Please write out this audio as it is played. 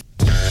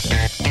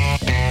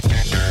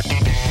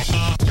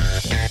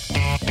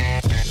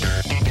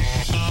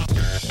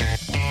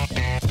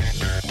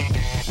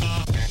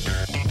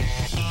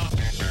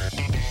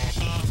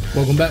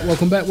Welcome back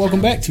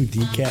to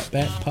Decap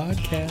Back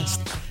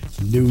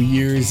Podcast, New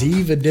Year's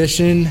Eve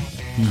edition,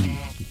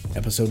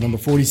 episode number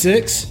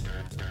 46.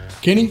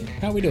 Kenny,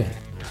 how we doing?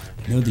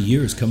 You know, the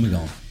year is coming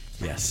on.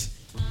 Yes.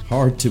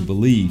 Hard to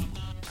believe.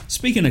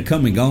 Speaking of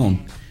coming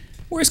on,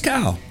 where's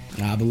Kyle?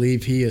 I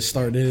believe he has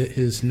started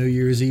his New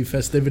Year's Eve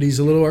festivities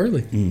a little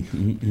early.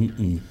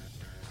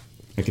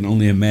 I can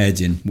only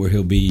imagine where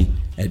he'll be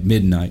at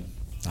midnight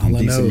on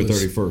December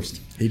 31st.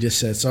 He just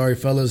said, sorry,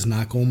 fellas,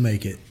 not going to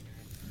make it.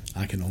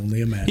 I can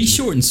only imagine. He's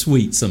short and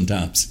sweet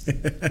sometimes.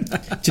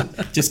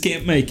 just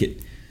can't make it.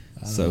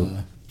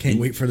 Can't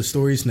wait for the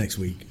stories next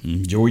week.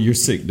 Enjoy your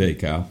sick day,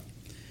 Kyle.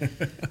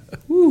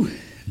 Woo.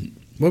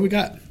 What we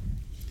got?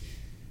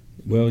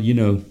 Well, you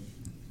know,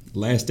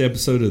 last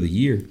episode of the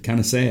year, kind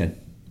of sad.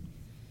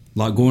 A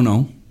lot going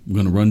on. We're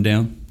going to run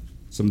down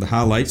some of the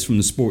highlights from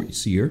the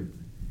sports year.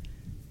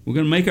 We're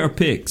going to make our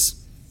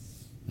picks.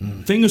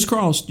 Fingers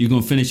crossed you're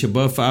going to finish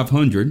above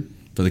 500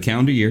 for the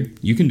calendar year.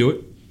 You can do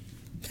it.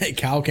 Hey,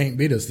 Kyle can't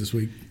beat us this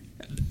week.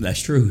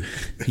 That's true.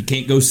 He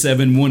can't go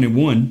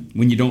 7-1-1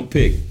 when you don't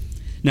pick.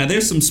 Now,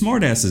 there's some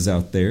smartasses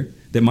out there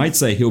that might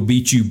say he'll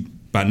beat you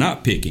by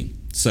not picking.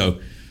 So,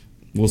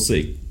 we'll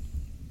see.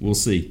 We'll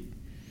see.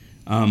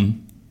 No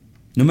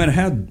matter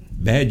how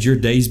bad your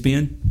day's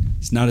been,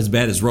 it's not as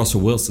bad as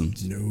Russell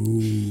Wilson's.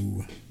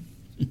 No.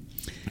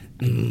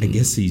 I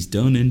guess he's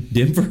done in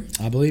Denver.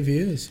 I believe he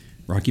is.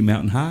 Rocky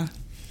Mountain High.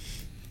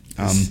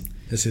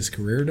 Is his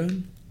career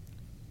done?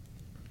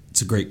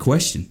 It's a great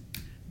question.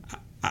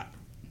 I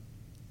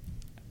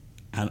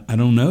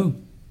don't know.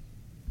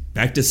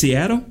 Back to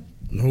Seattle?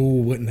 No,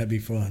 wouldn't that be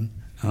fun?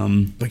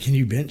 But can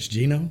you bench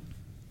Geno?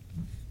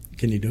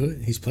 Can you do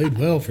it? He's played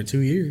well for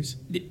 2 years.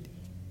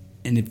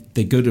 And if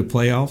they go to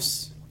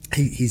playoffs?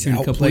 He's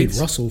outplayed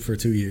Russell for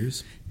 2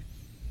 years.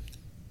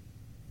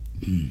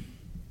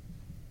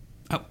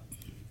 I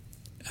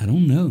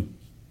don't know.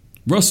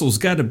 Russell's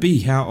got to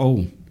be how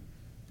old?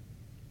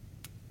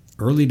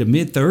 Early to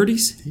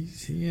mid-30s?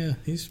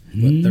 He's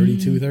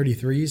 32,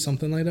 33,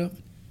 something like that.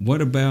 What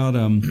about,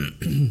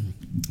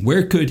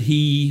 where could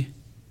he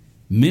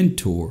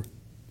mentor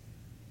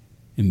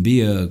and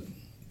be a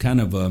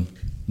kind of a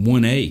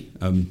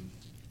 1A?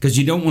 Because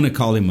you don't want to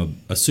call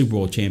him a Super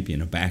Bowl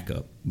champion, a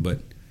backup. But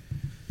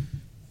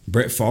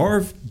Brett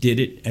Favre did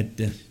it at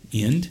the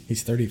end.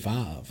 He's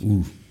 35.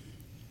 Ooh.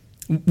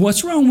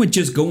 What's wrong with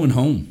just going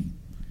home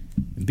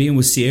and being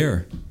with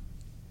Sierra?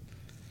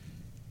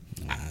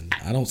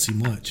 I don't see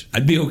much.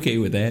 I'd be okay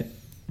with that.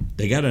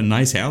 They got a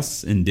nice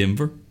house in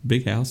Denver,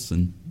 big house,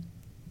 and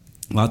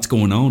lots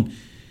going on.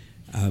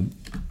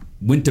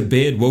 Went to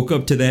bed, woke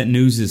up to that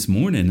news this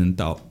morning and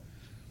thought,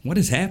 what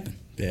has happened?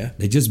 Yeah.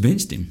 They just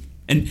benched him.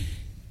 And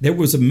there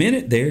was a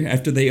minute there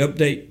after they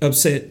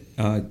upset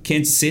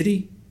Kansas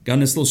City, got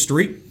on this little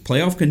streak,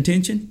 playoff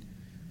contention,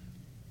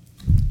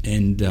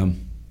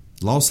 and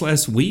lost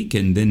last week,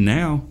 and then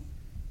now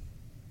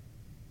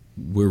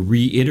we're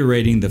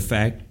reiterating the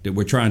fact that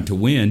we're trying to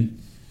win,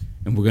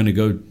 and we're going to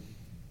go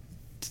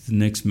to the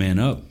next man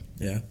up.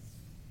 Yeah.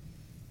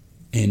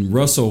 And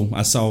Russell,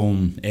 I saw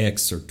on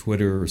X or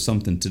Twitter or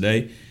something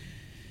today,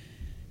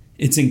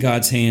 it's in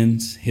God's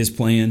hands, his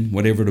plan,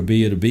 whatever it'll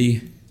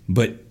be.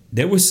 But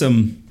there was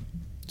some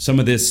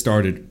of this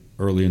started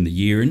earlier in the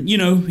year. And, you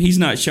know, he's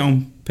not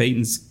Sean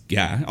Payton's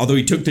guy, although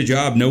he took the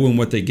job knowing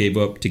what they gave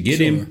up to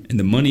get him and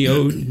the money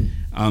owed.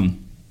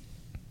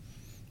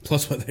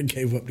 Plus what they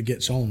gave up to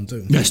get Sean,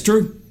 too. That's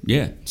true.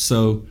 Yeah.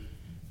 So,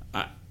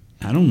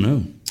 I don't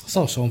know. I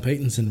saw Sean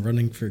Payton's in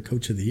running for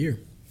Coach of the Year.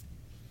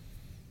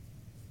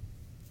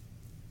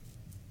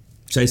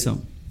 Say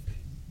something.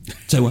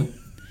 Say what?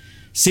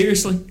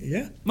 Seriously?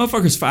 Yeah.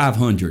 Motherfucker's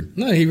 500.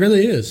 No, he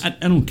really is. I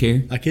don't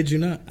care. I kid you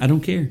not. I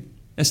don't care.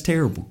 That's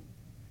terrible.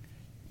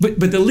 But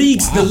the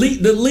league's the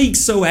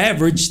league's so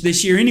average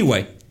this year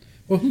anyway.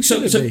 Well, who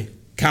should it be?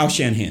 Kyle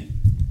Shanahan.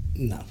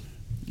 No.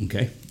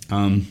 Okay.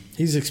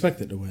 He's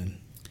expected to win.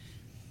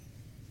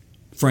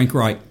 Frank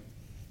Wright.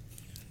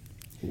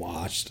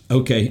 Watched.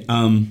 Okay.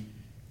 How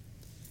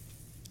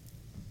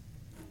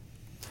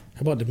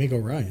about D'Amico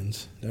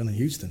Ryans down in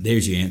Houston?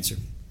 There's your answer.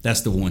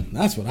 That's the one.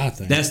 That's what I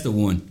think. That's the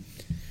one.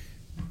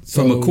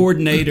 From a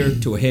coordinator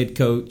to a head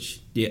coach.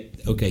 Yeah.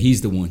 Okay.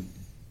 He's the one.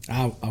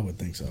 I would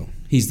think so.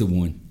 He's the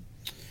one.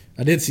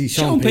 I did see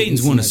Sean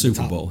Payton's won a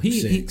Super Bowl.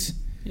 Six.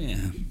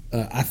 Yeah.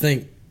 I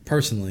think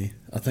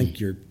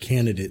your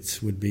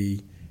candidates would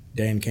be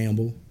Dan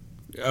Campbell.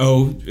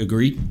 Oh,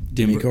 agreed.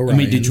 Denver.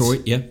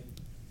 Detroit. Yeah.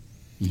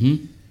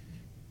 Mm-hmm.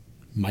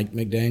 Mike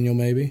McDaniel,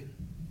 maybe.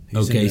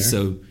 He's okay,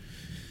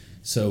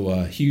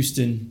 so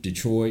Houston,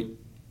 Detroit,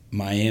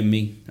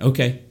 Miami.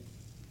 Okay.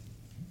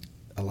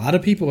 A lot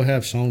of people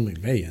have Sean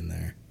McVay in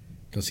there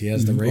because he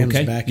has the Rams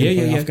back in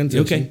playoff contention.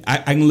 Okay,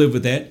 I can live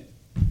with that.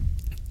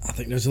 I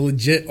think there's a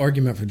legit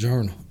argument for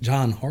John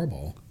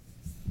Harbaugh.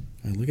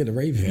 And look at the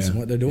Ravens and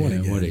what they're doing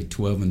again. What are they,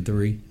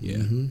 12-3? Yeah.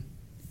 Mm-hmm.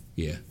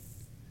 Yeah.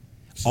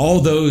 All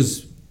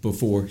those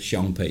before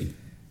Sean Payton.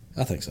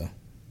 I think so.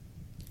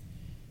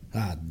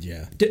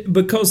 Yeah.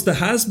 Because the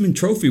Heisman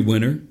Trophy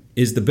winner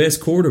is the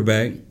best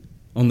quarterback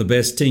on the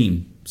best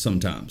team.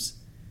 sometimes.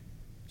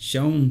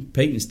 Sean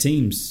Payton's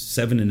team's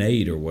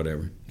 7-8 or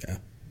whatever. Yeah.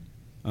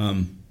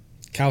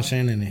 Kyle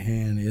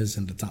Shanahan is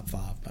in the top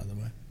 5, by the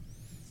way.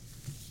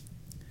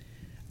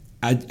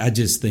 I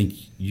just think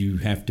you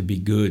have to be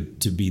good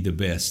to be the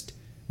best,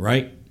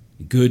 right?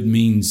 Good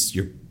means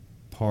you're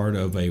part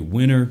of a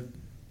winner,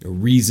 a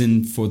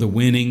reason for the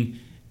winning,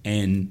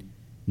 and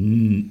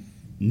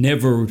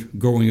never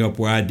growing up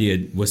where I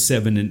did was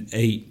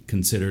 7-8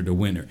 considered a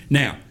winner.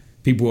 Now,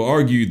 people will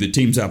argue the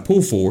teams I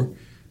pull for,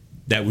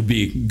 that would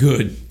be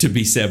good to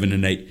be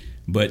 7-8,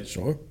 but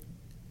sure,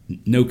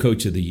 no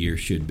coach of the year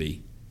should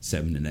be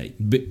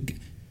 7-8.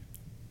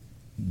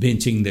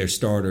 Benching their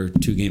starter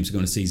 2 games ago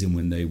in the season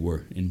when they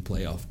were in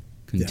playoff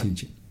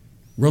contention.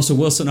 Yeah. Russell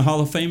Wilson, a Hall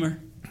of Famer.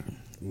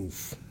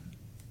 Oof.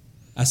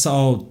 I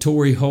saw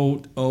Torrey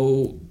Holt.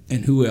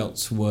 And who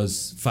else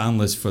was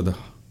finalist for the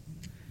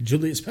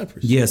Julius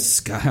Peppers? Yes.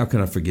 God, how could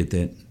I forget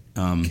that?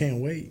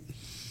 Can't wait.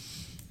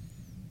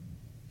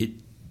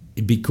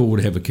 It'd be cool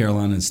to have a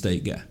Carolina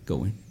State guy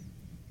going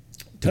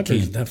to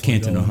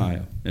Canton,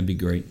 Ohio. That'd be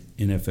great.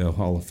 NFL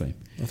Hall of Fame.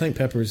 I think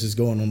Peppers is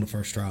going on the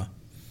first try.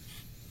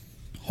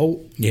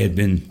 Holt, yeah,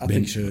 I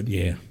think should.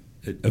 Yeah,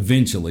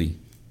 eventually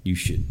you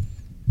should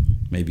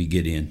maybe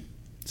get in.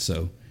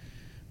 So,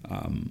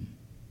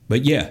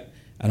 but yeah,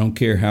 I don't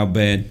care how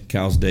bad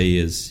Kyle's day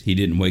is. He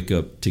didn't wake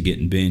up to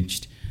getting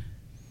benched,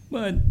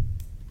 but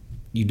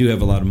you do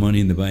have a lot of money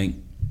in the bank.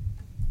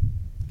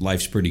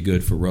 Life's pretty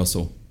good for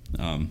Russell,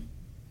 and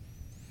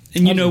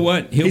you know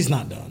what? He's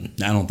not done.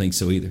 I don't think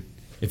so either.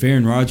 If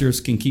Aaron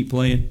Rodgers can keep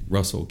playing,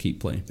 Russell will keep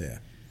playing. Yeah,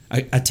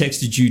 I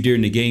texted you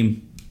during the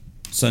game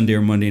Sunday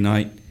or Monday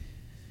night.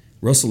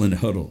 Russell in the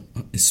huddle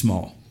is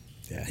small.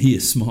 Yeah, he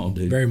is small,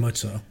 dude. Very much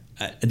so.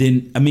 I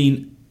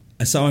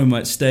saw him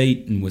at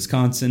State and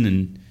Wisconsin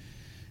and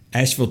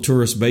Asheville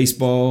Tourist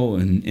Baseball,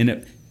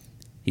 and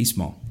he's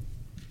small.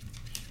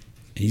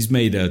 He's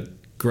made a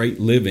great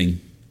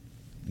living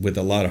with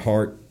a lot of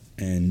heart,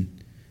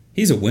 and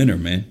he's a winner,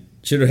 man.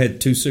 Should have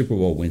had 2 Super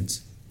Bowl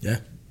wins.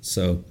 Yeah.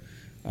 So,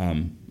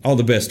 all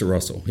the best to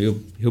Russell.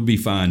 He'll be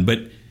fine. But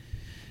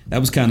that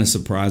was kind of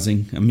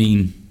surprising. I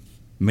mean,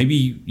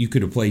 maybe you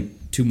could have played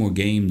 2 more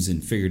games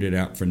and figured it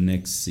out for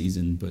next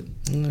season. But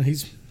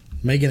he's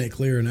making it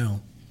clear now.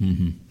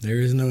 Mm-hmm.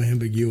 There is no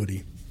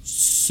ambiguity.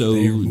 So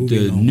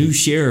the new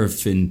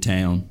sheriff in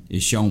town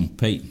is Sean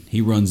Payton.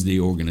 He runs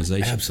the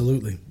organization.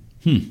 Absolutely.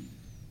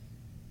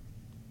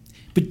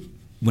 But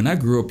when I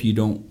grew up, you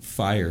don't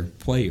fire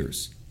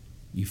players.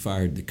 You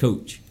fired the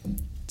coach.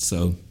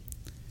 So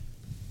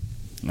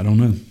I don't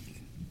know.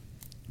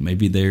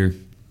 Maybe they're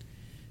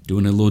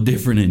doing it a little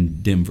different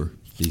in Denver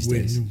these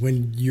days.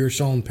 When you're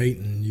Sean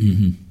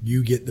Payton,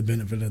 you get the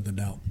benefit of the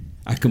doubt.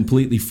 I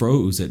completely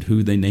froze at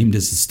who they named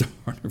as a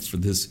starter for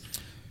this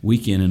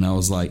weekend, and I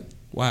was like,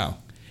 wow.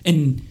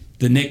 And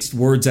the next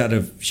words out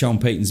of Sean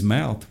Payton's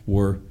mouth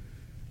were,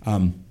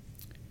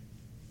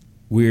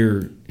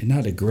 we're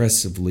not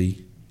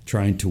aggressively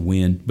trying to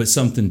win, but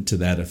something to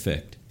that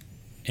effect.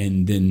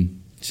 And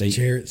then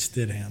Jarrett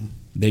Stidham.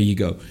 There you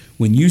go.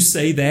 When you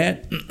say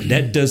that,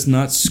 that does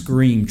not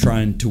scream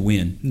trying to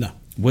win. No.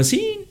 Was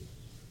he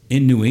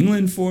in New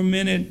England for a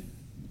minute?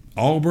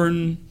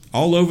 Auburn,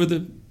 all over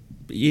the...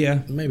 Yeah.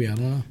 Maybe, I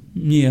don't know.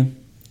 Yeah.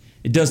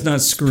 It does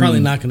not scream...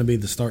 Probably not going to be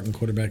the starting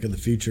quarterback of the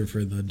future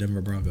for the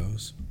Denver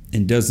Broncos.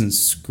 And doesn't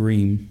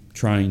scream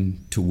trying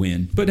to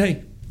win. But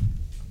hey,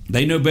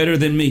 they know better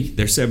than me.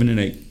 They're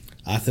 7-8.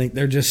 I think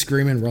they're just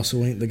screaming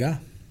Russell ain't the guy.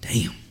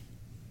 Damn.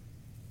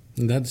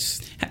 And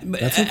that's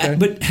okay.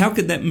 But how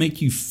could that make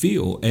you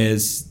feel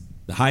as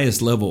the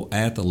highest level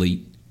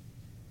athlete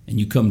and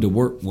you come to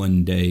work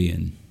one day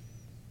and,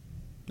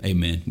 hey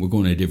man, we're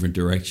going in a different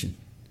direction.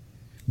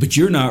 But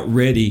you're not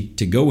ready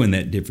to go in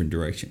that different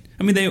direction.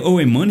 I mean, they owe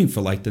him money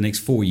for like the next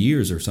 4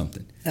 years or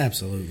something.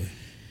 Absolutely.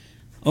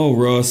 Oh,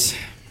 Russ,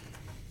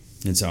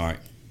 it's all right.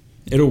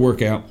 It'll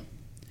work out.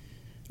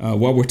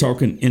 While we're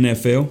talking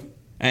NFL,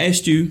 I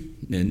asked you,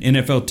 an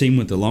NFL team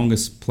with the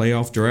longest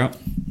playoff drought.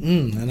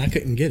 And I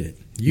couldn't get it.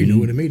 You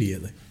knew it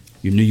immediately.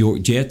 Your New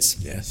York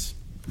Jets? Yes.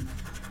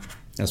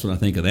 That's what I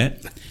think of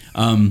that.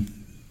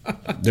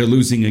 They're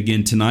losing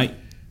again tonight.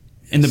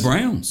 And the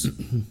Browns.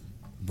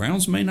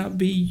 Browns may not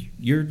be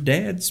your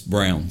dad's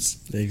Browns.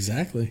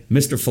 Exactly.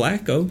 Mr.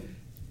 Flacco.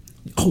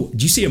 Oh,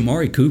 did you see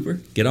Amari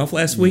Cooper get off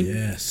last week?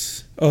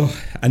 Yes. Oh,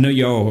 I know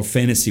y'all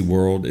fantasy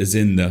world is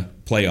in the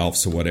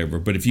playoffs or whatever,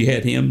 but if you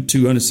had him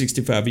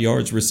 265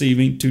 yards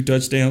receiving, 2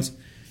 touchdowns,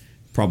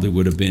 probably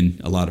would have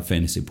been a lot of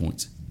fantasy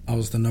points. I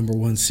was the number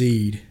 1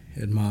 seed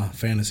in my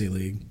fantasy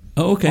league.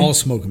 Oh, okay. All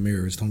smoke and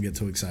mirrors. Don't get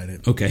too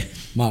excited. Okay.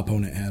 My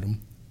opponent had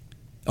him.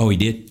 Oh, he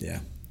did? Yeah.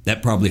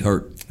 That probably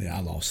hurt. Yeah,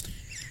 I lost.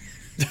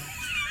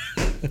 I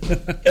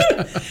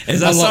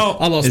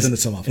lost in the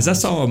semifinals. As I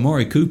saw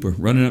Amari Cooper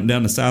running up and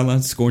down the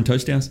sidelines, scoring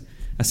touchdowns,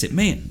 I said,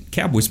 man,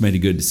 Cowboys made a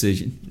good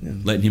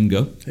decision letting him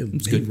go.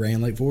 He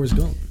ran like Forrest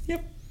Gump.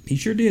 Yep, he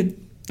sure did.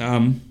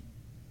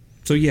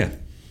 So, yeah.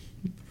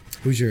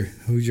 Who's your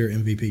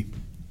MVP?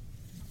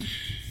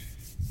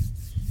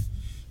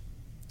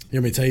 You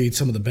want me to tell you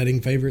some of the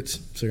betting favorites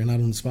so you're not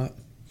on the spot?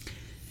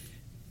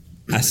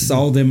 I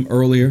saw them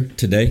earlier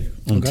today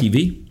on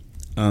TV.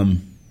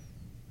 And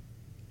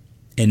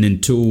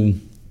until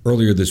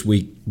earlier this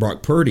week,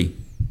 Brock Purdy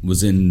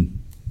was in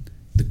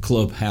the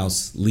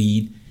clubhouse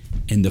lead,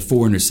 and the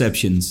 4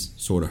 interceptions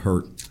sort of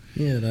hurt.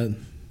 Yeah.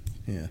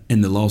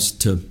 And the loss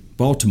to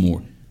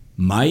Baltimore.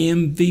 My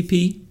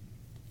MVP,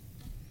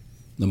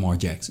 Lamar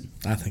Jackson.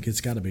 I think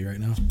it's got to be right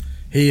now.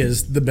 He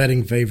is the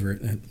betting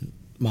favorite at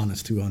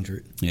minus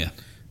 200. Yeah.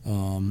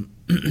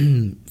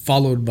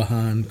 Followed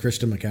behind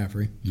Christian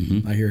McCaffrey.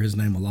 Mm-hmm. I hear his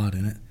name a lot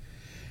in it.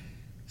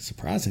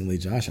 Surprisingly,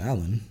 Josh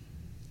Allen.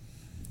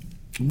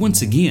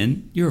 Once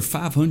again, you're a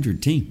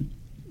 500 team.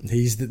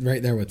 He's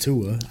right there with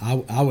Tua.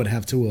 I would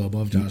have Tua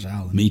above Josh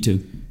Allen. Me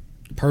too.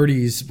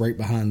 Purdy's right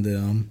behind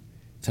them.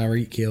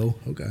 Tyreek Hill.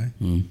 Okay.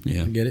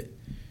 Yeah. I get it.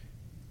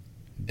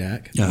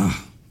 Dak.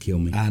 Kill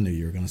me. I knew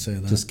you were going to say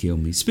that. Just kill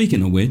me.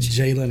 Speaking of which.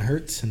 Jalen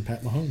Hurts and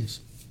Pat Mahomes.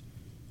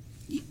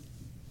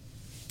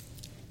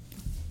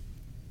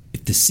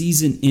 If the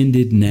season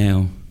ended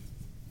now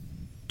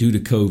due to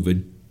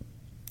COVID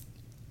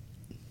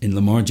and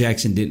Lamar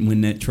Jackson didn't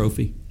win that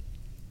trophy,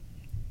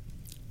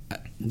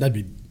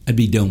 I'd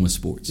be done with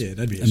sports. Yeah,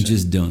 that'd be a I'm shame.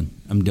 just done.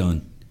 I'm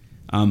done.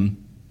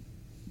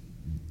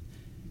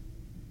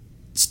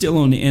 Still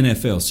on the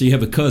NFL. So you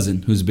have a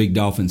cousin who's a big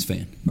Dolphins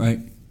fan, right?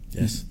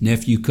 Yes.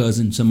 Nephew,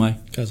 cousin, somebody?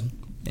 Cousin.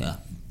 Yeah.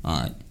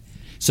 All right.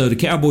 So the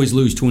Cowboys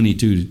lose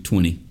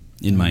 22-20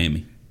 in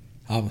Miami.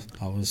 I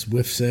was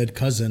with said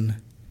cousin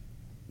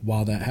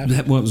while that happened.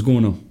 That's what was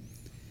going on.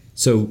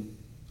 So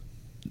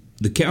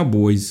the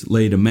Cowboys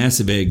laid a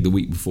massive egg the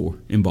week before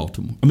in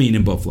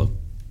Buffalo.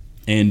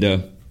 And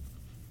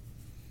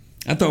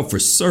I thought for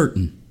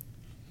certain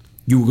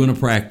you were going to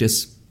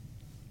practice,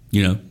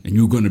 and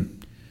you were going to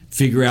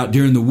figure out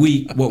during the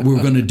week what we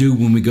were going to do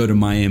when we go to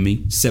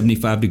Miami.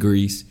 75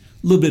 degrees,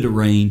 a little bit of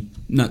rain,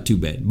 not too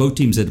bad. Both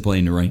teams had to play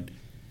in the rain.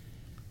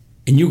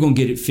 And you're going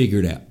to get it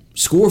figured out.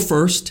 Score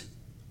first.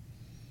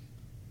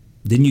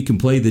 Then you can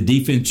play the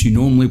defense you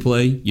normally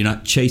play. You're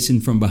not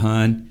chasing from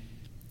behind.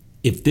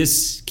 If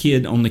this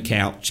kid on the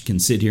couch can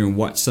sit here and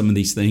watch some of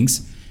these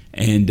things,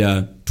 and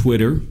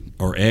Twitter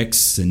or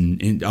X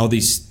and all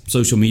these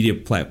social media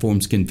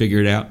platforms can figure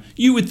it out,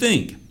 you would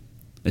think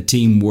a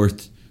team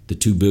worth the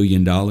 $2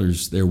 billion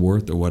they're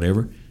worth or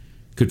whatever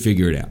could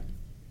figure it out.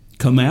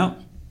 Come out,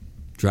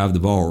 drive the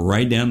ball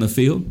right down the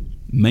field,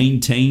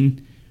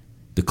 maintain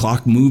the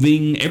clock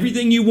moving,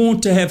 everything you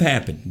want to have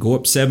happen. Go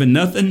up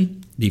 7-0.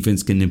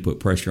 Defense can then put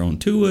pressure on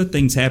Tua.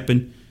 Things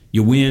happen.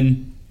 You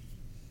win.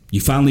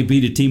 You finally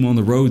beat a team on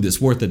the road that's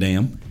worth a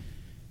damn.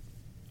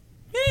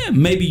 Yeah,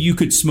 maybe you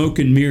could smoke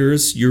and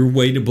mirrors your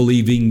way to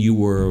believing you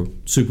were a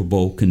Super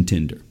Bowl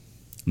contender,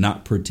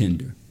 not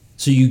pretender.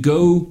 So you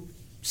go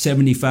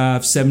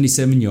 75,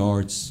 77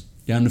 yards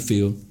down the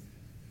field,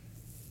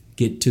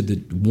 get to the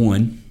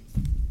 1.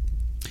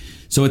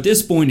 So at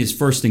this point, it's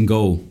 1st and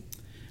goal.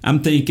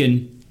 I'm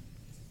thinking,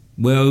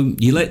 well,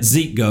 you let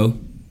Zeke go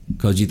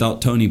because you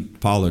thought Tony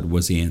Pollard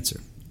was the answer.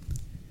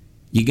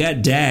 You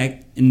got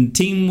Dak, and the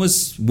team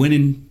was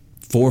winning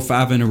 4 or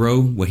 5 in a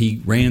row where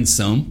he ran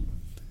some.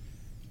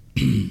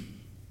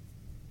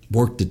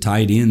 Worked the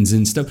tight ends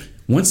and stuff.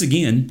 Once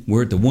again,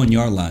 we're at the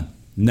 1-yard line.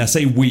 And I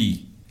say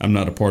we. I'm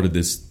not a part of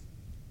this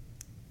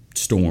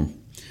storm.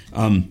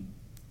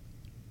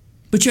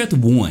 But you're at the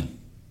 1.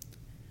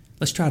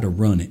 Let's try to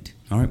run it.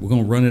 All right, we're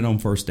going to run it on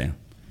 1st down.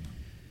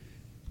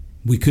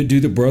 We could do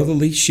the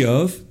brotherly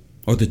shove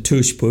or the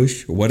tush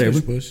push or whatever.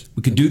 Tush push.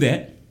 We could do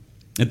that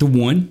at the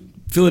 1.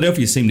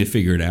 Philadelphia seemed to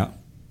figure it out.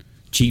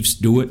 Chiefs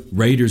do it.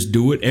 Raiders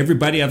do it.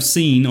 Everybody I've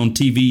seen on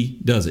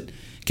TV does it.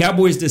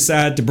 Cowboys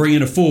decide to bring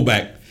in a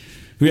fullback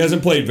who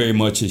hasn't played very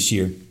much this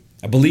year.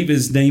 I believe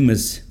his name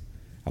is,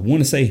 I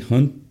want to say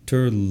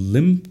Hunter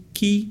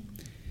Lemke.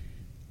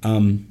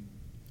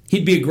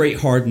 He'd be a great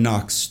Hard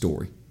Knocks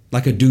story,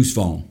 like a Deuce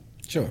Vaughn.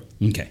 Sure.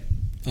 Okay.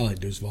 I like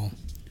Deuce Vaughn.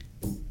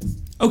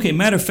 Okay,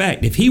 matter of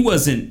fact, if he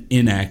wasn't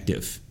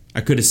inactive,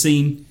 I could have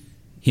seen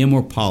him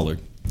or Pollard.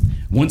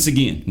 Once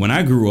again, when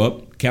I grew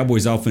up,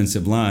 Cowboys'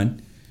 offensive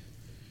line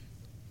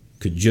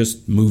could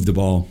just move the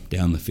ball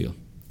down the field.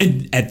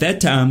 And at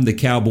that time, the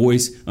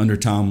Cowboys, under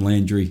Tom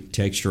Landry,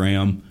 Tex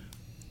Schramm,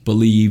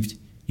 believed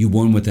you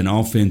won with an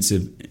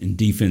offensive and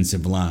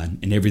defensive line,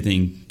 and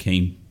everything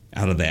came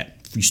out of that.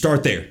 You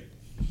start there.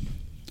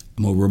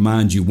 I'm going to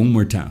remind you one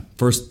more time.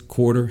 1st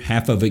quarter,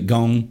 half of it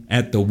gone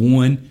at the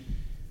 1.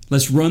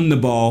 Let's run the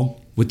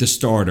ball with the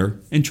starter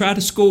and try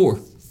to score.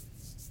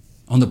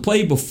 On the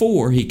play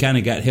before, he kind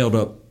of got held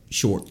up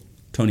short,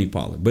 Tony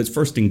Pollard. But it's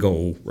 1st and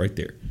goal right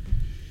there.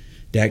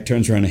 Dak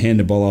turns around and hand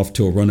the ball off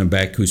to a running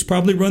back who's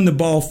probably run the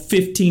ball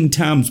 15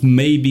 times,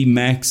 maybe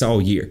max all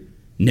year.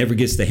 Never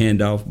gets the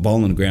handoff.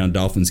 Ball on the ground.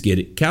 Dolphins get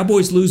it.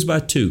 Cowboys lose by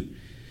 2.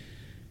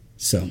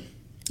 So,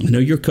 I know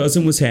your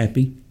cousin was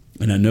happy,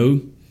 and I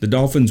know the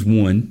Dolphins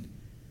won.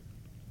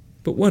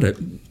 But what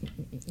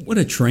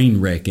a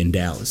train wreck in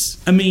Dallas.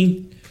 I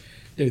mean,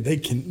 dude, they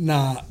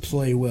cannot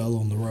play well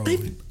on the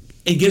road.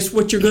 And guess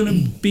what you're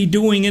going to be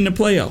doing in the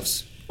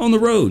playoffs? On the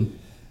road.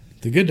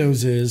 The good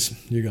news is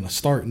you're going to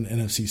start in the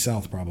NFC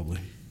South probably.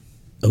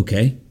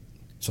 Okay.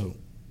 So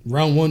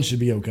round one should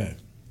be okay.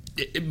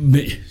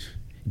 They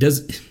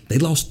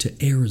lost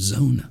to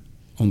Arizona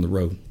on the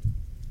road.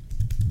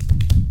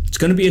 It's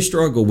going to be a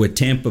struggle with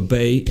Tampa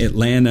Bay,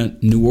 Atlanta,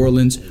 New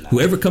Orleans.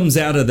 Whoever comes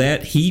out of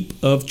that heap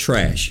of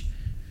trash,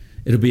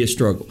 it'll be a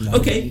struggle. No.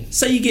 Okay,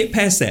 say you get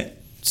past that.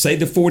 Say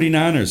the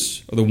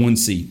 49ers are the 1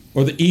 seed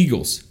or the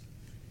Eagles.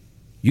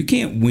 You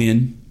can't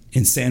win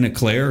in Santa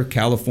Clara,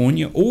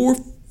 California, or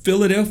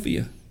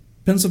Philadelphia,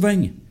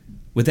 Pennsylvania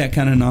with that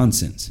kind of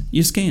nonsense.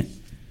 You just can't.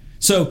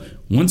 So,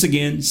 once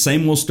again,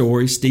 same old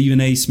story.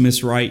 Stephen A.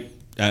 Smith's right.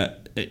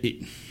 Don't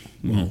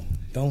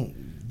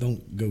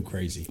go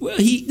crazy. Well,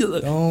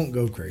 Don't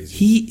go crazy.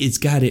 He has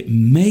got it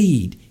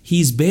made.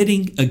 He's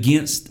betting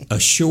against a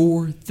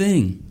sure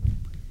thing.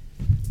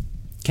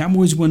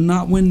 Cowboys will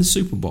not win the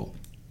Super Bowl.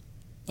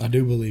 I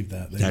do believe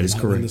that. That is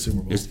correct. Win the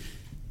Super Bowl.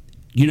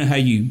 You know how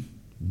you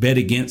bet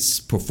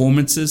against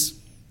performances?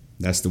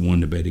 That's the one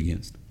to bet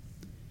against.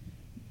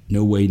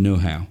 No way, no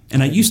how.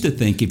 And I used to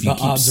think if you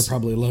the odds are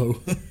probably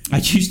low. I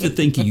used to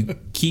think you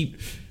keep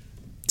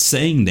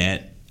saying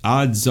that,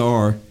 odds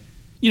are,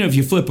 if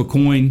you flip a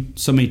coin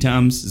so many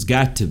times, it's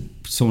got to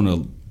sort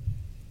of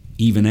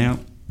even out.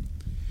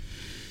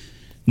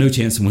 No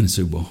chance to win the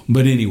Super Bowl.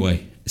 But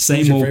anyway,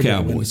 same old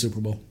Cowboys. To win the Super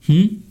Bowl?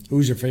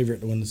 Who's your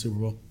favorite to win the Super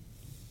Bowl?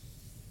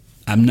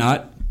 I'm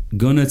not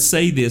going to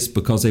say this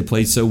because they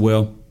played so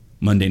well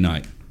Monday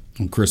night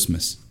on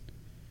Christmas.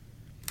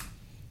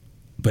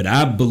 But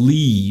I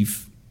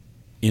believe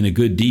in a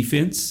good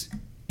defense,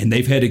 and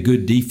they've had a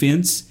good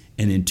defense.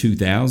 And in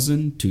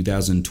 2000,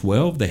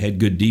 2012, they had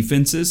good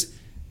defenses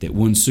that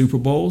won Super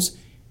Bowls.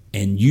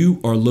 And you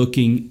are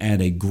looking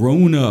at a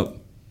grown-up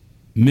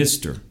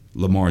Mr.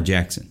 Lamar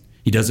Jackson.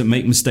 He doesn't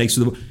make mistakes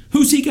with the ball.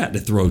 Who's he got to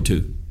throw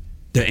to?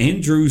 The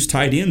Andrews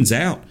tight end's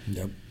out.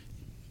 Yep.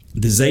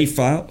 The Zay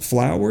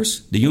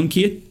Flowers, the young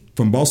kid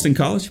from Boston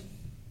College,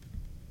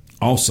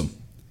 awesome.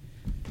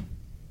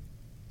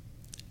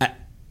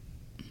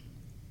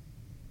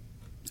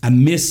 I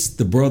miss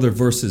the brother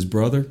versus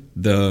brother,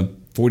 the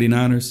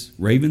 49ers,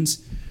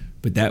 Ravens,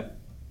 but that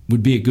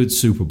would be a good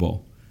Super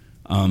Bowl.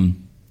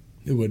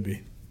 It would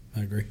be. I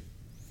agree.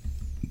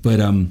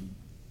 But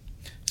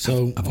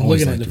so I'm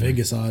looking at the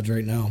Vegas odds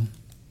right now.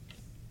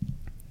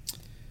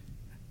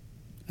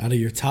 Out of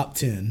your top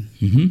 10,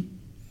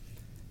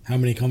 how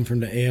many come from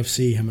the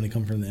AFC? How many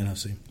come from the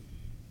NFC?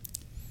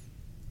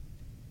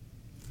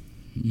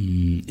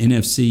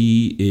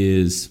 NFC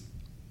is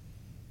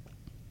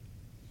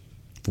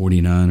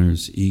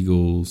 49ers,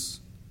 Eagles,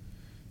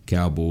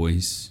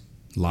 Cowboys,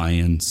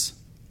 Lions.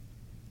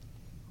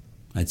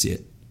 That's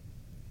it.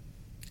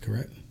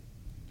 Correct.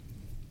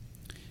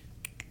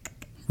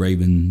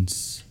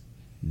 Ravens,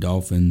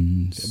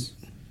 Dolphins,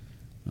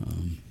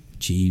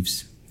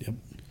 Chiefs. Yep.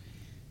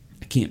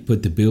 I can't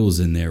put the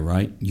Bills in there,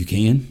 right? You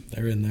can.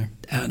 They're in there.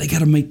 They got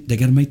to make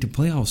the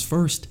playoffs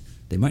first.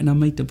 They might not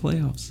make the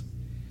playoffs.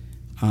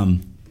 Who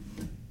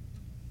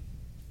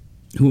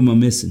am I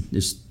missing?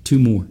 There's two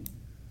more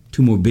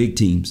big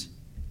teams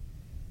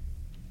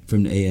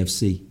from the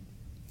AFC.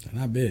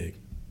 They're not big,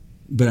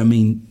 but I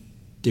mean,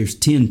 there's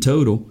 10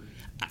 total.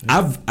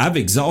 I've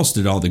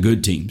exhausted all the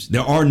good teams.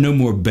 There are no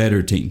more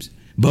better teams.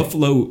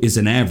 Buffalo is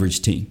an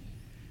average team.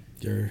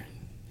 Your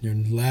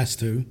last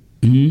two,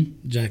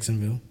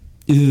 Jacksonville.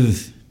 Ugh.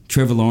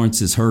 Trevor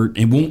Lawrence is hurt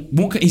and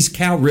won't. He's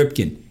Cal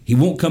Ripken. He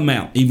won't come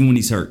out even when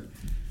he's hurt.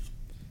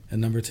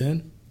 And number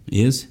 10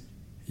 is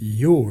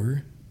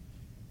your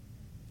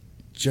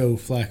Joe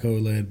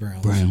Flacco-led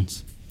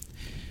Browns.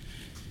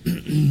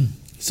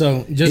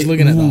 So just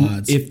looking at the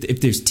odds,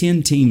 if there's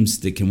 10 teams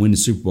that can win the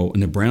Super Bowl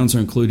and the Browns are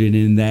included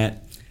in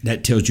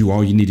that tells you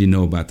all you need to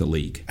know about the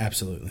league.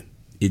 Absolutely.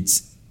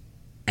 It's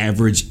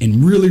average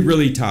and really,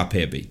 really top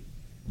heavy.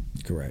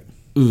 Correct.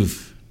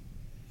 Oof.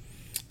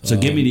 So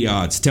give me the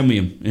odds. Tell me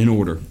them in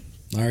order.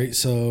 All right.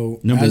 So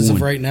Number as one.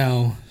 of right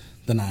now,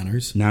 the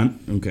Niners.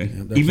 Okay.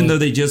 Yep, even though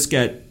they just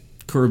got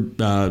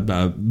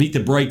beat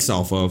the brakes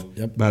off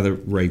of by the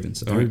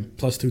Ravens. All right.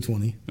 Plus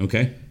 220.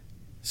 Okay.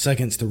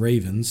 Second's the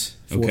Ravens,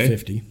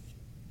 450. Okay.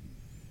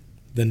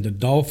 Then the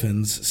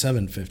Dolphins,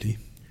 750.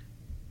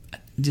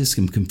 Just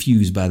am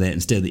confused by that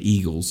instead of the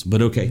Eagles,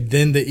 but okay.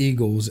 Then the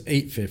Eagles,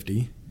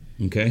 850.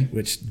 Okay.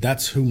 Which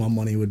that's who my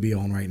money would be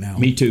on right now.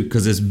 Me too,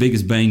 because it's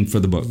biggest bang for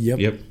the buck.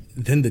 Yep.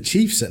 Then the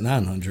Chiefs at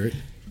 900.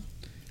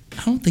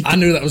 I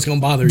knew that was going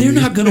to bother you. They're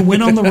not going to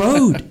win on the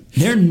road.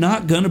 They're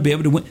not going to be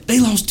able to win. They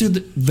lost to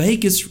the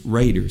Vegas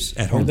Raiders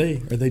at home.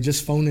 Are they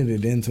just phoning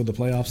it into the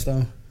playoffs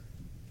though?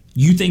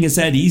 You think it's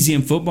that easy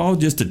in football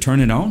just to turn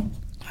it on?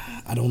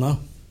 I don't know.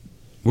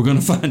 We're going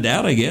to find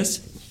out, I guess.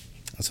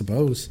 I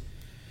suppose.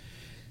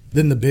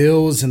 Then the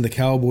Bills and the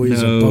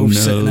Cowboys are both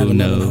sitting at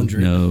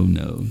 1,100.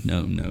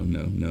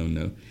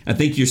 No. I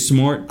think you're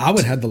smart. I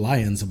would have the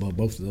Lions above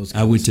both of those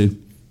guys. I would too.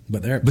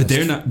 But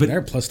they're not.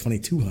 They're plus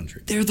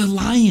 2,200. They're the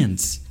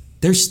Lions.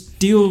 They're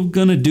still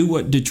going to do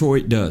what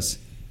Detroit does.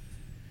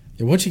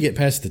 And once you get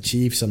past the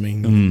Chiefs, I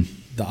mean,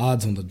 the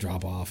odds on the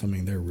drop off, I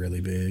mean, they're really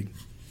big.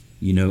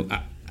 You know,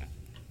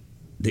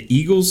 the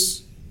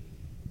Eagles,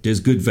 there's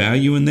good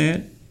value in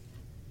that.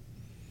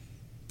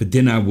 But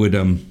then I would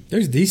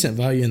There's decent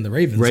value in the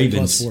Ravens.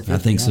 Ravens. Plus I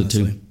think so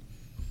honestly. too.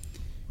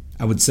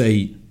 I would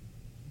say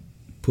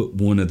put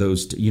one of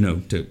those.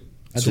 To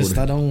I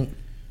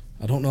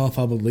don't know if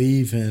I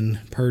believe in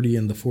Purdy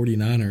and the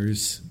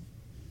 49ers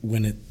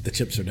when the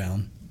chips are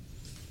down.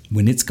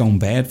 When it's gone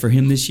bad for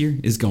him this year,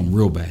 it's gone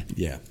real bad.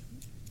 Yeah.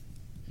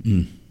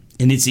 And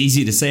it's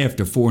easy to say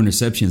after 4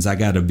 interceptions, I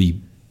got to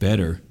be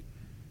better.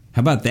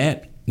 How about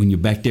that when you're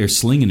back there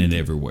slinging it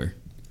everywhere?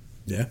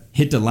 Yeah.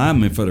 Hit the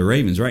lineman for the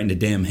Ravens right in the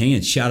damn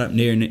hand, shot up in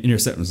there and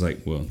intercepted. I was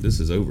like, well, this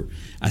is over.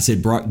 I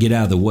said, Brock, get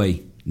out of the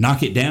way.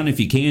 Knock it down if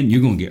you can.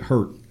 You're going to get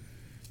hurt.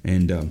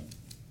 And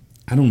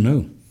I don't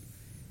know.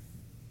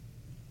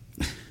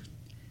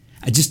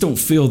 I just don't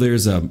feel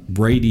there's a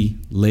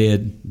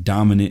Brady-led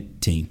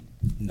dominant team.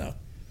 No.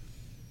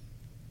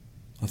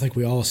 I think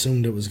we all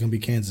assumed it was going to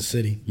be Kansas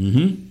City.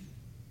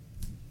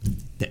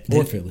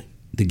 Or Philly.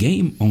 The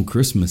game on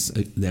Christmas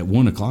at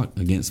 1 o'clock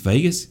against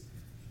Vegas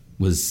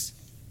was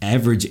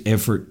average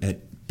effort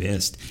at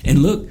best.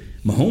 And look,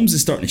 Mahomes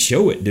is starting to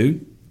show it,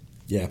 dude.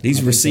 Yeah.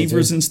 These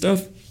receivers and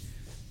stuff.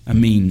 I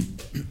mean,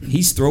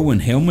 he's throwing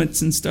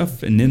helmets and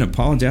stuff and then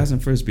apologizing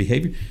for his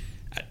behavior.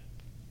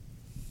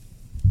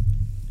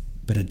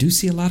 But I do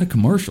see a lot of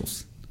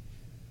commercials.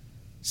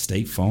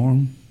 State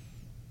Farm.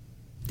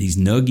 These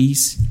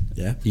Nuggies.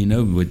 Yeah.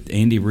 With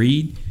Andy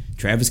Reid.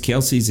 Travis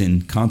Kelce's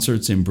in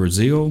concerts in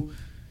Brazil.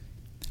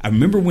 I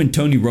remember when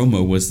Tony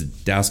Romo was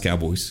the Dallas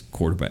Cowboys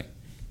quarterback.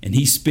 And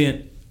he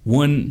spent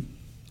one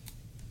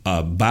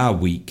bye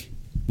week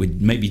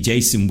with maybe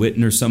Jason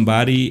Witten or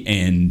somebody.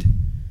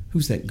 And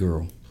who's that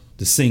girl?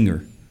 The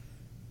singer.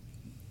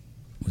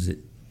 Was it?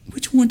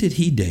 Which one did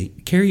he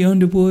date? Carrie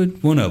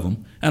Underwood? One of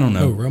them. I don't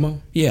know. Oh, Romo?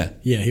 Yeah.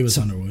 Yeah, he was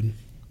Underwood.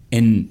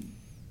 And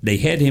they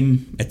had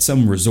him at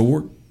some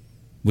resort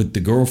with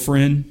the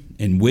girlfriend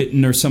and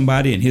Witten or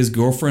somebody and his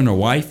girlfriend or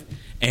wife.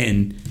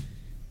 And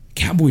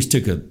Cowboys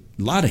took a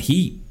lot of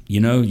heat.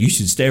 You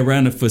should stay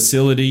around the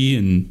facility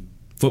and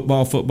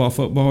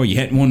football. You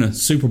hadn't won a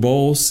Super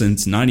Bowl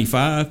since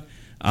 95.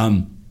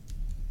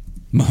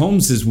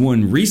 Mahomes has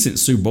won recent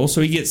Super Bowl, so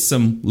he gets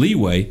some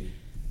leeway.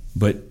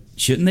 But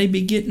shouldn't they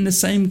be getting the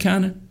same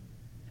kind of...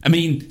 I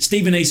mean,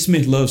 Stephen A.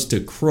 Smith loves to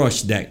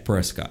crush Dak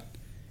Prescott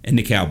and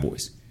the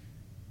Cowboys.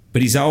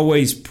 But he's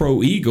always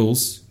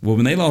pro-Eagles. Well,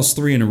 when they lost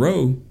 3 in a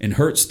row and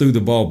Hurts threw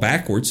the ball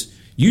backwards,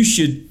 you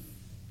should,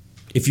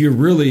 if you're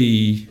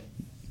really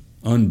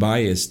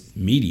unbiased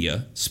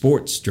media,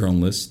 sports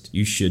journalist,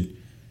 you should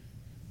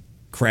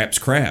crap's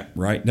crap,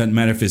 right? Doesn't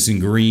matter if it's in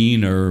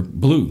green or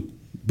blue.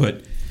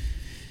 But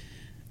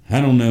I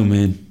don't know,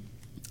 man.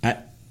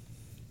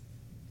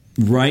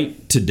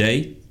 Right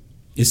today,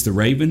 it's the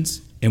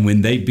Ravens. And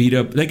when they beat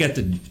up, they got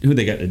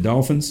the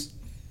Dolphins.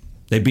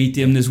 They beat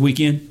them this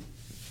weekend.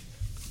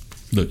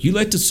 Look, you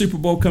let the Super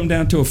Bowl come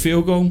down to a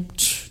field goal,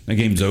 that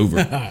game's over.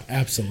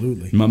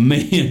 Absolutely. My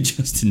man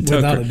Justin Tucker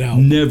Without a doubt.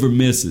 never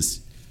misses.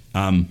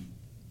 No.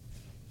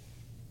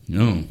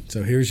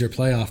 So here's your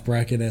playoff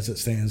bracket as it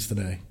stands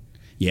today.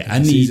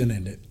 Yeah, Season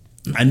ended.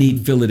 I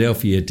need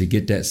Philadelphia to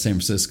get that San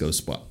Francisco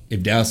spot.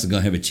 If Dallas is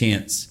going to have a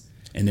chance,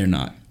 and they're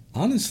not.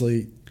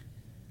 Honestly,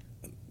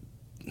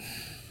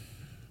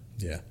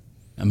 yeah.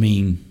 I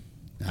mean,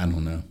 I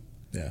don't know.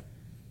 Yeah.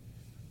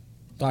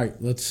 All right,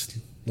 let's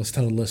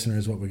tell the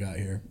listeners what we got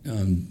here.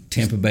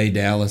 Tampa Bay,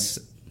 Dallas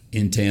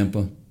in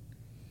Tampa,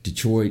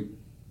 Detroit,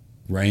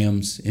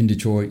 Rams in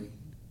Detroit,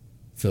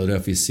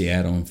 Philadelphia,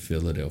 Seattle, and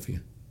Philadelphia.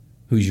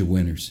 Who's your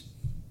winners?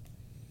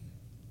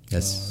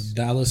 That's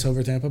Dallas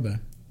over Tampa Bay.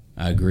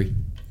 I agree.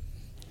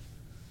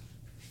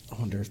 I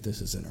wonder if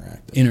this is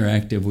interactive.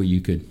 Interactive where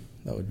you could.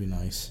 That would be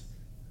nice.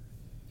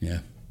 Yeah.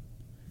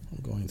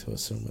 I'm going to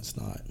assume it's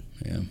not.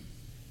 Yeah.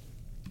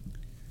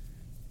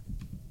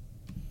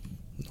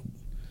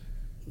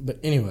 But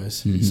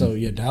anyways, so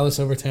yeah, Dallas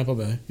over Tampa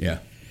Bay. Yeah,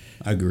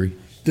 I agree.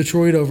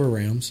 Detroit over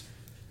Rams.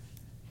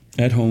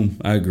 At home,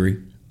 I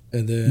agree.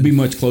 And then It'd be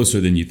much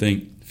closer than you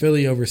think.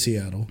 Philly over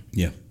Seattle.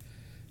 Yeah.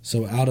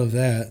 So out of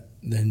that,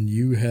 then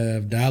you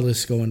have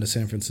Dallas going to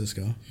San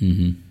Francisco.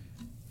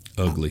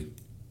 Ugly.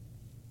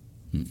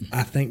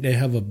 I think they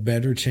have a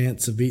better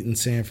chance of beating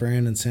San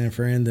Fran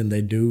than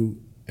they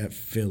do at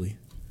Philly.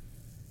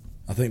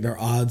 I think their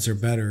odds are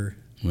better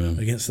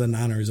against the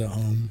Niners at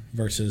home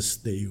versus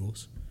the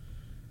Eagles.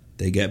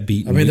 They got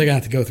beat. I mean, they're going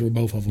to have to go through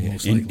both of them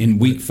most likely. In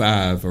week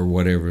 5 or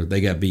whatever,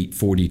 they got beat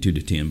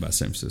 42-10 by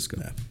San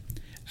Francisco.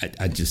 Yeah.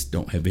 I just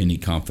don't have any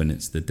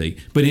confidence that they...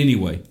 But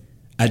anyway,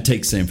 I'd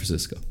take San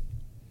Francisco.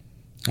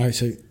 All right,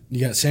 so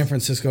you got San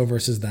Francisco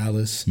versus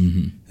Dallas,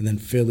 and then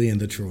Philly and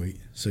Detroit.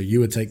 So you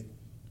would take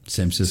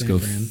San Francisco,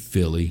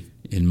 Philly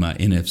in my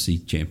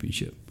NFC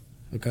championship.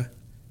 Okay.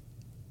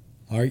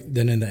 All right,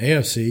 then in the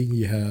AFC,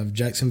 you have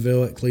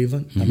Jacksonville at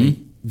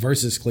Cleveland.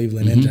 Versus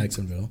Cleveland and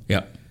Jacksonville.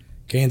 Yep.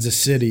 Kansas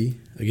City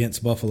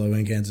against Buffalo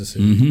in Kansas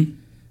City.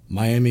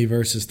 Miami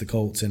versus the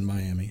Colts in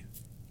Miami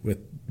with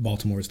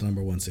Baltimore's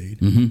number 1 seed.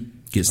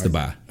 Gets the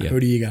bye. Yep. Who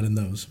do you got in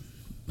those?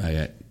 I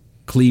got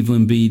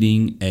Cleveland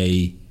beating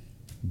a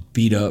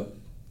beat-up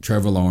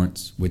Trevor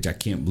Lawrence, which I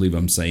can't believe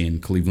I'm saying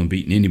Cleveland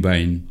beating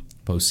anybody in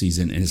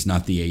postseason, and it's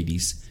not the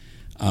 80s.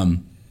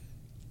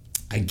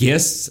 I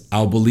guess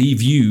I'll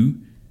believe you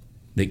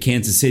that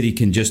Kansas City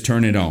can just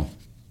turn it on,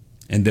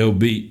 and they'll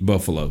beat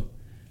Buffalo.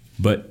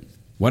 But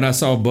what I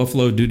saw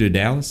Buffalo do to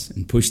Dallas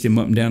and push them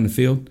up and down the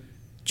field,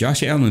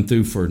 Josh Allen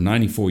threw for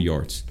 94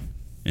 yards,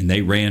 and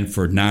they ran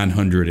for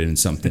 900 and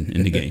something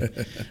in the game.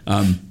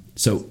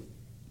 So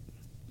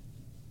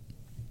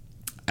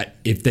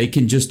if they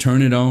can just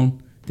turn it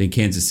on, then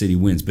Kansas City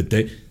wins. But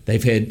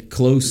they've had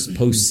close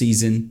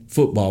postseason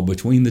football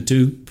between the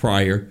two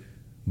prior.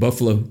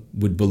 Buffalo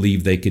would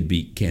believe they could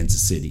beat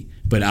Kansas City.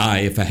 But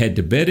if I had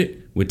to bet it,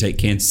 would take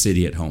Kansas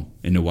City at home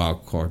in the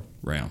wild card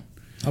round.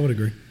 I would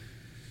agree.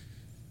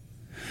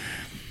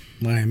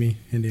 Miami,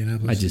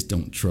 Indianapolis. I just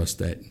don't trust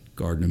that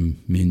Gardner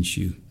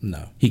Minshew.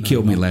 No. He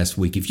killed me last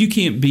week. If you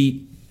can't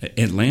beat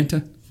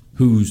Atlanta,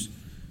 who's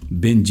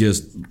been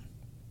just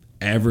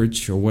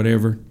average or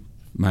whatever,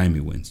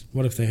 Miami wins.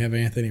 What if they have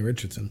Anthony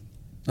Richardson?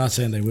 Not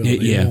saying they will.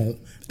 They won't.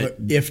 But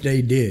if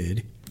they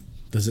did,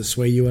 does it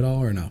sway you at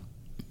all or no?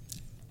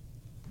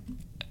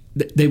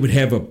 They would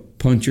have a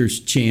puncher's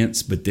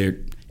chance, but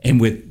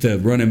and with the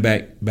running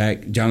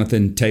back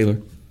Jonathan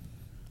Taylor,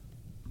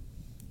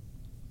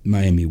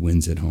 Miami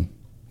wins at home.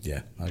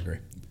 Yeah, I agree.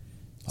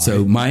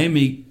 So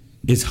Miami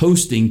is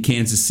hosting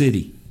Kansas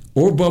City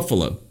or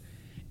Buffalo.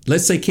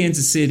 Let's say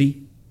Kansas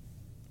City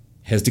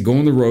has to go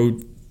on the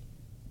road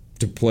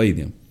to play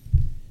them.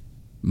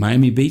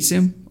 Miami beats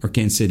them or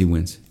Kansas City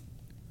wins?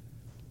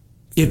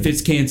 If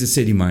it's Kansas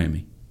City,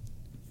 Miami.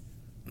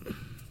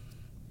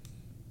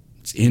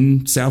 It's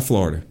in South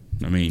Florida.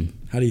 I mean,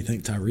 how do you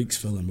think Tyreek's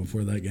feeling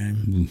before that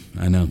game?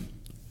 I know.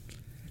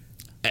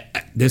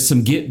 There's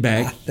some get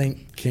back. I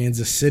think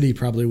Kansas City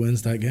probably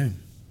wins that game.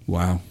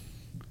 Wow.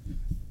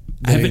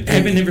 I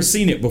haven't never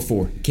seen it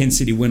before. Kansas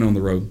City win on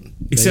the road,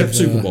 except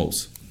Super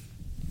Bowls.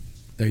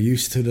 They're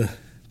used to the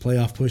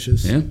playoff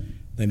pushes. Yeah.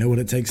 They know what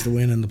it takes to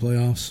win in the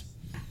playoffs.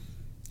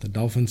 The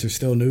Dolphins are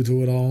still new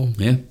to it all.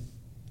 Yeah.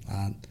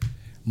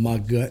 My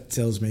gut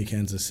tells me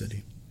Kansas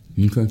City.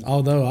 Okay.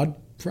 Although I'd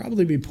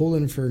probably be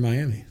pulling for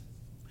Miami.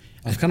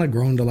 I've kind of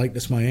grown to like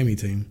this Miami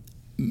team.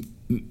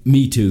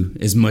 Me too,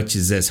 as much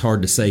as that's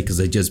hard to say because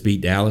they just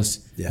beat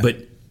Dallas. Yeah. But,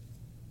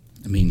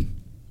 I mean,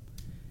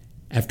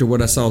 after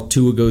what I saw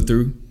Tua go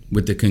through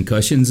with the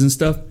concussions and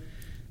stuff,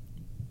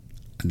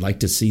 I'd like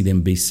to see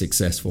them be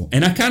successful.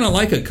 And I kind of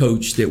like a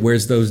coach that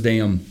wears those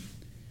damn,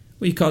 what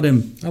do you call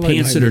them,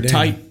 pants that are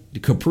tight,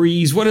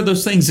 capris. What are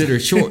those things that are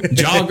short,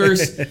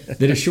 joggers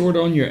that are short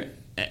on your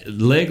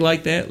leg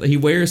like that he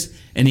wears?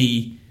 And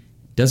he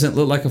doesn't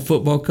look like a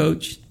football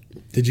coach.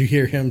 Did you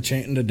hear him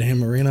chanting to Dan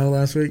Marino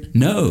last week?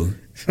 No.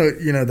 So,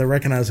 they're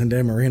recognizing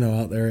Dan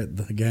Marino out there at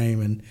the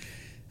game, and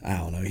I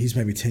don't know, he's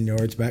maybe 10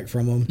 yards back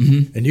from him.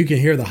 Mm-hmm. And you can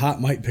hear the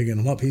hot mic picking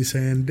him up. He's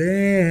saying,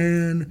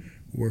 Dan,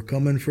 we're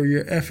coming for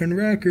your effing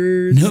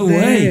records. No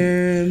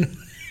Dan. way.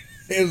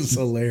 It was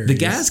hilarious. The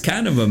guy's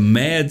kind of a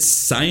mad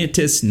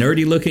scientist,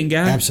 nerdy-looking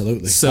guy.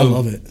 Absolutely. So I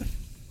love it.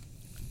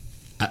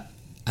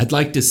 I'd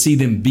like to see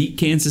them beat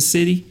Kansas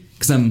City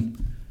because I'm...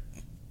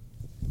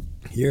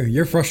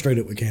 You're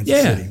frustrated with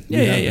Kansas City.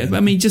 Yeah. I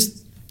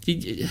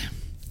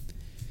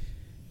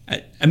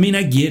mean,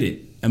 I get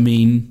it. I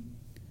mean,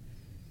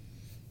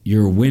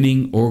 you're a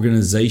winning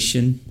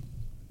organization,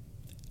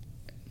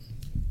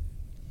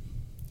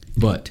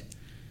 but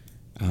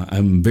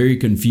I'm very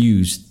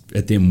confused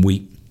at them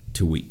week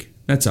to week.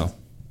 That's all.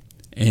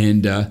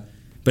 And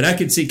but I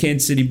could see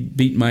Kansas City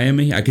beat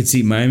Miami. I could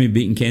see Miami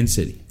beating Kansas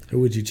City. Who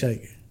would you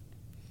take?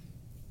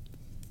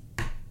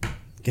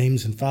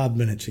 Game's in 5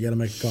 minutes. You got to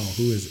make a call.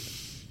 Who is it?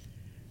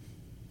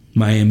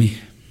 Miami.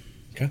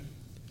 Okay.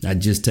 I'd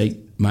just take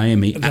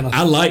Miami.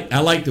 I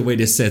like the way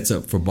this sets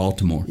up for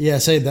Baltimore. Yeah,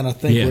 then I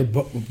think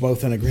we're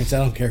both in agreement. I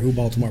don't care who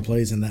Baltimore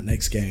plays in that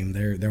next game.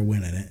 They're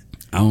winning it.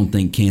 I don't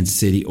think Kansas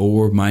City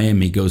or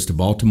Miami goes to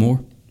Baltimore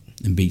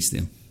and beats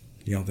them.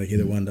 You don't think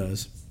either one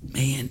does?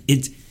 Man,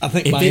 I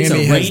think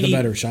Miami has the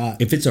better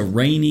shot. If it's a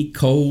rainy,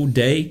 cold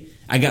day,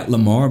 I got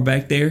Lamar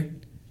back there.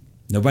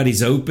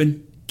 Nobody's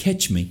open.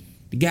 Catch me.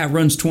 The guy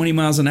runs 20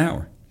 miles an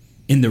hour.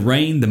 In the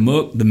rain, the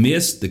muck, the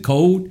mist, the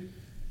cold,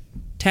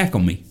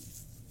 tackle me.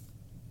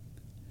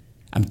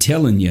 I'm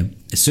telling you,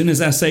 as soon as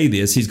I say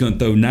this, he's going to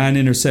throw 9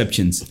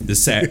 interceptions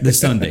this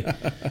Sunday.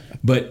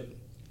 But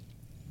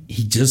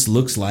he just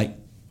looks like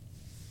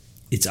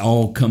it's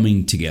all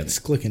coming together. It's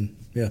clicking,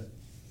 yeah.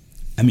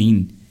 I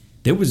mean,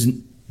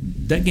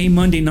 that game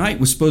Monday night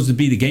was supposed to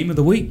be the game of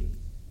the week.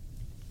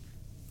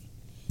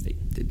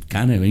 They're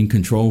kind of in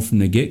control from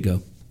the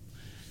get-go.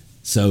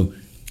 So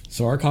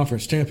our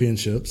conference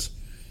championships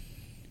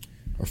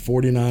are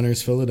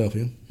 49ers,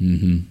 Philadelphia.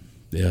 Mm-hmm.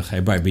 Yeah,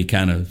 everybody be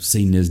kind of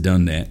seen this,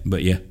 done that.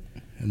 But, yeah.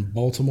 And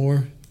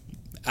Baltimore?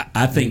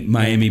 I think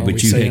Miami,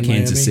 but you had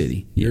Kansas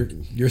City. Yeah.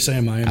 You're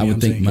saying Miami. I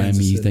would think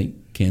Miami, you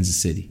think Kansas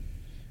City.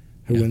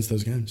 Who wins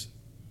those games?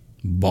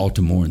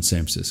 Baltimore and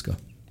San Francisco.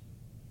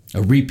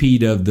 A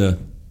repeat of the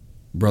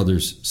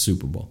Brothers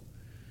Super Bowl.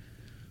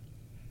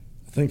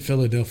 I think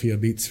Philadelphia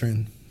beats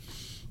San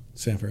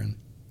Fran.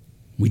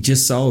 We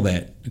just saw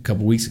that a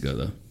couple weeks ago,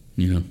 though.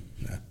 Yeah.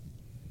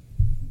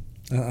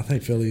 I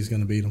think Philly's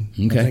going to beat them.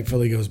 Okay. I think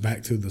Philly goes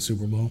back to the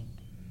Super Bowl.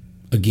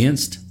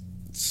 Against?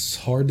 It's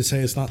hard to say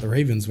it's not the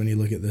Ravens when you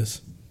look at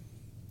this.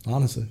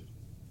 Honestly.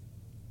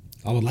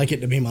 I would like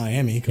it to be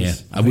Miami. Yeah,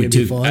 I would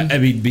too. I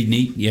mean, it'd be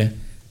neat, yeah.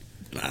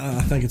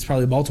 I think it's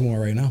probably Baltimore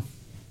right now.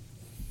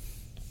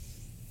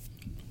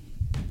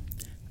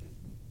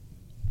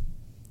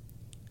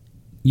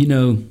 You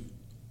know,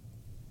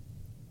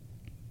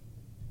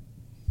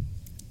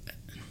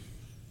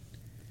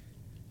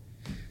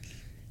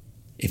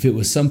 if it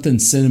was something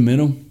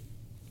sentimental,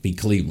 be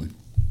Cleveland.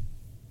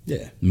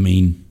 Yeah. I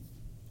mean,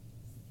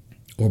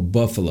 or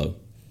Buffalo.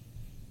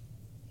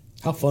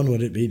 How fun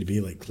would it be to be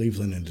like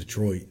Cleveland and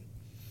Detroit?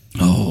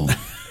 Oh.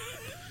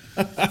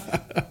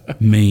 I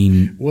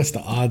mean. What's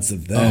the odds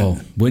of that? Oh,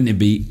 wouldn't it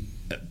be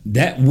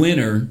that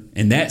winter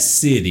and that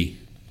city?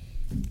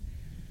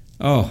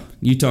 Oh,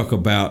 you talk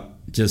about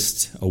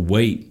just a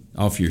weight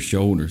off your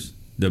shoulders.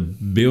 The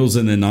Bills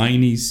in the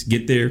 90s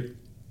get there.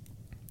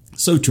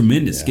 So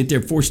tremendous. Yeah. Get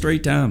there 4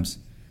 straight times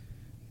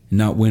and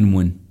not win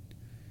one.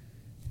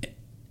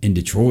 In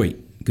Detroit,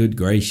 good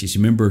gracious.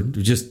 You remember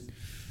just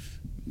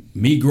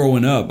me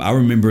growing up, I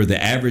remember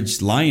the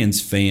average Lions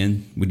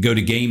fan would go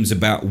to games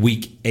about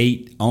week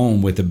 8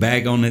 on with a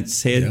bag on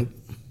its head. Yep.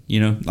 You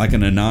know, like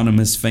an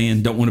anonymous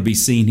fan. Don't want to be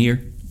seen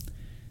here.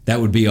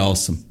 That would be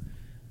awesome.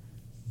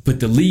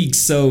 But the league's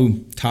so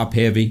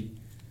top-heavy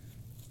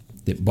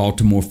that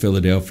Baltimore,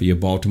 Philadelphia,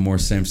 Baltimore,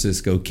 San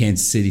Francisco,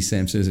 Kansas City,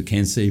 San Francisco,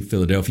 Kansas City,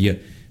 Philadelphia,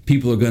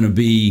 people are going to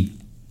be,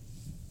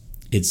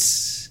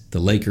 it's the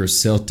Lakers,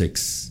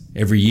 Celtics,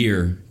 every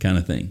year kind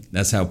of thing.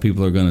 That's how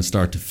people are going to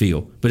start to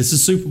feel. But it's a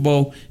Super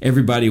Bowl.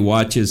 Everybody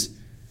watches.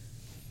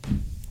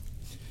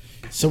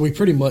 So we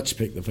pretty much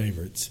pick the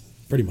favorites.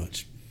 Pretty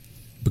much.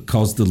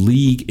 Because the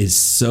league is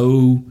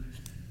so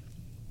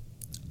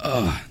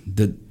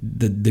the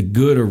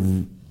good are,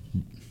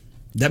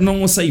 I don't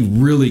want to say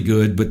really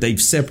good, but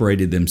they've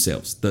separated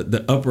themselves.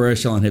 The upper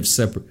echelon have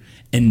separate.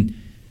 And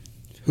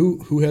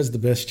who has the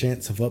best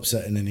chance of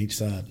upsetting in each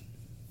side?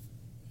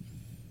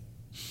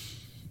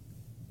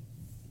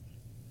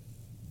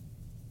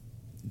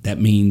 That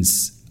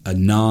means a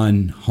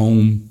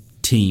non-home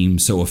team,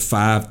 so a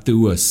 5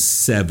 through a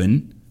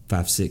 7,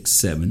 5, 6,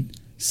 7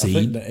 seed. I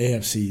think the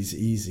AFC is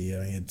easy. I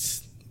mean, it's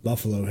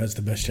Buffalo has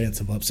the best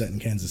chance of upsetting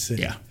Kansas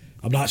City. Yeah.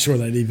 I'm not sure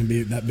that'd even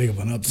be that big of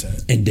an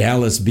upset. And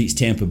Dallas beats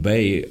Tampa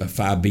Bay, a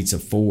 5 beats a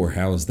 4.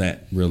 How is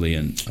that really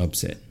an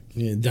upset?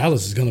 Yeah,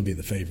 Dallas is going to be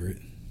the favorite.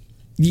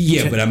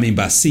 Yeah, but I mean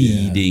by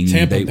seeding,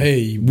 Tampa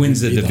Bay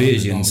wins the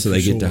division, so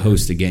they get to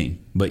host a game.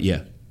 But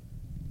yeah,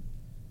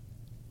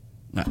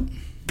 I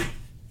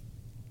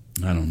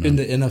don't know. In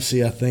the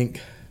NFC, I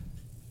think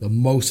the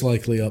most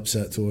likely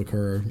upset to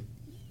occur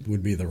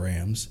would be the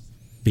Rams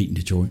beating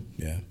Detroit.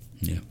 Yeah,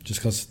 yeah, just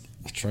because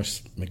I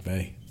trust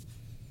McVay.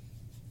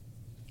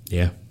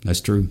 Yeah, that's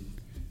true.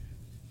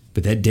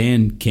 But that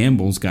Dan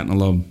Campbell's gotten a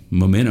lot of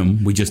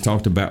momentum. We just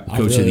talked about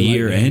Coach of the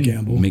Year and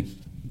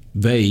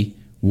McVay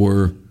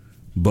were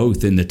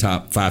both in the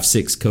top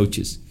 5-6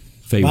 coaches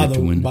favorite to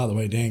win. By the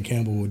way, Dan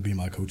Campbell would be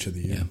my Coach of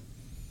the Year. Yeah.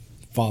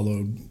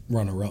 Followed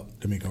runner-up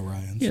DeMeco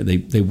Ryans. Yeah,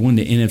 they won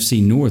the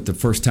NFC North the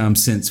first time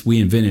since we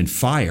invented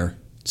fire.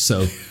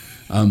 So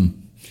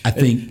I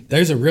think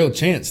there's a real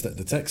chance that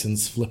the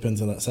Texans flip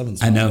into that 7th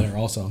spot. I know. There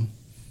also.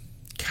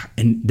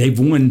 And they've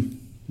won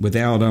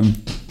without the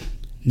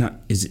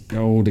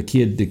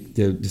kid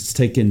that's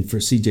taken for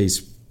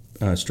CJ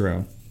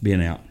Stroud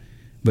being out.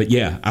 But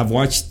yeah, I've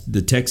watched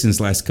the Texans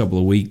last couple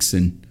of weeks,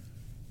 and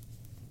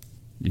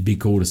it'd be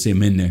cool to see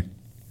them in there,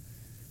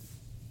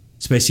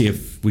 especially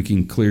if we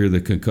can clear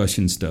the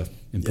concussion stuff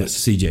and put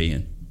CJ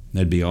in.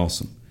 That'd be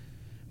awesome.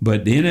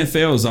 But the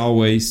NFL is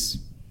always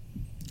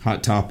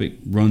hot topic.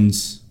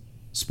 Runs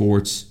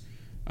sports.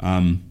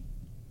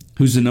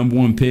 Who's the number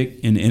 1 pick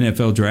in the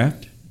NFL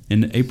draft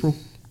in April?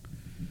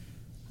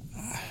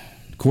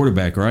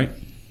 Quarterback, right?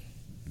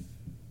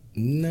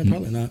 No,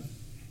 probably not.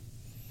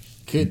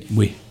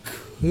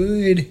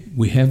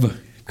 We have a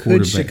quarterback.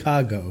 Could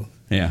Chicago?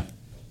 Yeah.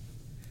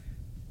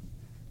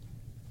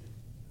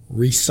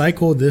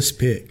 Recycle this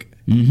pick,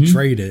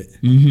 trade it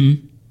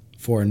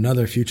for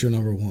another future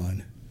number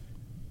 1.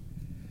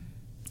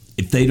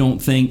 If they don't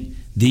think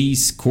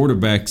these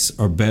quarterbacks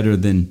are better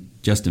than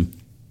Justin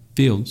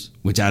Fields,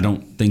 which I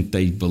don't think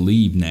they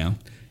believe now.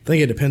 I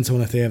think it depends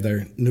on if they have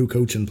their new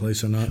coach in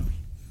place or not.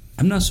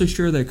 I'm not so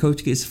sure their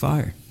coach gets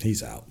fired.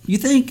 He's out. You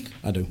think?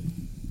 I do.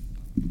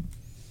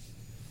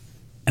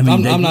 I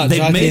mean, I'm not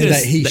joking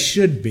that he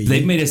should be.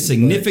 They've made a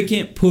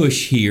significant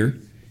push here.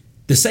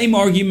 The same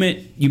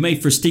argument you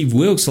made for Steve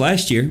Wilkes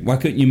last year. Why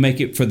couldn't you make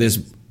it for this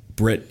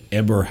Brett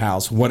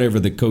Eberhaus, whatever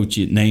the coach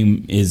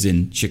name is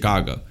in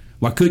Chicago?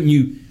 Why couldn't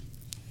you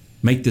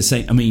make the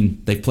same? I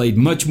mean, they played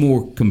much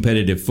more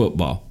competitive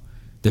football.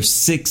 They're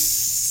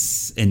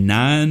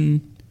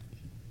 6-9.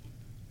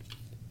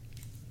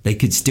 They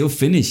could still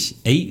finish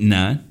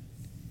 8-9.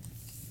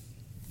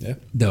 Yeah.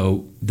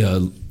 Though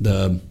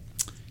the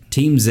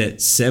teams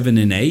at 7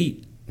 and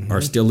 8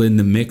 are still in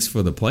the mix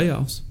for the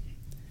playoffs.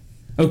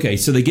 Okay,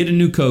 so they get a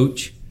new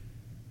coach.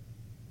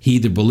 he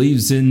either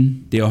believes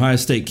in the Ohio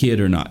State kid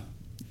or not.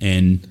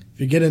 And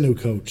if you get a new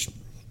coach,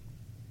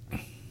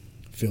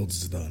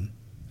 Fields is done.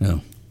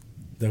 No.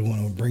 They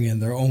want to bring in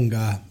their own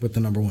guy with the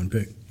number 1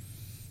 pick.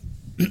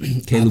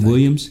 Caleb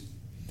Williams?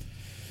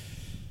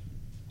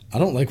 I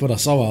don't like what I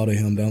saw out of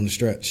him down the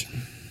stretch.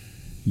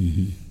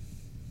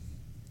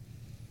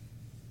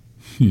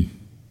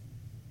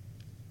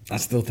 I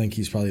still think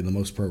he's probably the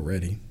most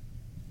pro-ready.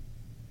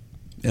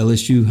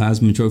 LSU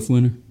Heisman Trophy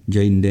winner,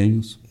 Jaden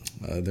Daniels.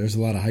 There's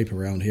a lot of hype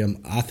around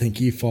him. I think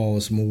he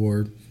falls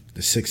more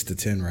the 6 to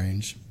 10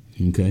 range.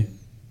 Okay.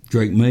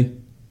 Drake May?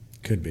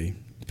 Could be.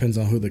 Depends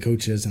on who the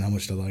coach is and how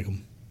much they like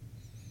him.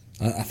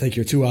 I think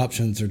your 2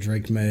 options are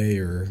Drake May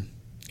or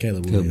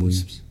Caleb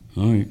Williams.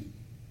 All right.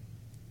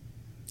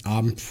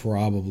 I'm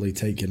probably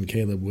taking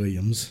Caleb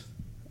Williams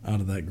out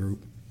of that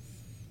group.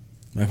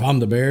 If I'm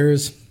the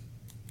Bears,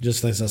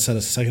 just as I said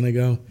a second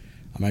ago,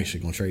 I'm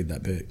actually going to trade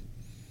that pick.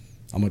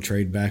 I'm going to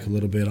trade back a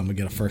little bit. I'm going to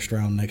get a first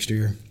round next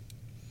year.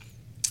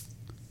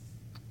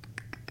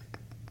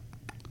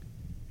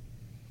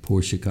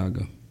 Poor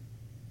Chicago.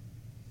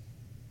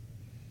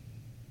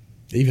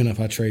 Even if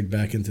I trade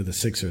back into the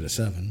 6 or the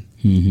 7,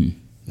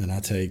 then I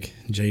take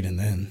Jaden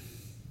then.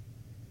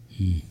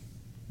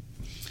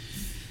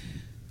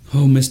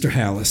 Oh, Mr.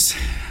 Hallis.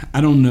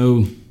 I don't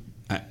know.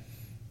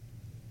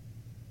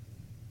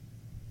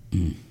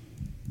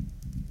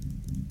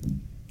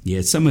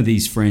 Yeah, some of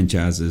these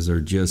franchises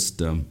are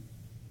just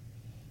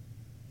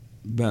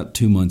about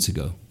 2 months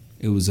ago.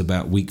 It was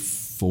about week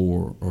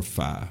 4 or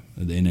 5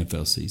 of the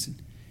NFL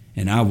season.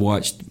 And I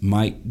watched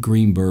Mike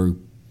Greenberg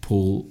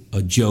pull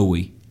a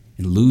Joey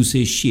and lose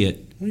his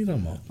shit What are you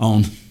talking about?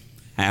 on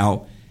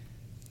how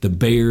the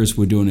Bears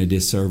were doing a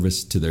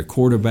disservice to their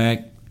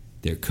quarterback,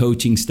 their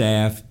coaching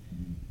staff.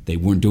 They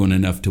weren't doing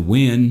enough to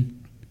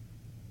win.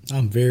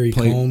 I'm very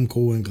calm,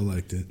 cool, and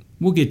collected.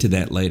 We'll get to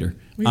that later.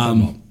 What are you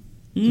talking about?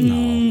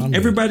 No, I'm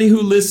everybody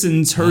who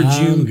listens heard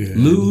you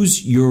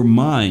lose your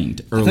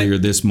mind earlier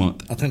this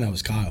month. I think that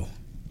was Kyle.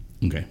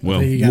 Okay, well,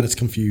 I think he got us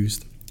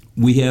confused.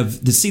 We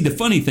have to see. The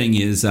funny thing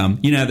is,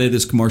 you know,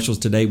 there's commercials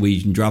today where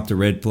you can drop the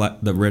red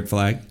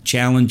flag,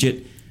 challenge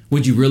it.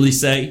 Would you really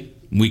say?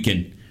 We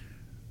can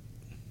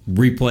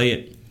replay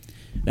it.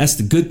 That's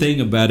the good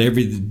thing about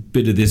every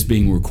bit of this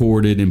being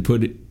recorded and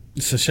put it.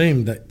 It's a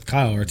shame that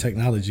Kyle, our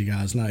technology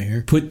guy, is not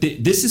here.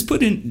 This is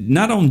put in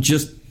not on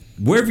just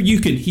wherever you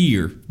can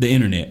hear the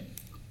internet.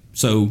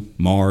 So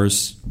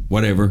Mars,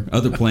 whatever,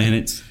 other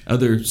planets,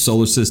 other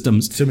solar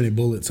systems. Too many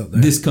bullets up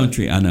there. This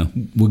country, I know.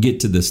 We'll get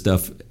to this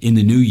stuff in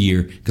the new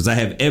year because I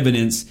have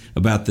evidence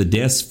about the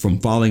deaths from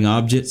falling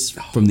objects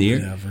from the air.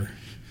 Whatever.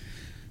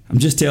 I'm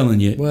just telling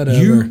you.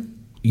 Whatever.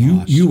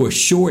 You are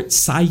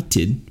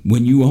short-sighted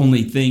when you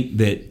only think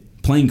that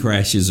plane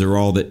crashes are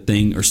all that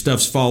thing or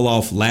stuffs fall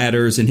off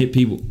ladders and hit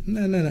people.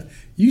 No.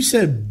 You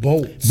said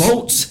bolts.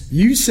 Bolts.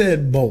 You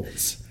said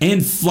bolts.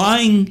 And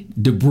flying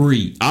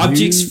debris,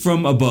 objects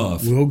from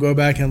above. We'll go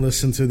back and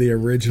listen to the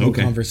original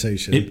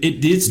conversation.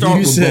 It did start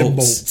with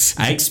bolts.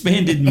 I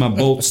expanded my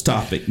bolts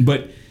topic,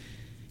 but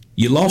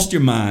you lost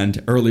your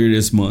mind earlier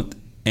this month,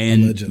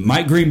 and allegedly.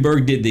 Mike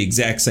Greenberg did the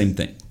exact same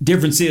thing.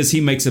 Difference is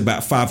he makes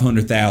about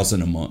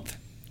 $500,000 a month.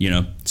 You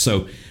know,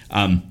 so.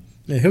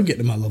 Yeah, he'll get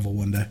to my level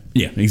one day.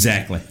 Yeah,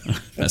 exactly.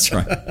 That's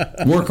right.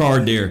 Work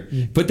hard there.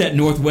 Put that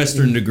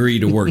Northwestern degree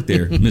to work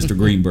there, Mr.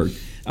 Greenberg.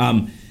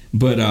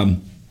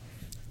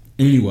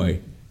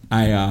 Anyway,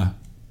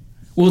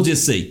 we'll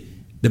just see.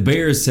 The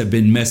Bears have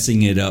been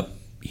messing it up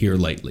here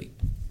lately,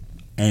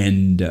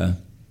 and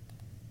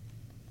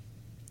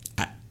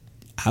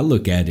I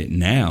look at it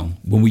now.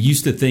 When we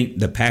used to think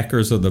the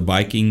Packers or the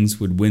Vikings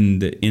would win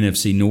the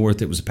NFC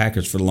North, it was the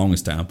Packers for the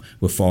longest time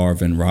with Favre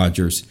and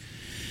Rodgers.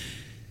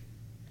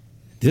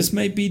 This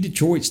may be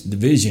Detroit's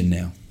division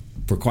now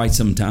for quite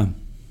some time.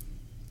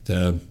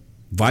 The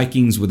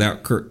Vikings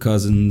without Kirk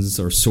Cousins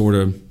are sort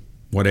of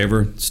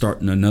whatever,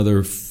 starting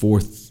another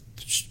 4th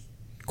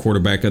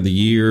quarterback of the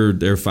year.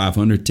 They're a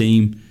 500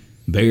 team.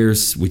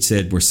 Bears, we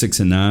said, we're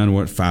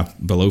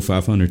 6-9, below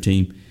 500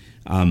 team.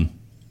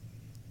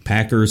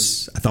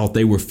 Packers, I thought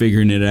they were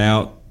figuring it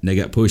out. They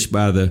got pushed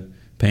by the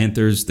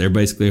Panthers. They're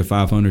basically a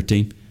 500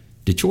 team.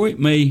 Detroit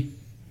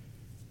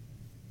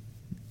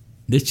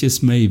this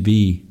just may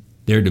be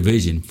their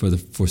division for the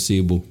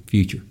foreseeable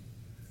future.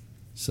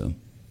 So,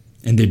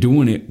 and they're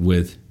doing it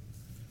with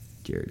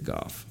Jared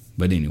Goff.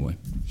 But anyway.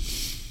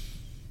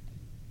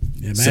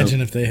 Yeah,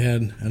 imagine if they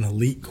had an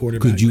elite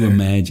quarterback. Could you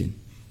imagine?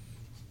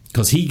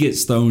 Because he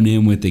gets thrown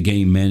in with the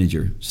game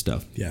manager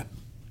stuff. Yeah.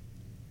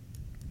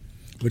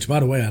 Which, by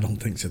the way, I don't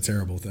think is a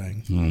terrible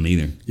thing. I don't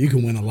either. You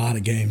can win a lot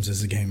of games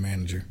as a game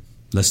manager.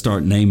 Let's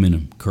start naming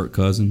them. Kirk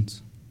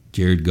Cousins,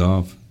 Jared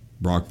Goff,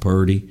 Brock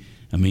Purdy.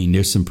 I mean,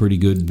 there's some pretty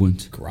good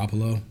ones.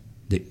 Garoppolo.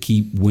 That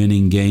keep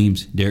winning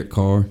games. Derek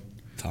Carr.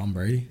 Tom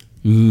Brady.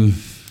 To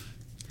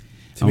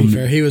be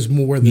fair, he was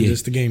more than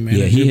just a game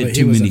manager. Yeah, he had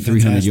too many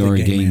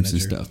 300-yard games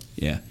and stuff.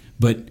 Yeah,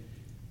 but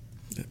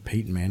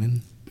Peyton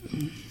Manning,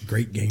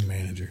 great game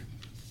manager.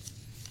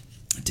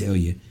 I tell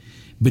you.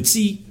 But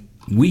see,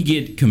 we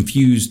get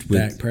confused with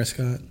Dak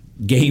Prescott.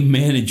 game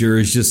manager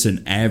is just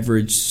an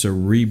average,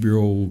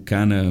 cerebral,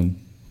 kind of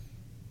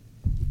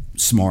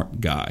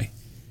smart guy.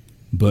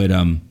 But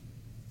I'm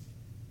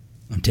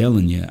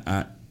telling you,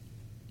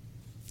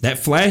 that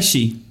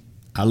flashy,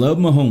 I love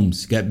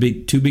Mahomes. Got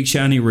two big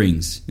shiny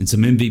rings and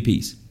some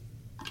MVPs.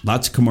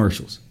 Lots of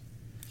commercials.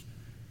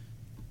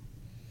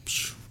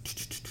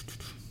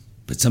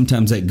 But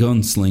sometimes that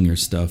gunslinger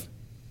stuff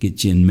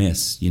gets you in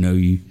mess. You know,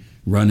 you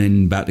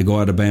running, about to go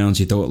out of bounds,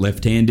 you throw it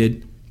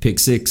left-handed, pick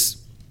six.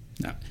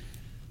 No.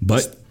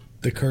 But it's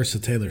the curse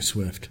of Taylor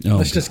Swift. Oh,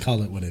 Let's just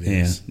call it what it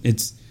is. Yeah,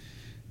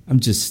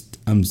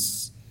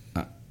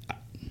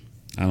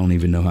 I don't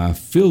even know how I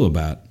feel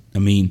about it. I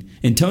mean,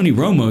 and Tony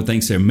Romo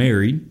thinks they're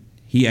married.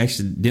 He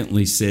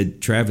accidentally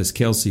said Travis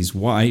Kelce's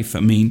wife. I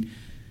mean,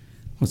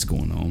 what's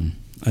going on?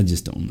 I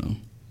just don't know.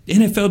 The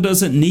NFL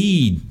doesn't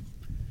need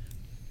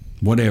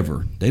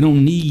whatever. They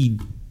don't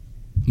need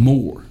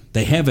more.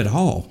 They have it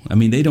all. I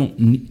mean,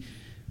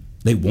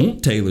 they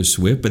want Taylor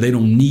Swift, but they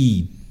don't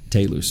need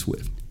Taylor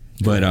Swift.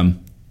 But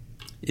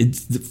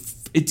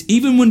it's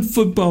even when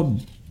football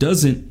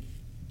doesn't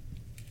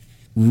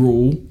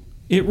rule,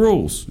 it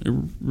rules.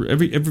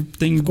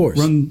 Everything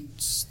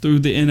runs through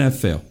the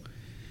NFL.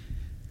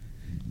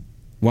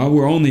 While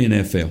we're on the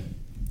NFL,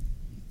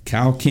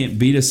 Kyle can't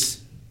beat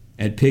us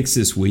at picks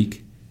this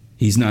week.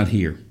 He's not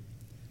here.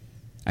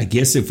 I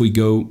guess if we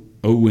go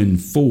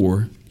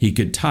 0-4, he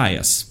could tie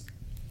us.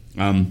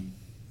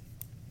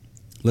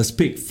 Let's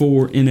pick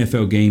 4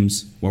 NFL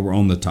games while we're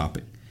on the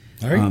topic.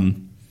 All right.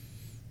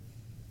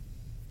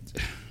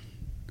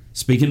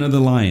 Speaking of the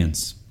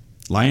Lions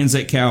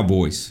at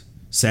Cowboys.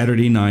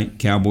 Saturday night,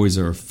 Cowboys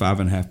are a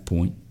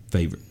 5.5-point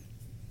favorite.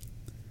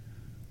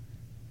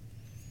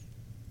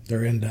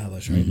 They're in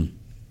Dallas, right? Mm-hmm.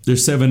 They're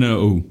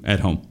 7-0 at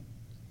home.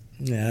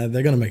 Yeah,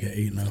 they're going to make it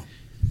 8-0.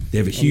 They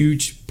have a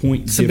huge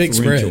point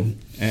differential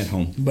at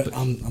home. But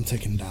I'm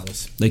taking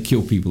Dallas. They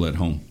kill people at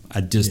home.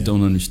 I just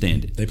don't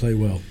understand it. They play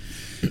well.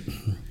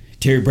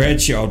 Terry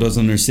Bradshaw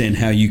doesn't understand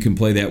how you can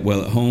play that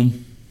well at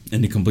home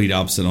and the complete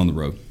opposite on the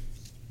road.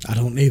 I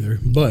don't either,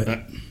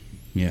 but...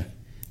 yeah.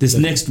 This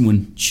next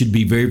one should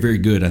be very, very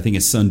good. I think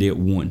it's Sunday at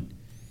 1.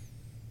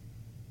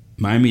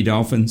 Miami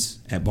Dolphins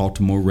at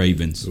Baltimore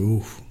Ravens.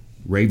 Oof.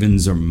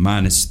 Ravens are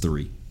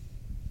 -3.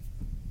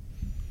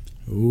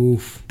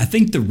 Oof. I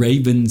think the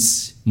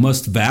Ravens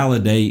must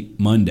validate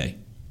Monday.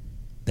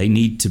 They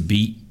need to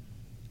beat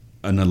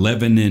an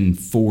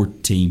 11-4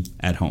 team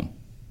at home.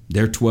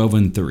 They're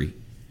 12-3.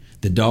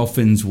 The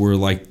Dolphins were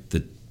like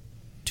the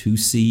 2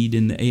 seed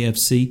in the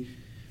AFC.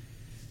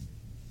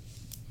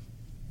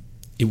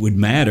 It would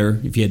matter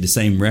if you had the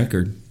same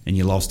record and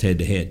you lost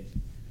head-to-head.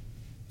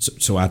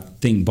 So I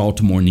think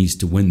Baltimore needs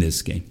to win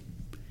this game.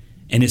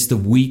 And it's the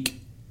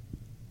week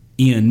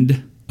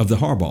end of the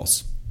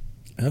Harbaughs.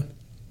 Oh.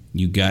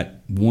 You got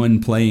one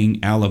playing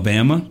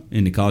Alabama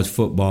in the college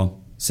football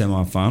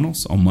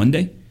semifinals on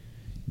Monday,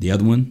 the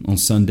other one on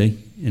Sunday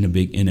in a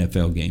big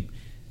NFL game.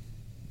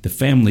 The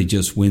family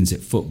just wins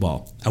at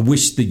football. I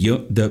wish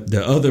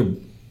the other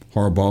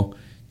Harbaugh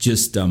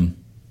just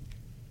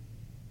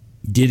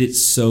did it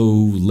so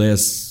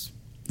less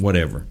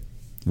whatever,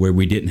 where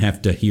we didn't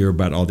have to hear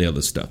about all the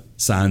other stuff,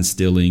 sign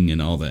stealing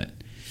and all that.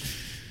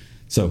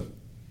 So,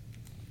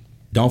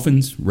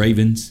 Dolphins,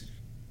 Ravens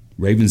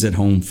at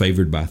home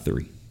favored by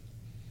 3.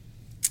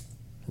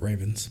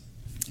 Ravens.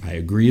 I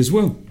agree as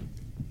well.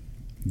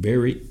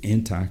 Very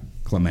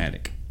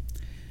anticlimactic.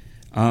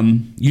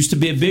 Used to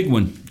be a big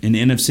one in the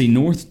NFC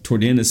North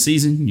toward the end of the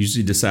season.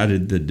 Usually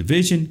decided the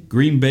division.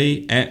 Green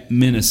Bay at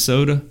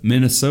Minnesota.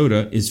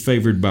 Minnesota is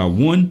favored by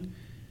 1.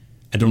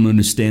 I don't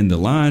understand the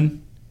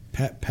line.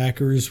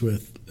 Packers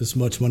with as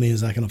much money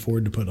as I can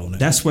afford to put on it.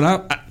 That's what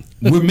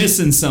we're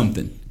missing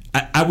something.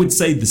 I would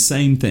say the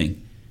same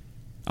thing.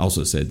 I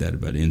also said that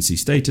about NC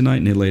State tonight,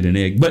 and they laid an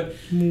egg. But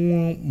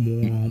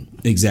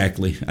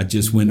exactly, I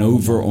just went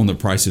over on the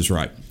Price is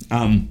Right.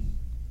 I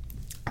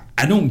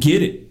don't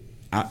get it.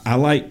 I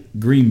like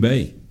Green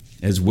Bay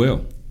as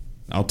well.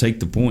 I'll take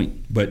the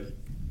point, but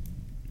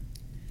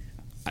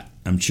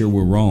I'm sure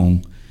we're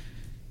wrong.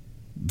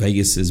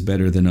 Vegas is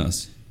better than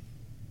us.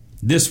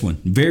 This one,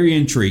 very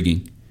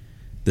intriguing.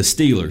 The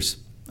Steelers.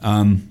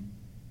 The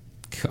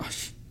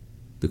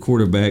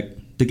quarterback,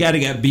 the guy that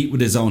got beat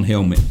with his own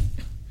helmet.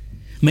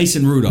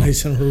 Mason Rudolph.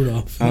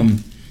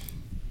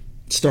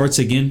 Starts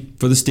again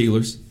for the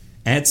Steelers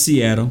at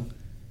Seattle.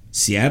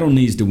 Seattle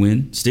needs to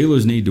win.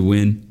 Steelers need to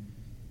win.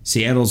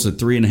 Seattle's a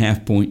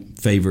 3.5-point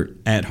favorite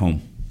at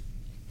home.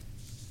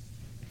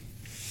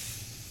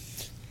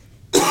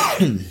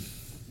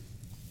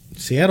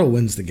 Seattle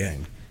wins the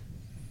game.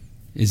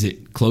 Is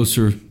it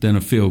closer than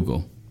a field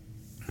goal?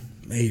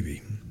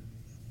 Maybe.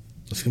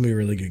 It's going to be a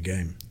really good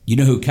game. You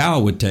know who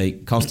Kyle would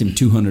take? Cost him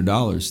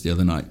 $200 the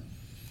other night.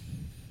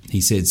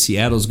 He said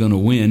Seattle's going to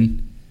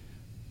win.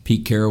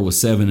 Pete Carroll was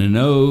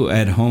 7-0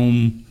 at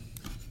home.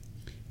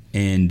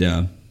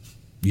 And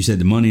you said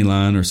the money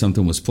line or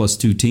something was plus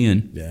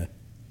 210. Yeah.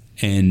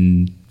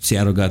 And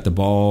Seattle got the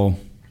ball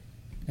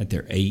at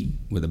their 8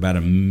 with about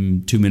a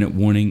 2-minute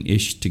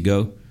warning-ish to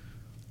go.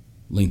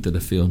 length of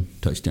the field,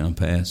 touchdown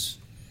pass,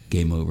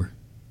 game over.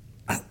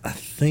 I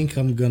think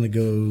I'm going to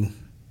go.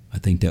 I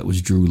think that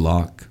was Drew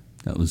Lock.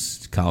 That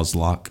was Kyle's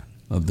lock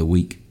of the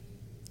week.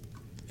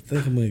 I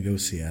think I'm going to go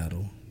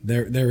Seattle.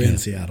 They're in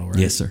Seattle, right?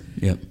 Yes, sir.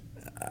 Yep.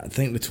 I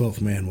think the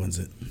 12th man wins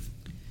it.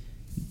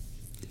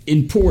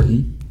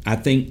 Important. I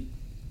think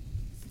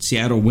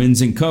Seattle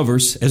wins and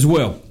covers as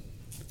well.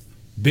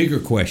 Bigger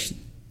question.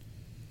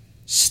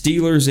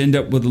 Steelers end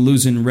up with a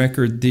losing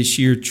record this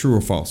year, true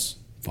or false?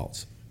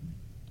 False.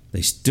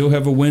 They still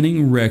have a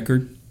winning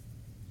record.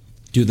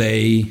 Do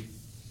they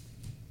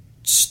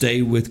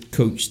stay with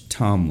Coach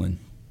Tomlin?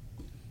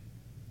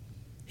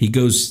 He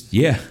goes,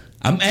 yeah.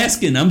 I'm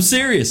asking. I'm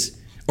serious.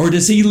 Or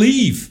does he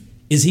leave?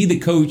 Is he the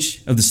coach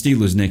of the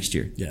Steelers next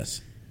year?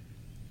 Yes.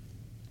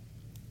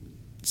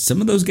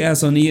 Some of those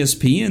guys on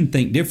ESPN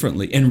think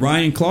differently. And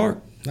Ryan Clark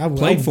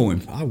played for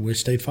him. I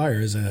wish they'd fire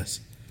his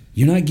ass.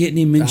 You're not getting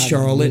him in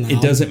Charlotte.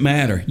 It doesn't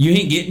matter. You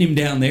ain't getting him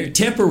down there.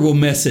 Tepper will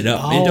mess it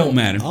up. It don't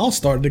matter. I'll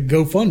start the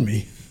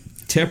GoFundMe.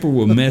 Tepper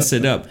will mess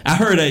it up. I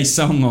heard a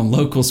song on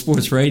local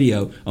sports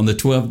radio on the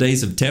 12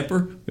 Days of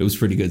Tepper. It was a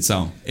pretty good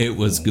song. It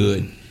was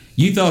good.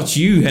 You thought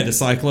you had a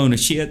cyclone of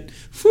shit.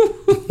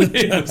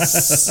 It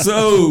was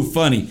so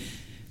funny.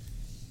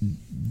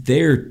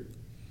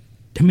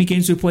 How many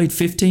games we played?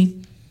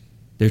 15?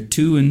 They're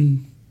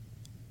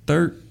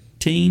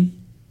 2-13.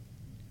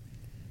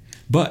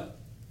 But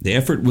the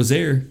effort was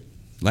there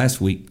last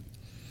week.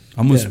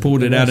 Almost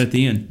pulled it out at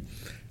the end.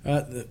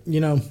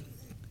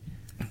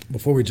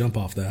 Before we jump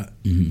off that,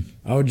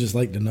 I would just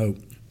like to note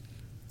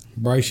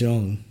Bryce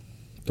Young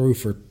threw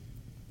for,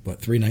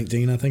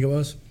 319, I think it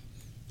was,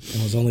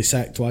 and was only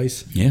sacked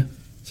twice. Yeah.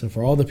 So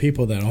for all the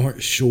people that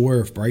aren't sure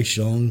if Bryce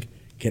Young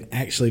can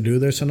actually do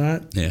this or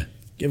not,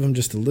 give him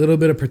just a little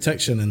bit of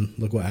protection and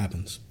look what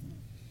happens.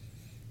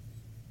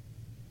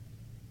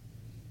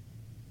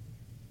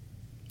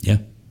 Yeah.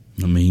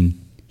 I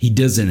mean, he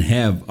doesn't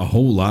have a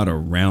whole lot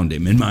around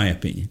him, in my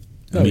opinion.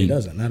 No, he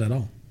doesn't. Not at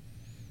all.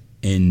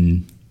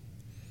 And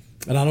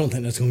I don't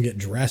think that's going to get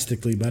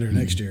drastically better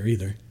next year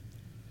either.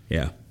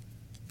 Yeah.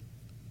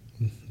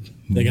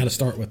 They got to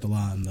start with the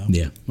line, though.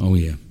 Yeah. Oh,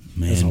 yeah.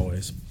 Man. As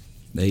always.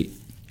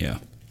 Yeah.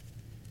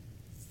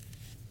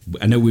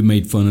 I know we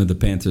made fun of the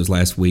Panthers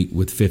last week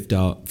with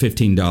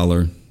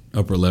 $15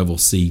 upper-level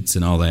seats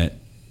and all that.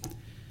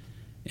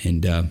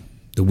 And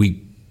the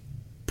week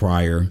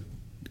prior,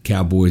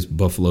 Cowboys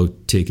Buffalo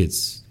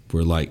tickets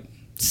were like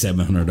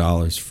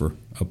 $700 for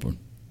upper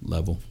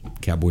level.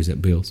 Cowboys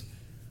at Bills.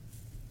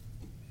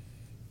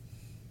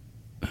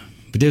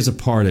 But there's a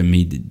part of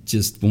me that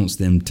just wants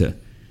them to.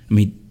 I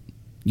mean,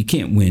 you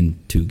can't win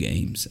 2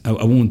 games. I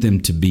want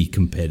them to be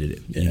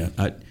competitive. Yeah.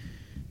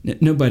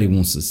 Nobody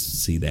wants to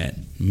see that.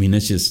 I mean,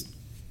 it's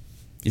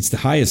the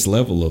highest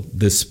level of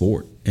this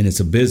sport, and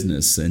it's a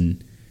business.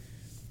 And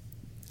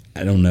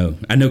I don't know.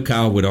 I know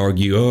Kyle would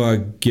argue, I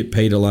get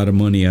paid a lot of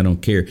money, I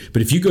don't care.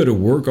 But if you go to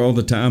work all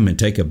the time and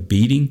take a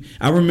beating,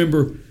 I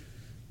remember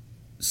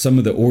some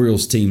of the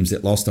Orioles teams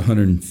that lost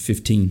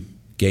 115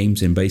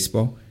 games in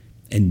baseball,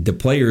 and the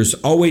players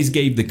always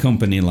gave the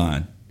company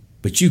line.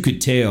 But you could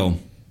tell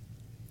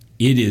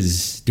it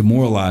is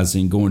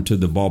demoralizing going to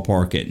the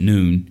ballpark at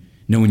noon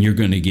knowing you're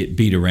going to get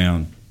beat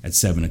around at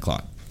 7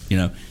 o'clock.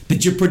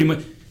 That you're pretty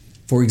much,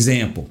 for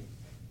example,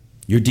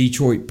 your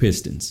Detroit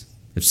Pistons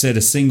have set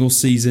a single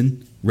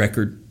season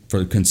record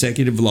for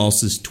consecutive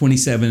losses,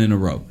 27 in a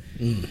row.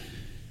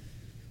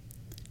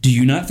 Do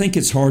you not think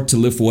it's hard to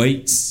lift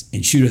weights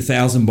and shoot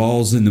 1,000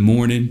 balls in the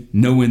morning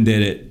knowing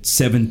that at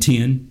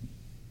 7:10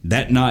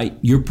 that night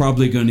you're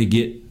probably going to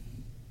get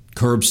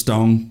curb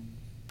stomped,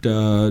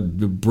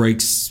 the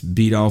brakes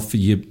beat off of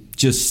you,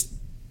 just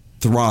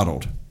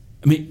throttled?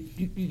 I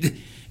mean,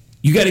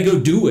 you got to go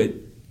do it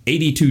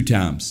 82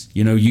 times.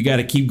 You got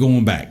to keep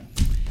going back.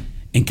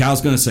 And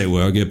Kyle's going to say,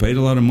 well, I get paid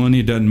a lot of money,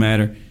 it doesn't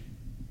matter.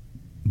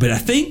 But I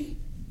think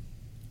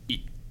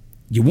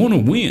you want to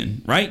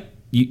win, right?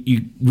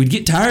 You would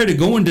get tired of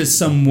going to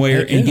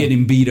somewhere and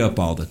getting beat up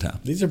all the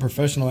time. These are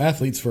professional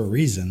athletes for a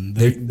reason.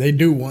 They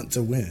do want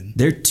to win.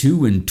 They're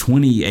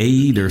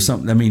 2-28 or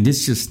something. I mean,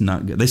 it's just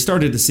not good. They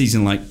started the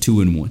season like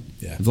 2-1.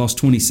 Yeah. They've lost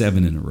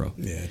 27 in a row.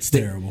 Yeah, it's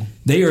terrible.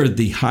 They are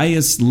the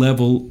highest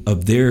level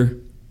of their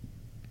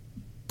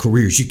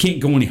careers. You can't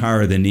go any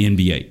higher than the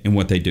NBA in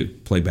what they do,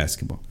 play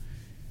basketball.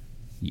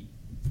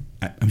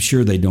 I'm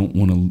sure they don't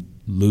want to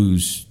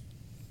lose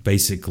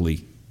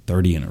basically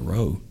 30 in a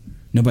row.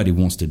 Nobody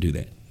wants to do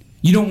that.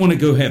 You don't want to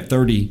go have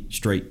 30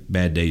 straight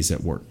bad days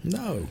at work.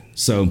 No.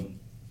 So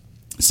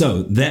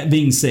that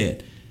being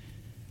said,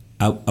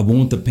 I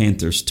want the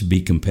Panthers to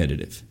be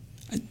competitive.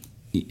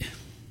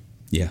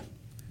 Yeah.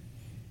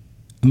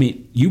 I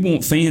mean, you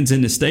want fans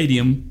in the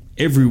stadium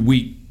every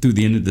week through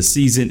the end of the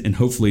season and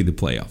hopefully the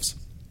playoffs.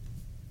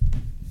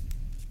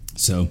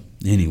 So,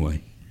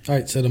 anyway. All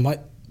right, so the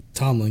Mike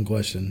Tomlin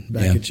question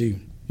back at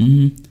you.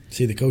 Mm-hmm. Is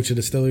he the coach of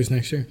the Steelers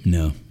next year?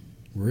 No.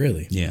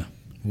 Really? Yeah.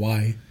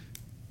 Why?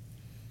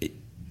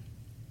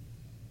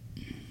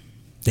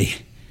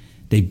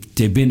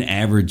 They've been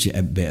average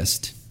at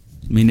best.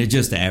 I mean, they're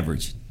just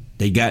average.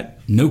 They got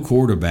no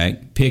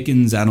quarterback.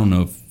 Pickens, I don't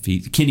know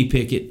if Kenny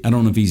Pickett, I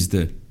don't know if he's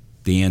the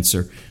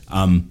answer.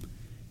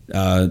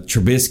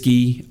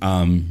 Trubisky,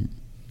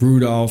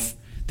 Rudolph,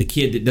 the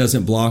kid that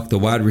doesn't block, the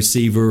wide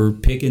receiver,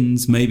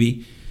 Pickens,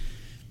 maybe.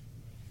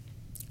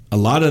 A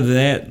lot of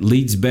that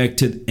leads back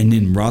to, and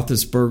then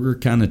Roethlisberger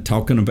kind of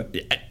talking about,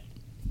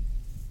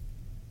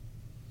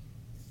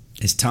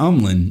 as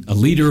Tomlin, a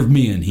leader of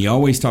men, he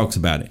always talks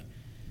about it.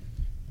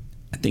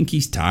 I think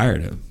he's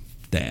tired of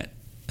that.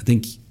 I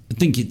think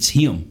it's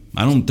him.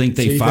 I don't think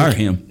they fire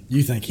him.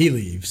 You think he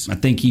leaves? I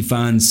think he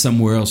finds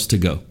somewhere else to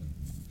go.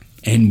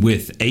 And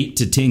with 8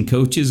 to 10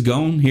 coaches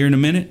gone here in a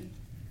minute,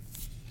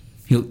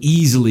 he'll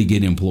easily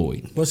get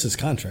employed. What's his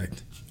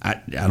contract? I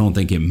don't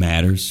think it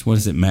matters. What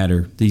does it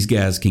matter? These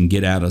guys can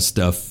get out of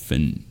stuff.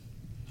 And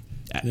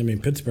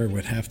Pittsburgh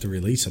would have to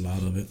release him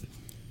out of it.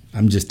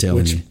 I'm just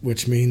telling you.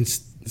 Which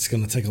means it's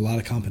going to take a lot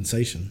of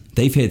compensation.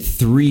 They've had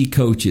 3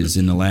 coaches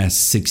in the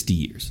last 60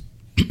 years.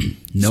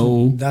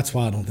 So that's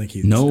why I don't think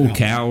he's no out.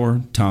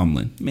 Cowher,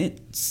 Tomlin. Man,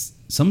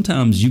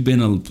 sometimes you've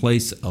been in a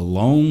place a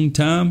long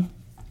time,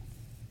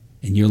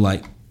 and you're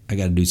like, I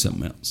got to do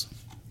something else.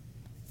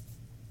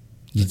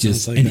 You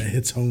just that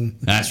hits home.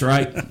 That's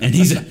right, and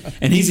he's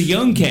a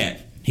young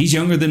cat. He's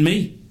younger than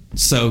me,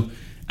 so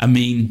I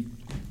mean,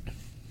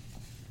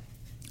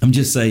 I'm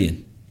just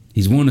saying,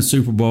 he's won a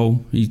Super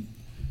Bowl.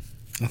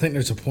 I think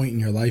there's a point in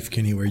your life,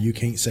 Kenny, where you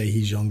can't say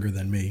he's younger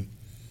than me.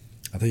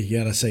 I think you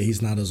got to say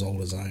he's not as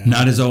old as I am.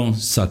 Not as old.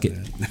 Suck it.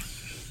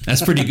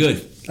 That's pretty good.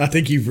 I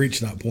think you've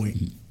reached that point.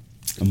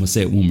 I'm going to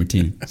say it one more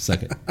time.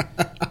 Suck it.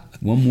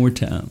 One more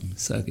time.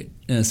 Suck it.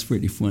 That's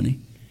pretty funny.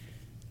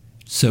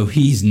 So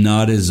he's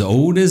not as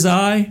old as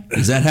I?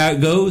 Is that how it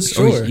goes?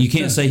 Sure. Or you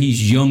can't say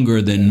he's younger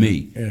than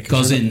me.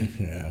 Because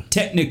in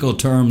technical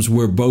terms,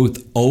 we're both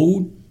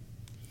old.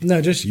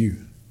 No, just you.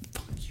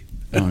 Fuck you.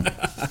 All right.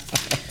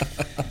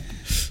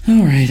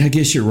 All right. I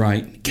guess you're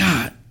right.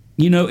 God.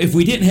 If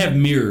we didn't have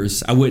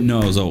mirrors, I wouldn't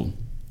know I was old.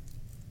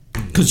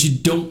 Because you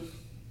don't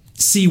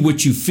see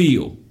what you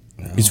feel.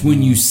 It's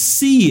when you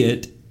see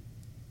it,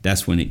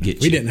 that's when it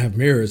gets you. If we didn't have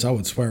mirrors, I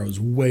would swear I was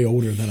way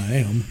older than I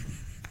am.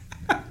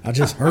 I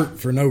just hurt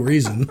for no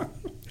reason.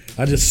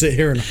 I just sit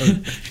here and hurt.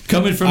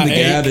 Coming from the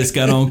guy that's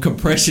got on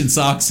compression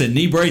socks and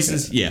knee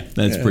braces,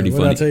 that's pretty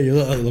funny. I tell you,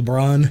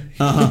 LeBron,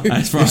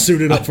 that's right. He's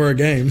suited up for a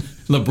game.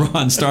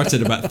 LeBron starts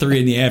at about 3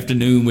 in the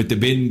afternoon with the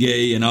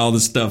Bengay and all the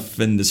stuff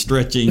and the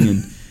stretching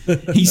and...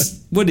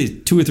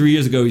 2 or 3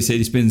 years ago, he said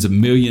he spends $1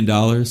 million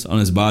on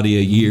his body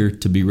a year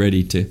to be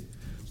ready to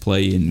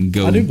play and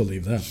go. I do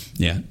believe that.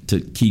 Yeah, to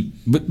keep.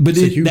 But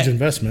it's a huge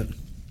investment.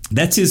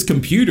 That's his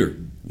computer,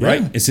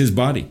 right? Yeah. It's his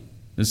body.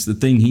 That's the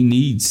thing he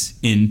needs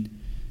in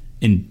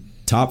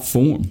top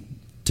form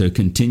to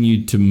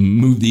continue to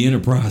move the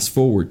enterprise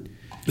forward.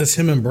 Does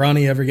him and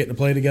Bronny ever get to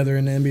play together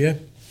in the NBA?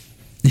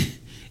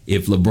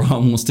 If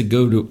LeBron wants to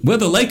go to... Well,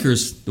 the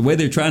Lakers, the way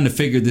they're trying to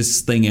figure this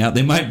thing out,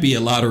 they might be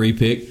a lottery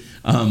pick.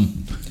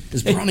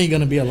 Is Bronny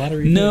going to be a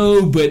lottery pick?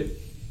 No, but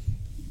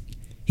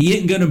he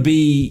ain't going to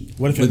be...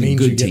 What if it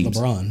means you get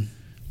LeBron?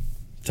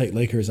 Take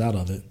Lakers out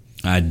of it.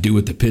 I'd do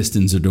what the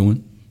Pistons are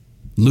doing.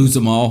 Lose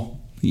them all,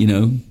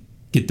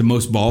 get the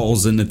most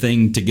balls in the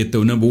thing to get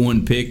the number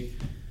 1 pick.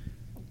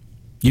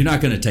 You're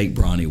not going to take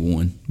Bronny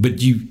 1,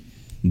 but you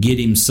get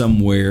him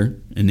somewhere,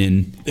 and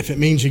then... If it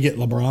means you get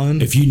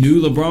LeBron... If you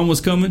knew LeBron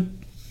was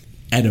coming,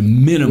 at a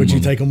minimum... Would you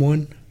take him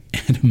 1?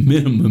 At a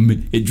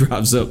minimum, it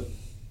drives up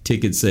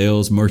ticket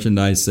sales,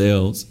 merchandise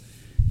sales.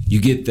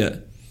 You get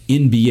the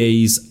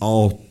NBA's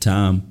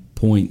all-time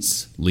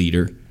points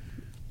leader.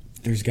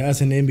 There's guys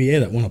in the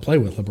NBA that want to play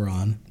with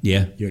LeBron.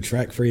 Yeah. You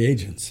attract free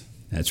agents.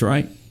 That's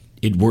right.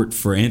 It worked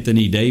for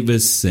Anthony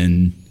Davis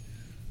and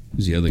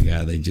who's the other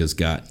guy they just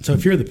got? So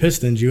if you're the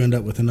Pistons, you end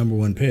up with a number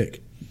 1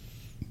 pick.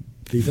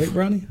 Do you take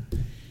Bronny?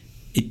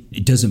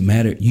 It doesn't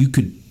matter. You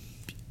could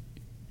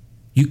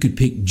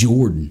pick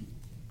Jordan.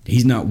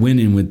 He's not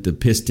winning with the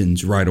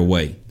Pistons right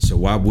away. So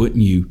why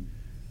wouldn't you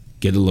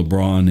get a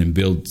LeBron and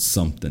build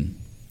something?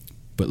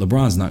 But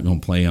LeBron's not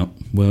going to play up.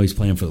 Well, he's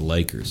playing for the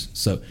Lakers.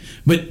 So,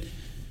 but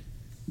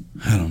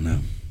I don't know.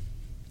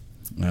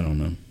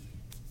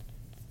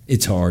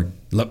 It's hard.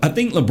 I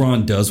think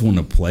LeBron does want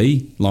to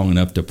play long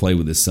enough to play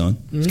with his son.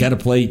 Mm-hmm. He's got to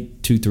play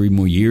 2-3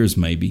 more years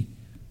maybe.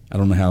 I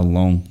don't know how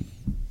long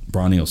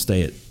Bronny will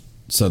stay at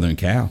Southern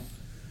Cal.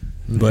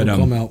 But he'll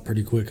come out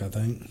pretty quick, I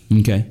think.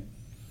 Okay.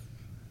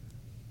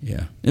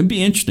 Yeah. It'd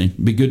be interesting.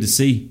 It'd be good to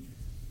see.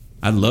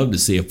 I'd love to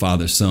see a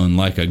father-son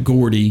like a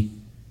Gordy,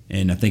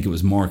 and I think it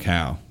was Mark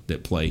Howe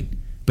that played.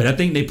 But I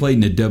think they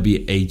played in the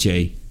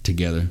WHA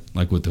together,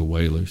 like with the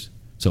Whalers.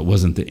 So it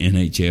wasn't the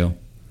NHL.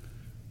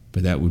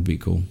 But that would be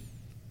cool.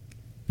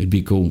 It'd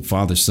be cool,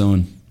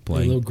 father-son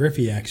play. A little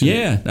Griffey action.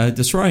 Yeah,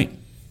 that's right.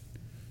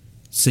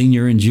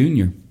 Senior and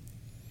junior.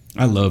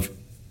 I love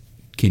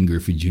Ken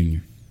Griffey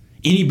Jr.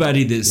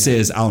 Anybody that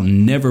says, I'll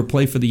never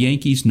play for the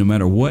Yankees no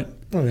matter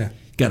what,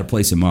 got a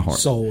place in my heart.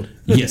 Sold.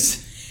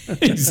 Yes,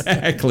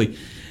 exactly.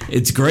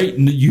 It's great.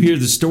 And you hear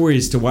the story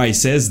as to why he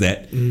says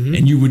that,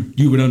 and you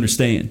would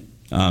understand.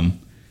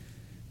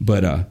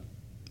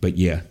 But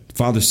yeah,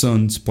 father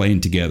sons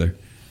playing together.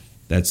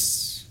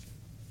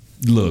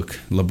 Look,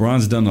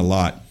 LeBron's done a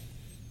lot.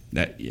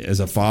 That as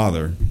a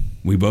father,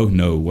 we both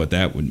know what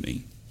that would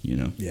mean.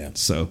 Yeah.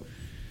 So,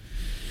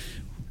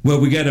 well,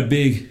 we got a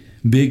big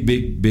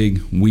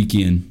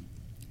weekend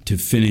to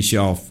finish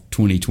off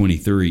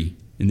 2023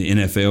 in the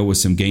NFL with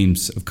some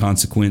games of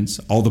consequence,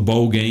 all the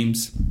bowl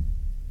games,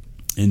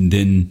 and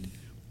then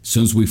as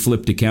soon as we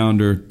flip the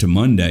calendar to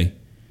Monday,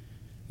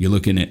 you're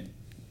looking at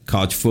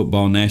college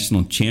football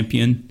national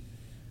champion.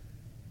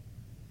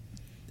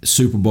 The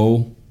Super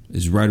Bowl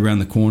is right around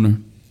the corner,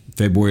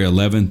 February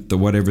 11th or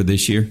whatever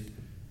this year.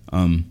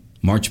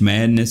 March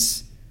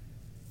Madness,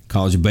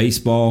 college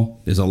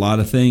baseball. There's a lot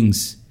of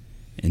things,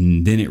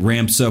 and then it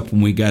ramps up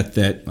when we got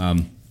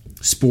that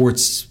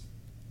sports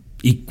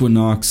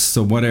equinox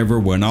or whatever,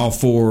 when all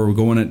four are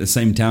going at the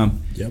same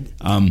time. Yep.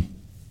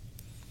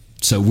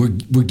 So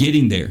we're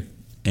getting there,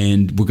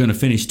 and we're going to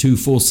finish 2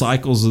 full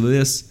cycles of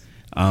this.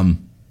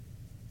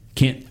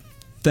 Can't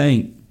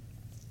thank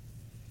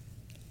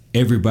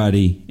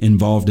everybody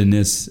involved in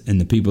this and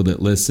the people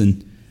that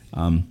listen.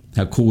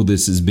 How cool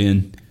this has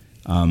been.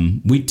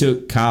 We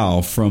took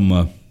Kyle from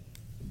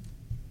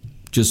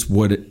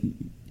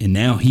and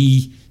now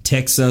he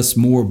texts us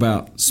more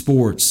about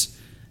sports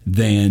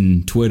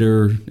than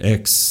Twitter,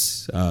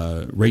 X,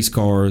 race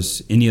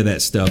cars, any of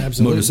that stuff.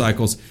 Absolutely.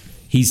 Motorcycles.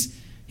 He's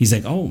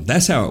like, oh,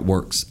 that's how it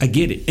works. I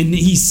get it. And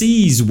he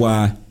sees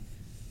why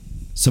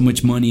so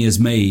much money is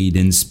made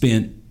and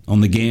spent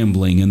on the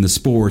gambling and the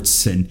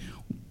sports, and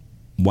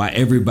why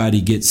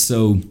everybody gets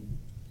so,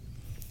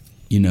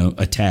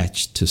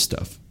 attached to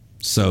stuff.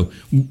 So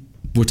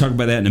we'll talk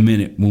about that in a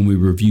minute when we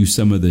review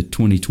some of the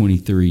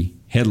 2023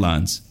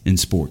 headlines in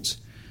sports.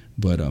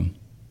 But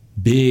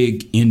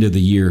big end of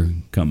the year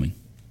coming.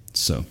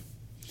 So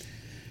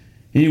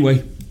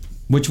anyway,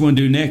 what you want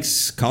to do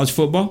next? College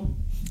football?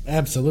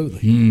 Absolutely.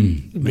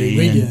 Big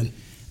weekend.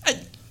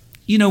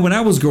 When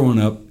I was growing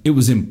up, it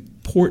was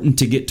important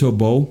to get to a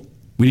bowl.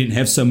 We didn't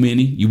have so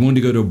many. You wanted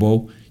to go to a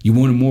bowl. You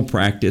wanted more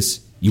practice.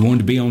 You wanted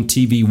to be on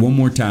TV one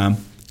more time.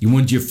 You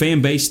wanted your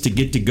fan base to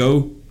get to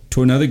go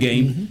to another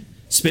game,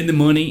 spend the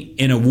money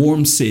in a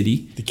warm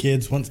city. The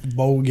kids want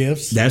bowl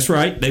gifts. That's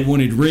right. They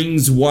wanted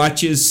rings,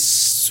 watches,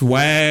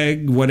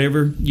 swag,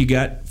 whatever you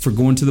got for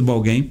going to the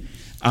bowl game.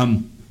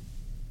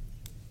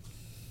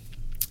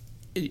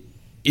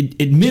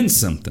 It meant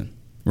something,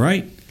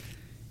 right?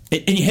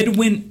 And you had to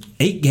win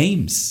 8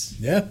 games.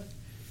 Yeah.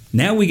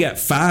 Now we got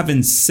 5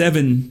 and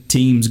 7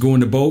 teams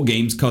going to bowl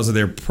games because of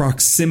their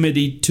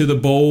proximity to the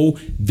bowl,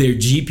 their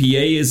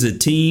GPA as a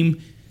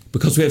team.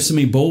 Because we have so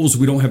many bowls,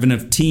 we don't have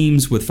enough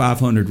teams with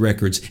 500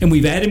 records. And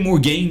we've added more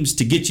games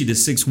to get you to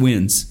 6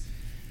 wins.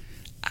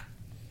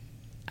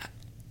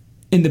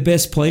 And the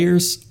best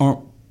players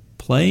aren't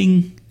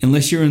playing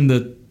unless you're in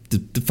the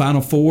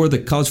Final Four, the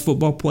college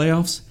football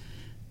playoffs.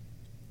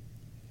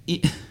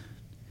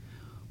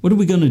 What are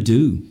we going to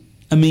do?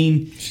 I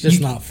mean, it's just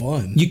not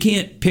fun. You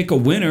can't pick a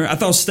winner. I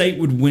thought State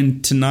would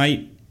win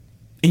tonight,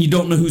 and you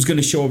don't know who's going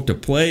to show up to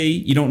play.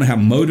 You don't know how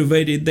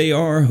motivated they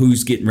are,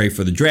 who's getting ready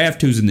for the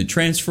draft, who's in the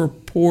transfer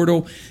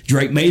portal.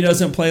 Drake May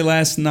doesn't play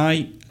last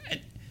night.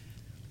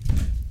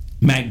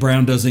 Mac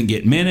Brown doesn't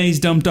get mayonnaise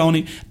dumped on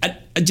him. I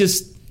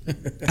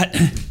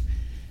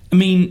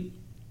mean,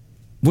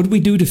 what do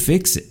we do to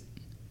fix it?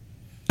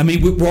 I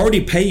mean, we're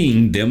already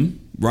paying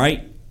them,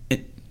 right?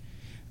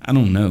 I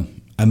don't know.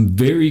 I'm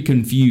very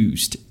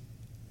confused.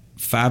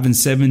 5 and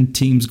 7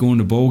 teams going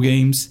to bowl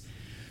games.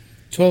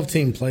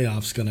 12-team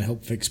playoffs going to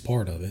help fix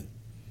part of it.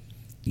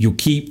 You'll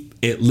keep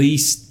at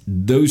least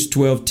those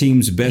 12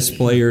 teams' best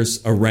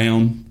players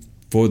around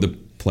for the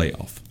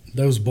playoff.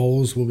 Those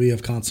bowls will be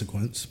of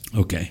consequence.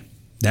 Okay,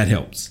 that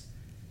helps.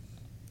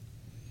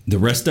 The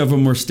rest of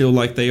them are still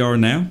like they are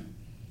now?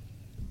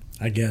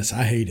 I guess.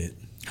 I hate it.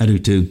 I do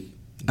too.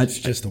 It's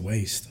just a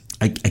waste.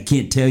 I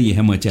can't tell you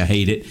how much I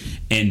hate it.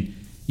 And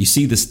you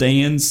see the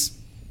stands,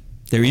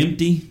 they're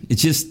empty.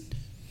 It's just...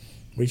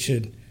 We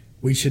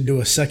should do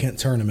a second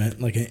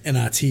tournament, like an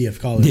NIT of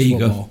college there you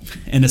football.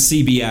 Go. And a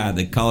CBI,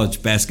 the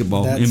College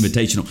Basketball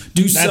Invitational.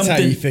 Do something. That's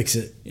how you fix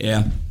it.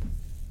 Yeah.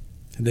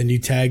 And then you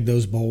tag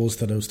those bowls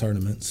to those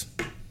tournaments.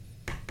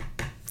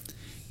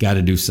 Got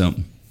to do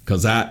something.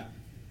 Because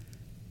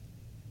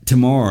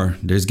tomorrow,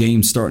 there's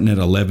games starting at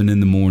 11 in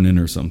the morning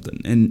or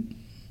something. And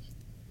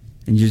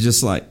you're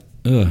just like,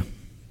 ugh.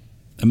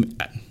 I mean,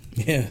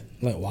 yeah,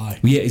 like why?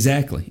 Yeah,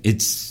 exactly.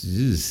 It's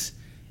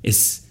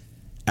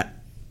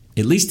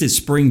at least it's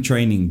spring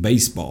training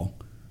baseball.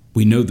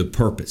 We know the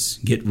purpose.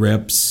 Get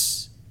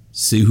reps,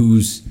 see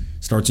who's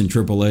starts in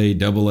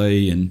AAA,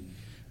 AA, and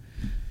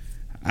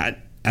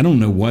I don't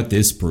know what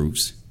this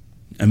proves.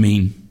 I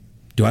mean,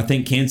 do I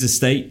think Kansas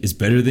State is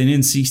better than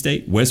NC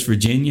State, West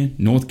Virginia,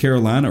 North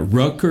Carolina,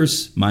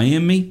 Rutgers,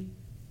 Miami?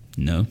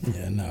 No.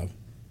 Yeah, no.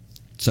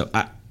 So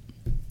I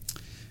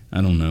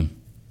don't know.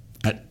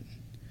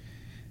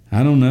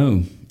 I don't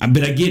know.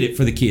 But I get it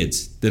for the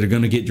kids that are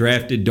going to get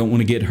drafted, don't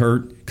want to get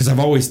hurt. Because I've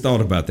always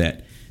thought about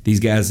that. These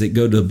guys that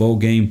go to the bowl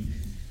game,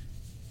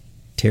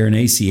 tear an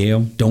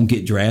ACL, don't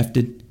get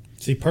drafted.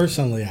 See,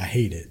 personally, I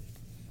hate it.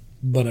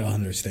 But I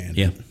understand.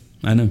 Yeah,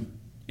 I know.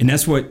 And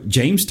that's what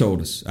James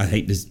told us. I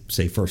hate to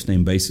say first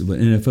name basis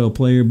with an NFL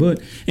player,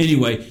 but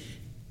anyway,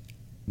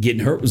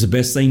 getting hurt was the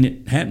best thing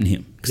that happened to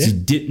him because he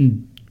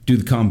didn't do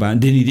the combine.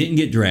 Then he didn't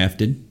get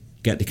drafted.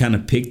 Got to kind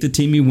of pick the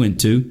team he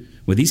went to.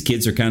 Well, these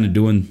kids are kind of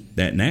doing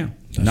that now.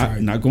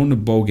 Not going to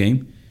bowl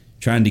game,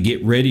 trying to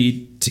get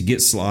ready to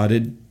get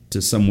slotted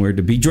to somewhere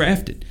to be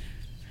drafted.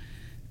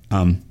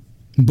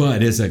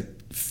 But as a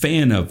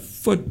fan of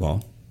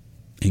football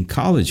and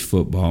college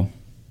football,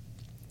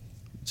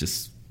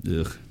 just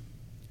ugh.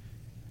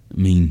 I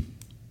mean,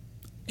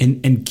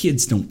 and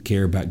kids don't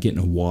care about getting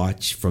a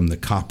watch from the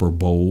Copper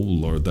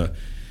Bowl or the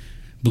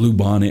Blue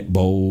Bonnet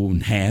Bowl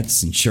and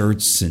hats and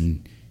shirts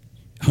and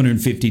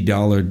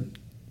 $150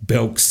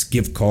 Belk's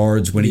gift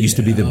cards when it used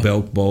to be the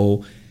Belk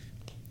Bowl.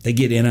 They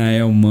get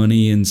NIL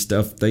money and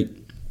stuff.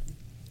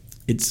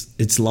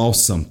 It's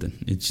lost something.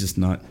 It's just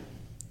not.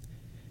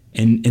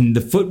 And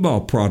the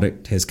football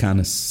product has kind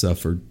of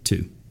suffered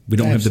too. We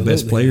don't have the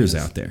best players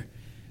out there.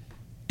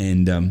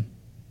 And I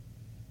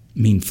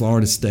mean,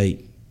 Florida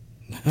State,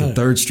 the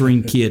third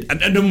string kid.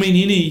 I don't mean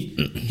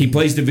he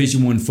plays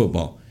Division I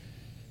football.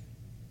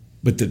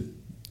 But the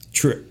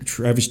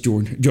Travis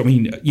Jordan,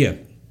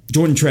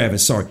 Jordan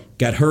Travis,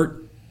 got hurt.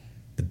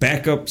 The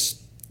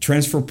backups,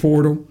 transfer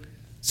portal.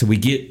 So we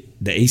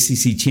get the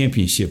ACC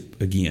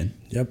championship again.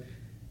 Yep.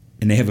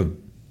 And they have a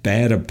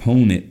bad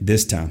opponent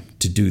this time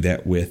to do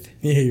that with.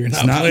 Yeah, you're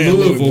not playing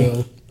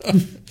Louisville.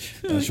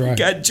 That's right.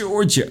 Got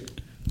Georgia,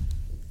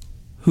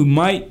 who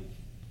might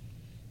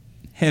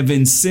have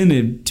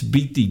incentive to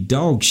beat the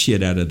dog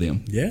shit out of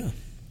them. Yeah.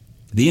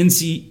 The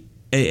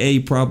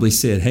NCAA probably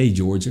said, hey,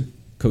 Georgia,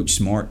 Coach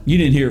Smart, you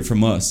didn't hear it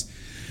from us.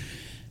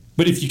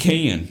 But if you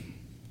can,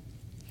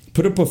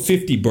 put up a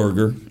 50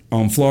 burger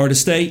on Florida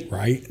State.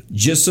 Right.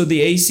 Just so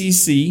the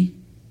ACC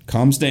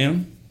calms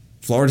down,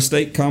 Florida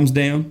State calms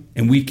down,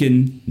 and we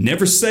can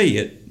never say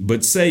it,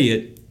 but say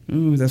it.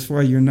 Oh, that's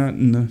why you're not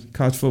in the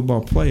college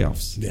football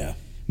playoffs. Yeah.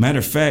 Matter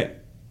of fact,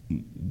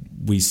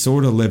 we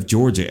sort of left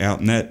Georgia out,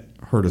 and that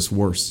hurt us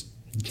worse.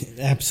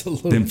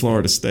 Absolutely. Than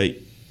Florida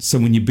State. So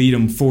when you beat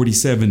them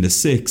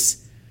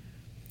 47-6,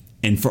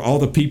 and for all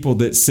the people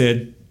that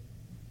said,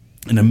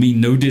 and I mean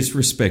no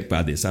disrespect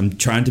by this, I'm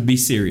trying to be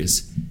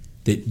serious,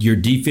 that your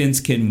defense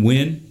can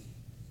win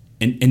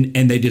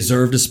and they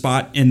deserved a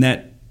spot in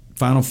that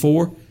Final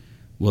Four.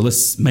 Well,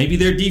 maybe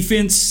their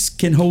defense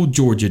can hold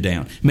Georgia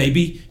down.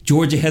 Maybe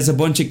Georgia has a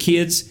bunch of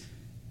kids.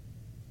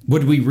 What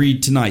did we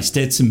read tonight?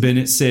 Stetson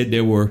Bennett said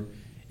there were,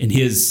 in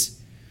his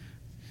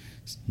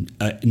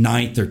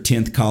 9th or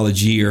 10th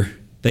college year,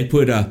 they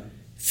put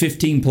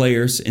 15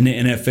 players in the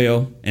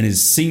NFL, and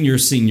his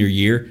senior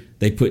year,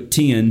 they put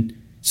 10.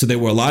 So there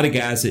were a lot of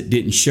guys that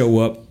didn't show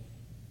up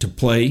to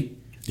play.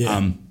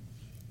 Yeah.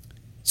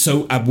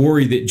 So I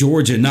worry that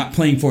Georgia, not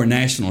playing for a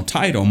national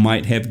title,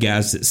 might have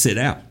guys that sit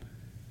out.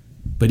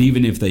 But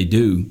even if they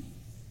do,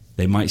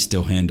 they might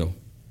still handle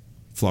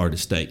Florida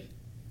State.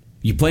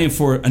 You're playing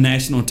for a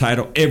national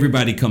title,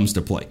 everybody comes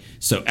to play.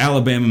 So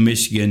Alabama,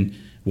 Michigan,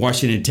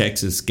 Washington,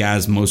 Texas,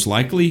 guys most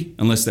likely,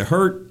 unless they're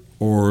hurt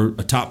or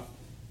a top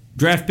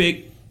draft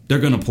pick, they're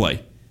going to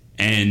play.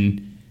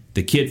 And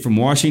the kid from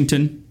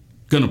Washington,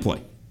 going to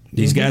play.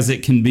 These guys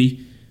that can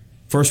be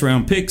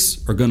first-round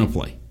picks are going to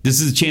play. This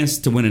is a chance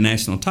to win a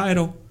national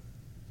title,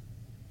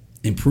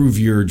 improve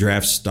your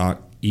draft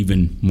stock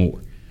even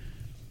more.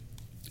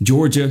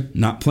 Georgia,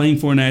 not playing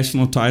for a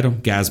national title,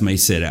 guys may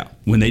sit out.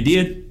 When they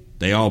did,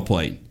 they all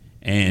played.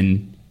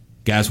 And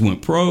guys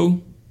went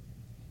pro.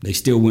 They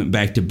still went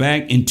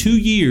back-to-back. In 2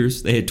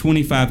 years, they had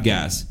 25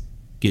 guys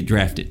get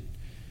drafted.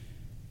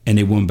 And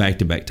they won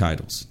back-to-back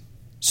titles.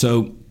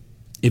 So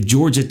if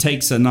Georgia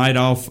takes a night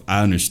off,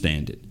 I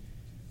understand it.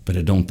 But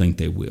I don't think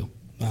they will.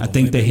 I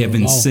think they have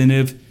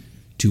incentive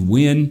to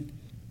win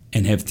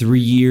and have 3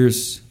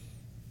 years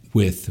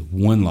with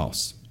one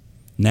loss.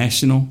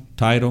 National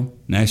title,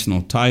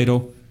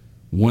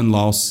 one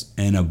loss,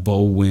 and a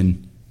bowl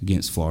win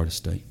against Florida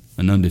State,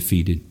 an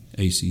undefeated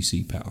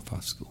ACC Power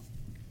 5 school.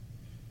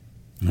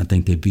 And I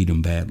think they beat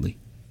them badly.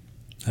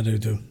 I do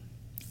too.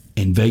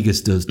 And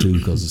Vegas does too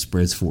because the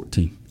spread's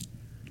 14.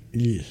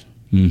 Yes.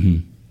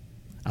 Mm-hmm.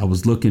 I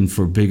was looking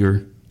for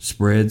bigger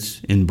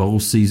spreads in bowl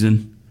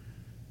season,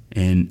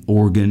 and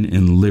Oregon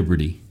and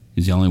Liberty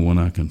is the only one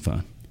I can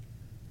find.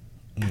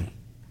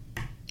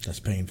 That's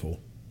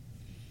painful.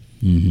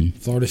 Mm-hmm.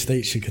 Florida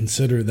State should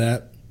consider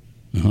that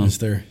as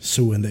they're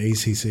suing the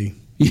ACC.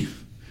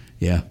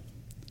 Yeah.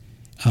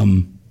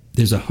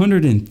 There's a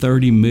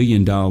 $130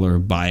 million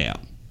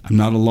buyout. I'm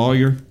not a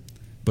lawyer,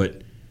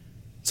 but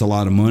it's a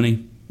lot of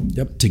money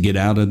to get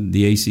out of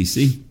the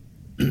ACC.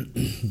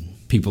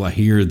 People I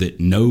hear that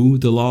know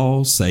the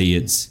law say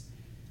it's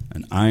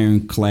an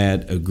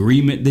ironclad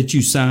agreement that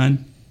you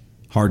sign,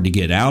 hard to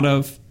get out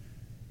of.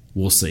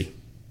 We'll see.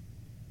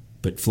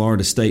 But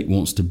Florida State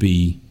wants to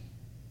be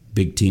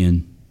Big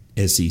Ten,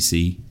 SEC.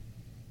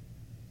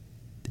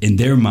 In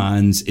their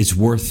minds, it's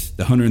worth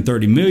the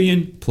 $130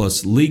 million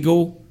plus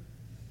legal,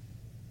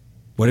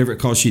 whatever it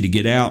costs you to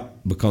get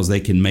out, because they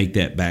can make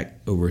that back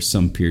over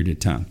some period of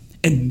time.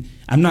 And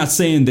I'm not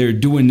saying they're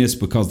doing this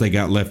because they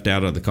got left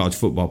out of the college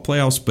football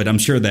playoffs, but I'm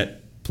sure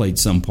that played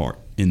some part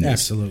in this.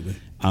 Absolutely.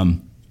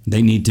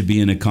 They need to be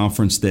in a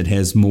conference that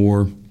has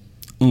more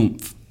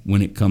oomph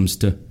when it comes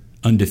to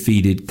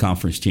undefeated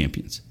conference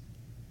champions.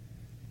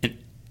 And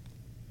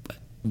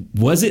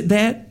was it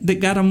that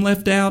got them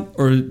left out,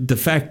 or the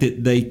fact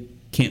that they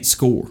can't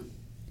score?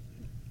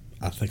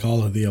 I think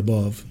all of the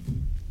above.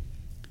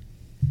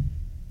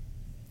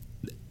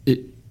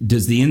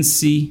 Does the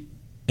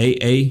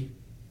NCAA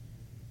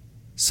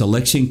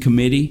selection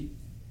committee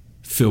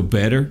feel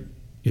better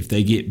if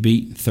they get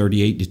beat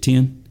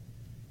 38-10?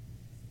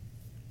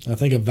 I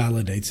think it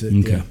validates it.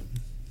 Okay. Yeah.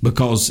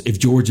 Because if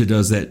Georgia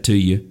does that to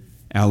you,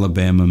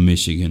 Alabama,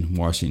 Michigan,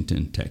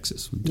 Washington,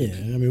 Texas. Yeah,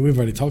 I mean, we've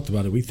already talked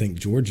about it. We think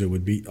Georgia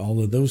would beat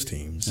all of those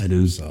teams. I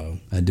do. So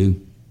I do.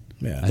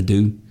 Yeah, I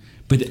do.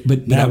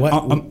 But now,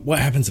 what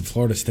happens if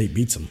Florida State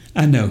beats them?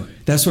 I know.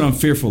 That's what I'm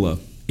fearful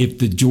of. If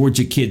the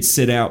Georgia kids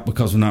sit out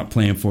because we're not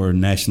playing for a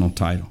national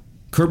title.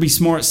 Kirby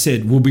Smart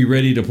said we'll be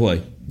ready to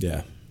play.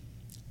 Yeah.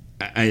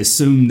 I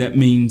assume that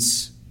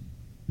means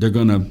they're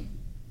going to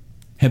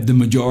have the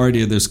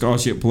majority of their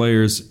scholarship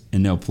players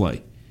and they'll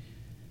play.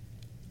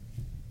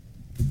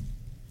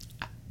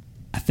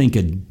 I think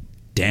a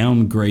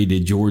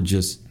downgraded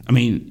Georgia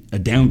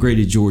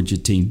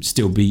team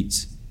still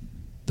beats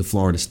the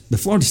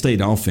Florida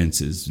State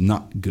offense is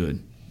not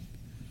good.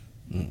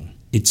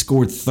 It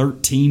scored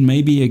 13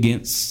 maybe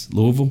against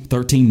Louisville,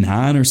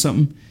 13-9 or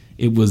something.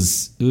 It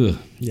was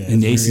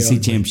in the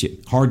ACC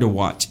championship. Hard to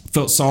watch.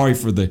 Felt sorry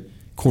for the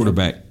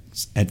quarterback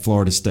at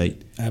Florida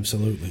State.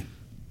 Absolutely.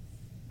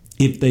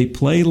 If they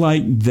play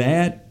like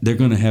that, they're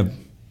going to have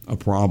a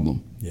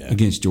problem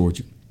against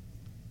Georgia.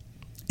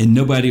 And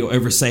nobody will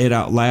ever say it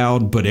out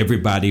loud, but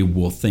everybody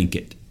will think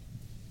it.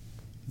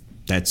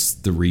 That's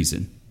the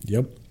reason.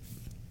 Yep.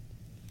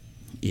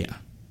 Yeah.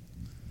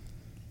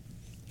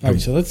 All right,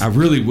 so I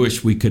really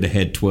wish we could have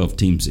had 12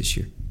 teams this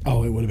year.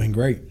 Oh, it would have been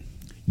great.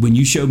 When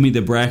you showed me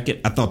the bracket,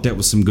 I thought that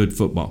was some good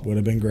football. Would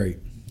have been great.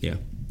 Yeah.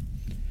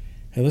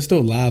 Hey, let's do a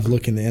live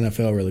look in the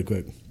NFL really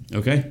quick.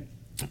 Okay.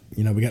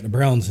 You know, we got the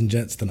Browns and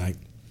Jets tonight.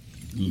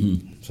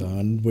 Mm-hmm. So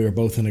we were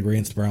both in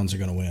agreement the Browns are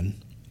going to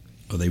win.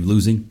 Are they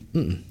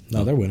losing?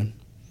 No, they're winning.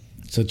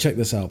 So check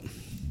this out.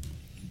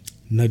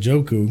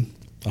 Njoku,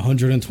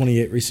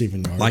 128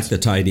 receiving yards. Like the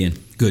tight end.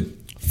 Good.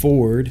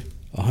 Ford,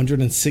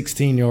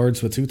 116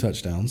 yards with 2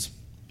 touchdowns.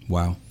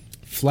 Wow.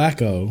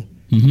 Flacco,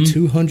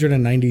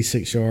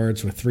 296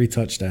 yards with 3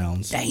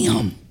 touchdowns.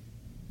 Damn.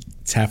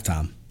 It's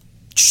halftime.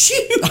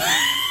 Shoot.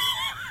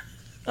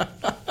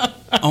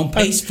 On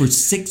pace for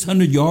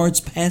 600 yards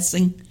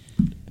passing.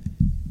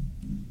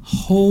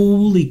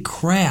 Holy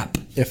crap.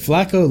 If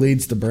Flacco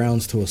leads the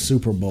Browns to a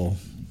Super Bowl,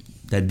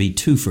 that'd be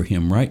 2 for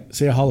him, right? Is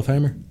he a Hall of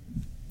Famer?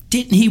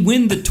 Didn't he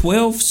win the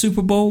 12th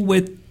Super Bowl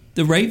with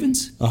the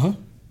Ravens? Uh-huh.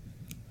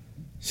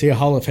 Is he a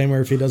Hall of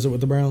Famer if he does it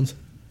with the Browns?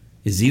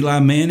 Is Eli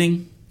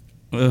Manning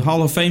a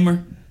Hall of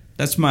Famer?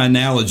 That's my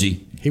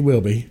analogy. He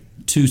will be.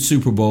 2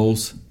 Super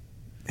Bowls.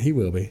 He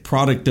will be.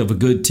 Product of a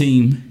good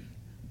team.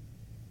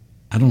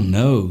 I don't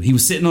know. He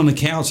was sitting on the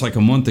couch like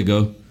a month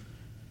ago.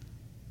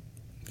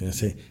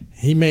 See,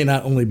 he may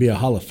not only be a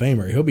Hall of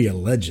Famer, he'll be a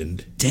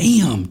legend.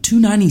 Damn,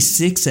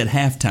 296 at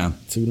halftime.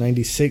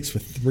 296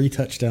 with 3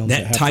 touchdowns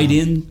that at halftime. Tight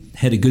end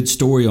had a good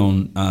story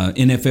on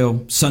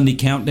NFL Sunday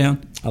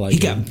Countdown. I like He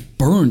got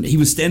burned. He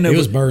was standing over. He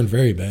was burned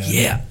very bad.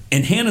 Yeah.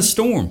 And Hannah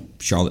Storm,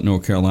 Charlotte,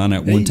 North Carolina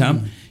at one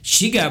time,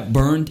 she got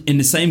burned in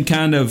the same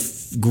kind of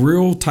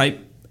grill type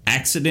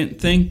accident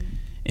thing.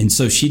 And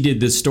so she did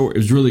this story. It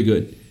was really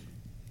good.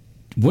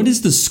 What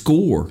is the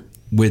score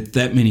with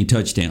that many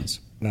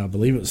touchdowns? No, I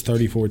believe it was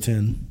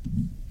 34-10.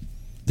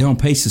 They're on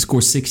pace to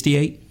score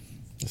 68?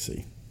 Let's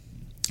see.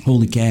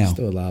 Holy cow. Let's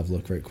do a live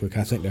look right quick.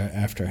 I think they're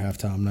after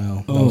halftime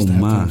now. Oh, was the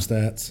my. halftime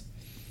stats.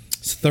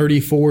 It's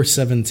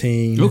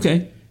 34-17.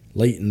 Okay.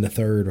 Late in the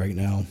third right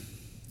now.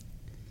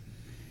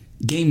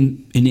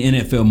 Game in the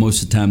NFL,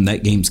 most of the time,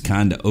 that game's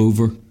kind of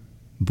over.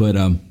 But,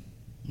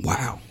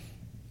 wow.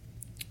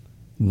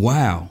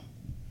 Wow.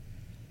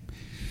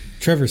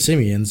 Trevor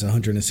Siemian's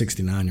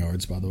 169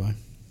 yards, by the way.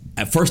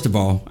 First of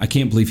all, I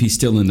can't believe he's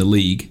still in the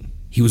league.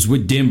 He was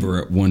with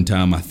Denver at one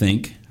time, I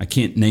think. I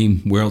can't name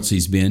where else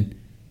he's been.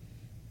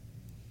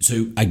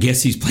 So I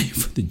guess he's playing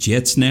for the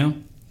Jets now.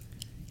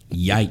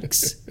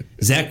 Yikes.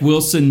 Zach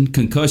Wilson,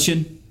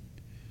 concussion.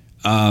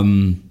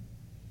 Tim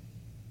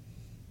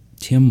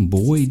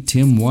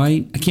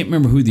White. I can't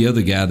remember who the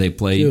other guy they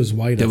played. It was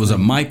White. There was a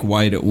Mike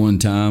White at one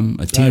time,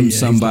 a Tim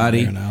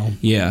somebody. He's not there now.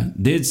 Yeah.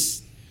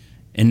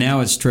 And now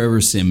it's Trevor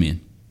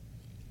Siemian.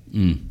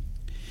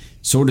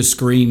 Sort of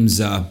screams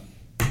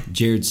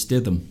Jared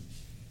Stidham.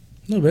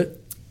 A little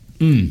bit.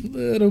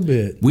 Little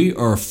bit. We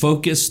are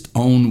focused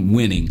on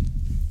winning.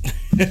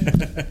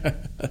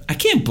 I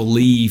can't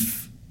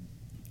believe,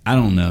 I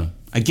don't know.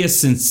 I guess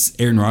since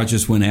Aaron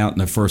Rodgers went out in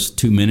the first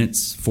 2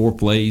 minutes, 4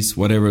 plays,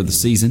 whatever of the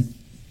season,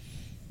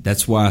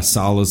 that's why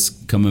Salah's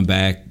coming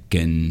back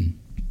and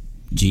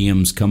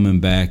GM's coming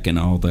back and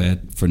all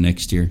that for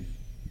next year.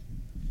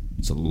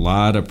 It's a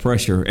lot of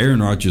pressure.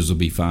 Aaron Rodgers will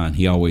be fine.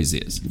 He always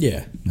is.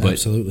 Yeah, but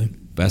absolutely.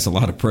 That's a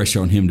lot of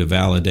pressure on him to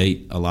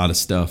validate a lot of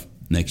stuff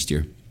next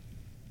year.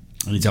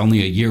 And he's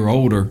only a year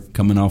older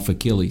coming off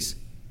Achilles.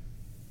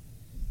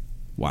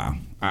 Wow.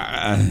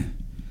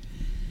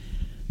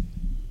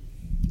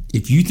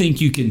 If you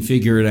think you can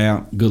figure it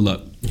out, good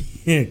luck.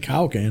 Yeah,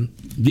 Kyle can.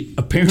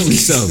 Apparently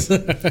so.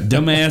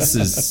 Dumbass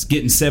is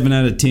getting 7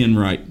 out of 10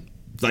 right.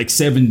 Like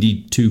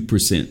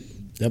 72%.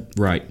 Yep.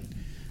 Right.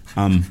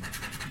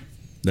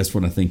 That's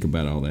what I think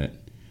about all that.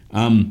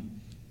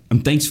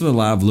 Thanks for the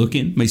live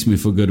looking. Makes me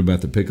feel good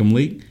about the Pick'em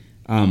League.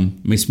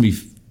 Makes me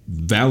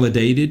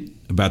validated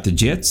about the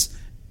Jets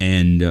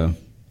and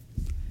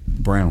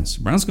Browns.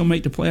 Browns going to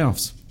make the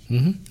playoffs.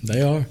 Mm-hmm.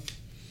 They are.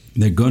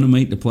 They're going to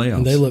make the playoffs.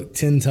 And they look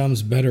 10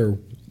 times better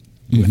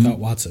without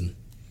Watson.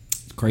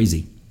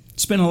 Crazy.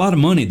 Spent a lot of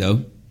money,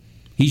 though.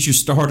 He's your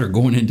starter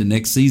going into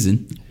next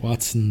season.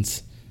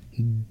 Watson's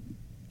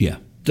yeah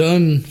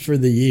done for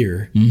the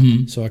year.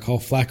 Mm-hmm. So I call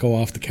Flacco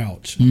off the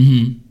couch.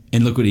 Mm-hmm.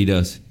 And look what he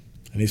does.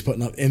 And he's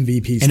putting up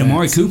MVP stats. And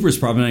Amari Cooper's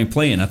probably not even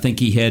playing. I think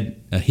he had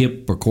a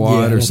hip or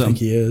quad or something. I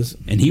think he is.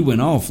 And he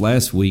went off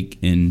last week,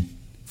 and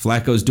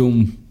Flacco's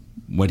doing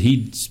what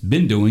he's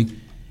been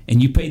doing.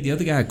 And you paid the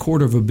other guy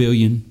 $250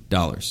 million.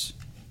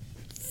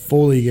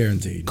 Fully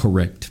guaranteed.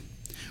 Correct.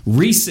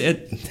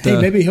 Reset. Hey,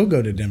 maybe he'll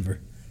go to Denver.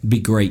 Be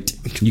great.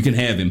 You can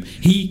have him.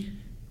 He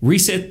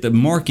reset the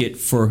market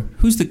for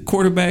who's the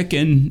quarterback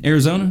in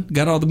Arizona?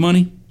 Got all the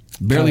money?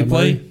 Barely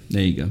played?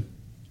 There you go.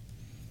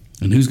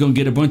 And who's going to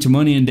get a bunch of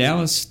money in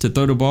Dallas to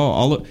throw the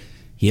ball?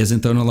 He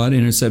hasn't thrown a lot of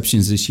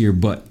interceptions this year,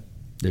 but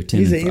they're 10-5.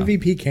 He's an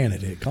MVP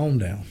candidate. Calm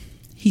down.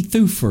 He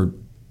threw for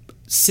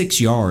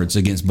 6 yards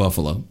against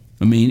Buffalo.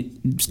 I mean,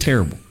 it was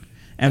terrible.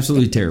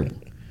 Absolutely terrible.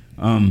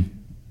 All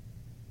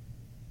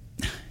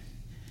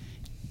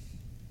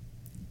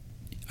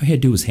he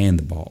had to do was hand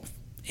the ball.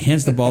 He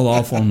hands the ball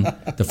off on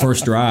the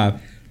first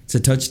drive. It's a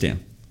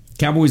touchdown.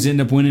 Cowboys end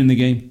up winning the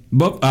game.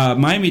 But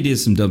Miami did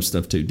some dumb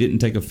stuff, too. Didn't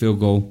take a field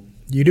goal.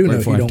 You do know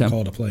he don't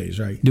call the plays,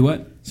 right? Do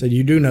what? So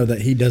you do know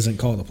that he doesn't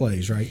call the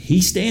plays, right?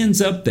 He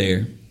stands up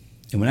there,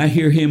 and when I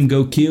hear him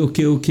go kill,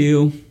 kill,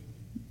 kill,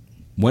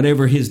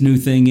 whatever his new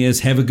thing is,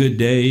 have a good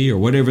day, or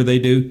whatever they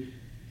do,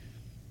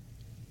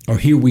 or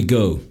here we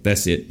go.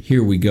 That's it.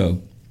 Here we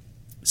go.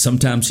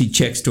 Sometimes he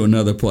checks to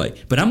another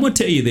play. But I'm going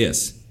to tell you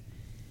this.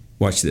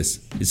 Watch this.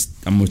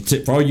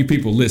 For all you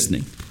people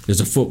listening, there's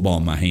a football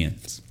in my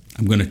hands.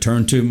 I'm going to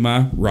turn to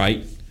my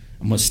right.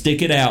 I'm going to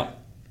stick it out.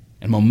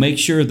 And I'm going to make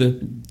sure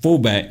the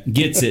fullback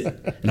gets it.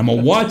 And I'm going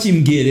to watch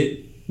him get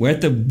it. We're at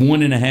the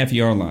 1.5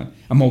 yard line.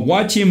 I'm going to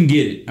watch him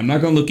get it. I'm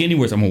not going to look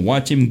anywhere. I'm going to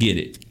watch him get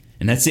it.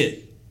 And that's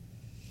it.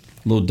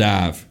 A little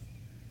dive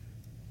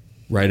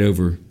right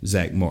over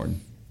Zach Martin.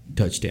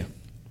 Touchdown.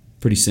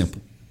 Pretty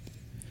simple.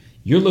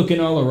 You're looking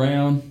all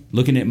around,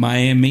 looking at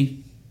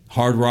Miami,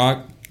 Hard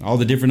Rock, all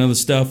the different other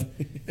stuff.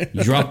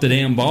 You drop the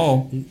damn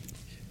ball.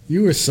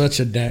 You were such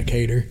a Dak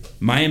hater.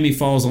 Miami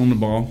falls on the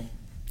ball.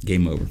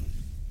 Game over.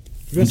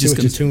 We're going to see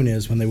what your tune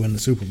is when they win the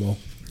Super Bowl.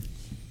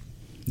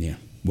 Yeah.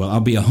 Well,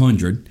 I'll be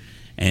 100,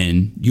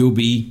 and you'll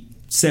be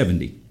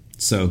 70.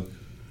 So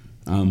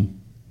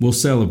we'll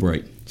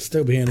celebrate.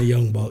 Still being a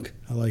young buck.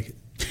 I like it.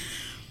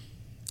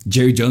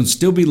 Jerry Jones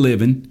still be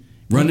living,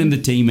 running the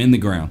team in the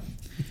ground.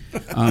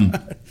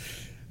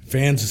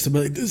 Fans will still be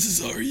like, this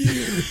is our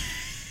year.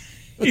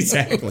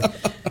 Exactly.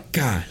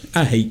 God,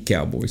 I hate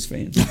Cowboys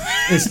fans.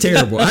 It's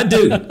terrible. I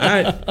do.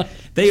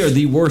 They are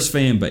the worst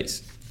fan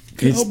base.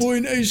 Cowboy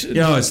Nation.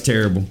 Yeah, it's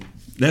terrible.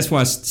 That's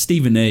why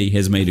Stephen A.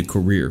 has made a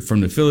career. From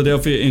the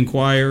Philadelphia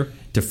Inquirer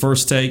to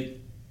First Take,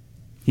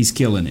 he's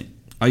killing it.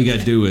 All you got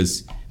to do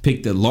is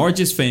pick the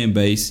largest fan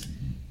base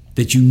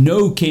that you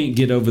know can't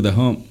get over the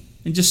hump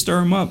and just stir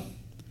them up.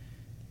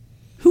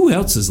 Who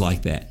else is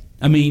like that?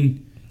 I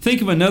mean,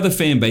 think of another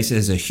fan base that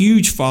has a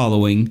huge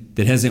following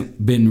that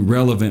hasn't been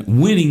relevant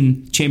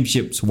winning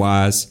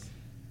championships-wise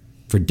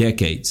for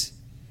decades.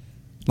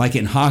 Like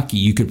in hockey,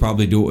 you could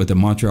probably do it with the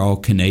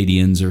Montreal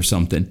Canadiens or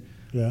something.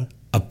 Yeah.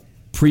 A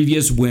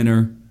previous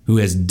winner who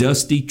has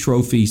dusty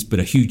trophies but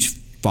a huge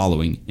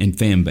following and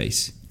fan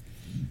base.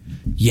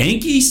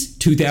 Yankees,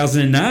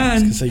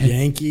 2009.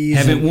 Yankees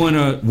haven't won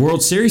a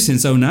World Series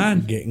since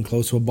 2009. Getting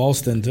close with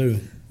Boston, too.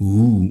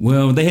 Ooh,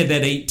 well, they had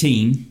that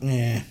 18.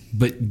 Yeah.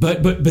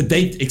 But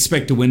they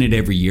expect to win it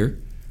every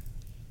year.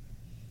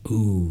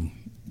 Ooh,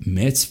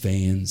 Mets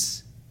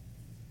fans,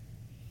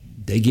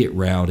 they get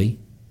rowdy.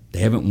 They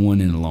haven't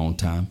won in a long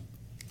time.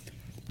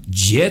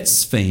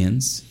 Jets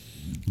fans,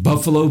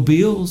 Buffalo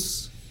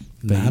Bills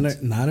fans.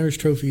 Niners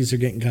trophies are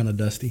getting kind of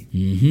dusty.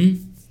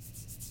 Mm-hmm.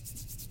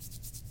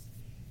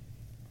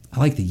 I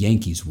like the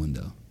Yankees one,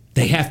 though.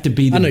 They have to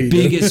be the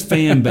biggest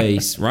fan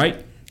base,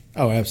 right?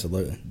 Oh,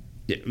 absolutely.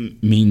 I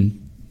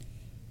mean,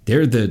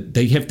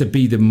 they have to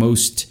be the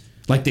most,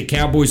 like the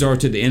Cowboys are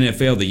to the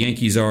NFL, the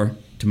Yankees are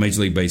to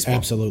Major League Baseball.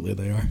 Absolutely,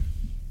 they are.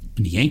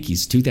 And the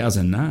Yankees,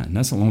 2009.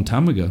 That's a long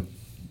time ago.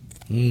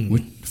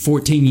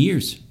 14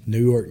 years.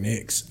 New York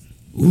Knicks.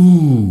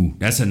 Ooh,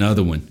 that's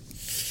another one.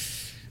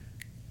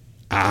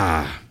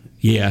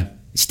 Yeah.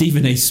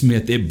 Stephen A.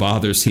 Smith, it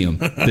bothers him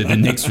that the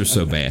Knicks are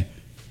so bad.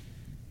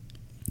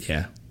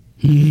 Yeah.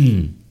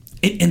 And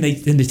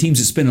the teams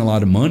that spend a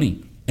lot of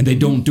money, and they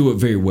don't do it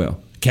very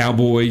well.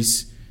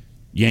 Cowboys,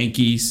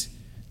 Yankees,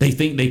 they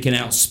think they can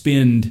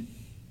outspend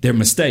their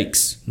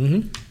mistakes.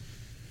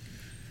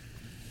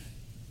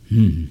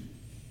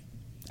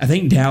 I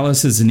think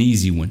Dallas is an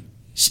easy one.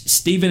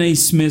 Stephen A.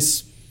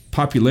 Smith's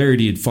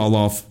popularity would fall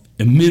off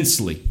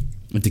immensely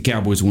if the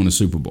Cowboys won a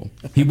Super Bowl.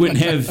 He wouldn't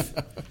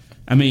have...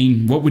 I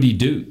mean, what would he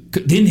do?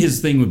 Then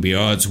his thing would be,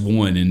 it's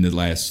won in the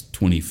last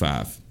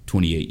 25,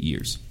 28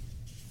 years.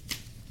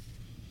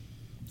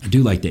 I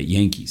do like that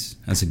Yankees.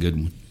 That's a good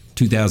one.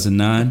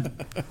 2009.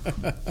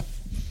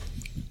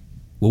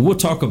 Well, we'll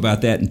talk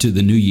about that into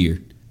the new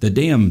year. The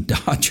damn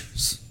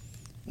Dodgers.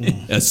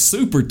 A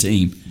super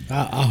team.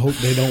 I hope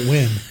they don't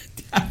win.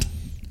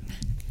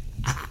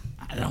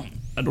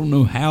 I don't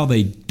know how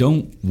they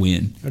don't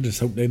win. I just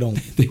hope they don't.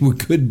 They were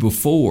good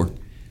before.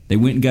 They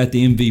went and got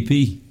the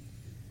MVP.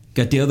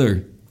 Got the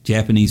other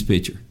Japanese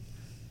pitcher.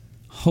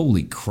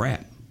 Holy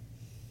crap.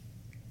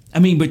 I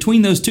mean,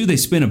 between those two, they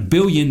spent $1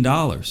 billion.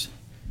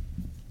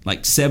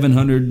 Like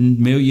 $700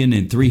 million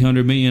and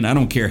 $300 million. I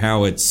don't care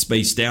how it's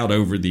spaced out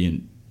over the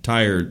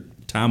entire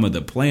time of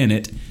the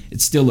planet.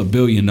 It's still $1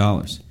 billion.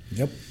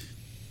 Yep.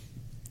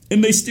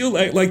 And they still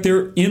act like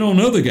they're in on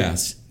other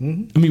guys. I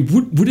mean,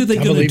 what are they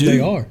going to do? I believe they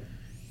are.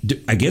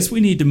 I guess we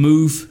need to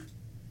move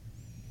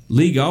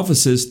league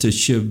offices to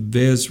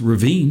Chavez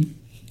Ravine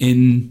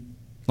in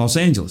Los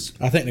Angeles.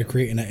 I think they're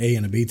creating an A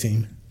and a B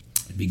team.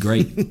 It'd be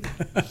great.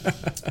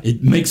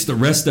 It makes the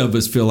rest of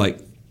us feel like,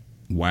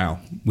 wow,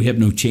 we have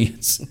no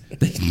chance.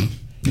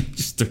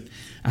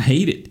 I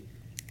hate it.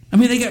 I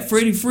mean, they got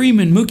Freddie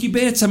Freeman, Mookie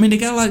Betts. I mean, they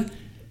got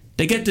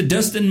the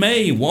Dustin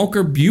May,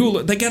 Walker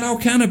Buehler. They got all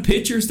kind of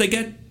pitchers. They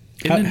got.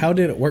 How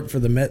did it work for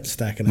the Mets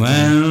stacking?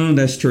 Well,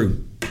 that's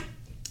true.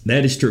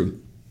 That is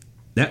true.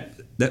 That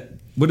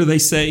what do they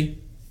say?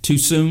 Too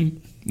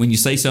soon when you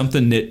say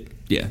something that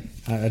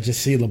I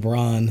just see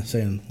LeBron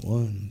saying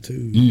 1,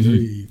 2,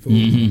 3, 4.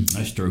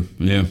 That's true.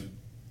 Yeah.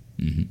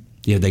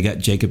 Yeah, they got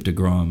Jacob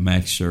deGrom,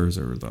 Max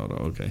Scherzer.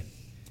 Okay.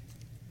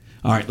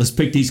 All right, let's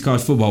pick these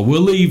college football.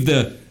 We'll leave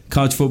the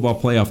college football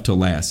playoff till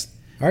last.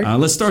 All right.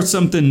 Let's start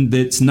something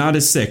that's not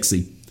as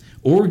sexy.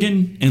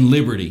 Oregon and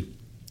Liberty.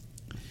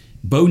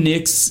 Bo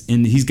Nix,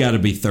 and he's got to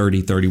be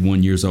 30,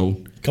 31 years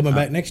old. Coming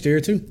back next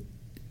year, too.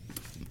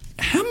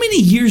 How many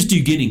years do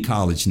you get in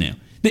college now?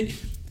 I'm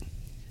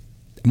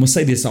going to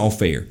say this all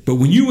fair, but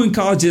when you were in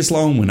college this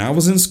long, when I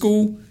was in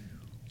school,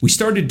 we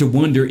started to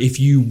wonder if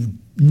you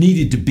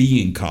needed to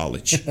be in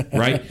college,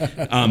 right?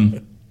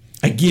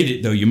 I get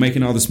it, though. You're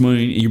making all this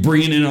money, and you're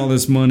bringing in all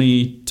this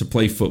money to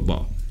play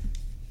football.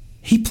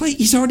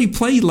 He's already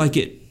played like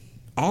at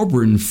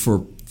Auburn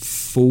for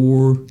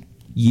 4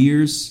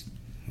 years.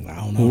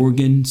 Wow,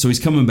 Oregon. So he's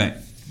coming back.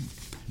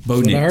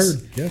 Bo Nix. I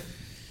heard. Yeah.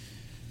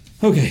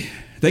 Okay.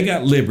 They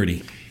got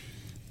Liberty.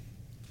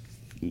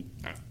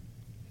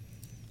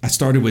 I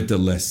started with the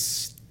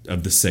less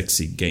of the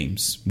sexy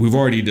games. We've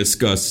already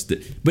discussed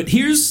it. But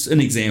here's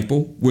an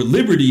example where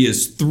Liberty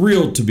is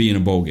thrilled to be in a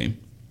bowl game.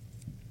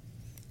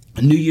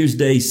 A New Year's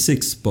Day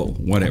 6 bowl,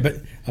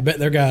 whatever. I bet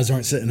their guys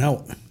aren't sitting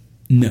out.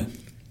 No.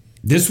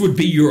 This would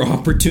be your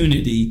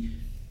opportunity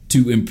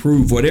to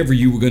improve whatever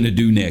you were going to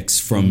do next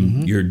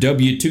from your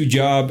W-2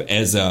 job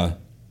as a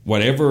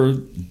whatever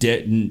 9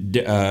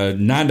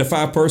 to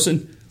 5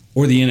 person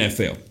or the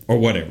NFL or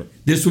whatever.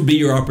 This would be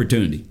your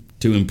opportunity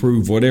to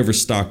improve whatever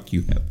stock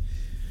you have.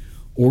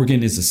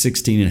 Oregon is a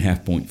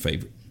 16.5 point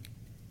favorite.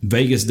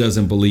 Vegas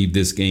doesn't believe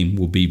this game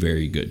will be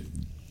very good.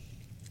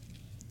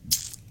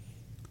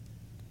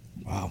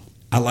 Wow.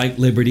 I like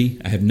Liberty.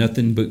 I have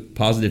nothing but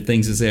positive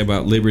things to say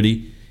about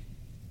Liberty.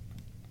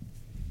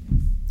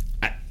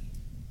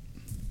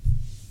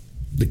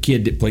 The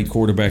kid that played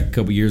quarterback a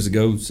couple years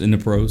ago is in the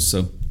pros,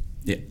 so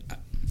yeah,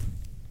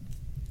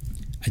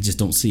 I just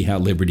don't see how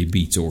Liberty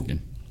beats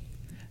Oregon.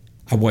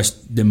 I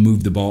watched them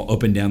move the ball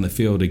up and down the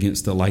field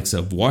against the likes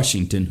of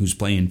Washington, who's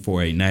playing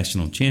for a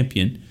national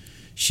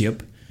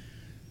championship.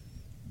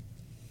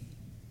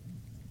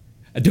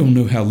 I don't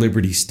know how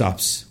Liberty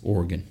stops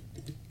Oregon.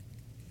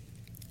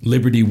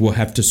 Liberty will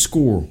have to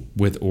score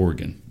with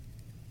Oregon.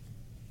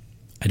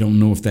 I don't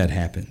know if that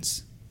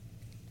happens.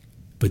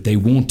 But they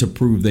want to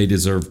prove they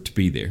deserve to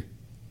be there.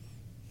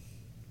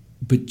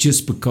 But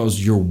just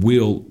because your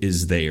will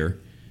is there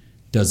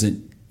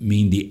doesn't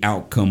mean the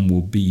outcome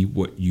will be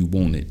what you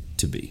want it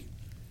to be.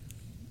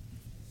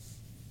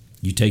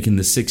 You taking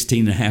the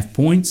 16.5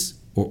 points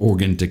or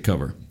Oregon to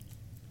cover?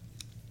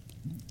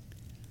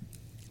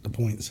 The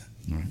points.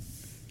 All right.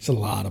 It's a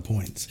lot of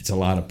points. It's a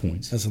lot of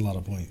points. That's a lot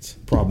of points.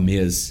 Problem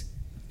is,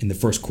 in the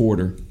first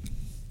quarter,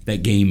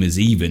 that game is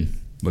even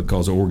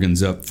because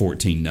Oregon's up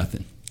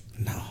 14-0.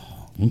 No.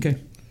 Okay.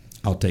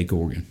 I'll take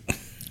Oregon.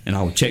 And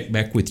I'll check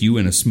back with you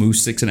in a smooth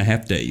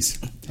 6.5 days.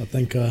 I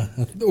think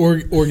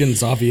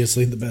Oregon's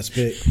obviously the best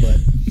pick, but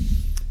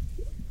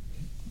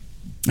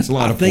that's a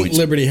lot of points. I think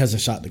Liberty has a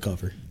shot to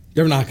cover.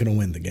 They're not going to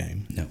win the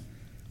game. No.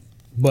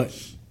 But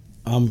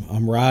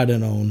I'm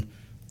riding on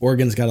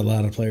Oregon's got a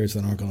lot of players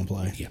that aren't going to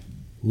play. Yeah.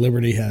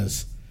 Liberty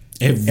has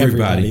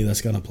everybody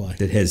that's going to play.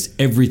 That has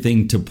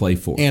everything to play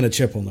for. And a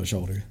chip on their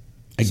shoulder.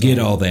 I get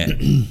all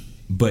that.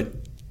 But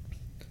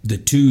the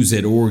twos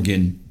at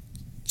Oregon,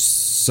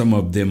 some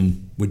of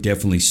them would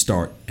definitely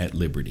start at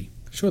Liberty.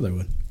 Sure they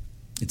would.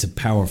 It's a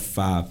Power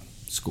 5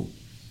 school.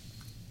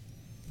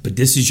 But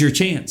this is your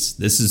chance.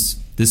 This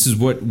is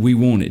what we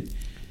wanted.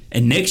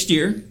 And next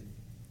year,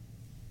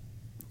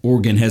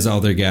 Oregon has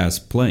all their guys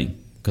playing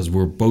because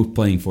we're both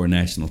playing for a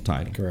national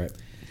title. Correct.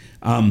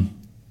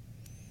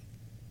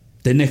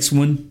 The next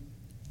one,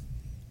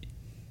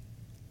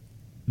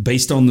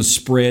 based on the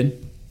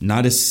spread,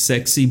 not as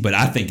sexy, but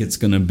I think it's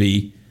going to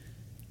be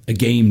a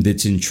game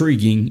that's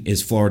intriguing,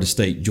 is Florida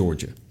State,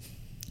 Georgia.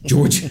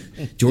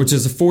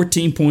 Georgia's a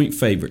 14-point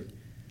favorite.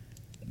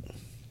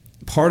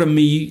 Part of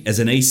me, as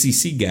an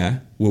ACC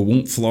guy, will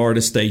want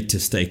Florida State to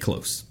stay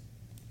close.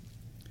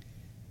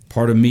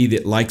 Part of me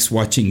that likes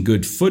watching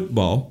good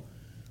football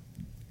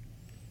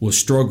will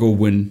struggle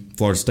when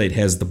Florida State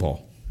has the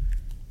ball.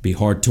 Be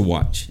hard to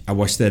watch. I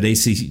watched that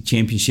ACC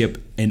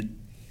championship, and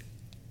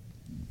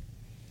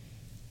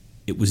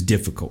it was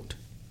difficult.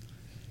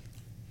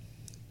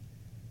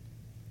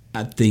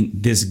 I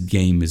think this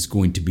game is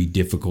going to be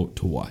difficult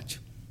to watch.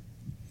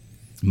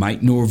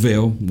 Mike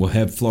Norvell will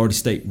have Florida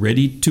State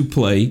ready to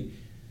play,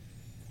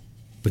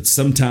 but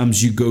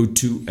sometimes you go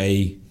to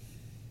a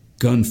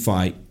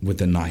gunfight with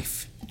a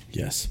knife.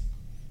 Yes.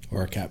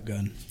 Or a cap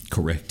gun.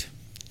 Correct.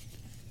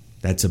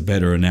 That's a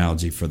better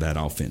analogy for that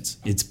offense.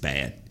 It's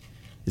bad.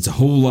 It's a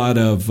whole lot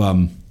of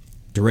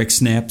direct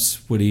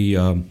snaps. What he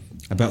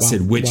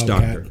said witch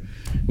doctor.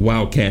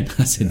 Wildcat.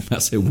 I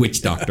said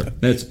witch doctor.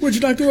 That's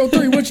Witch Doctor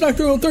 03. Witch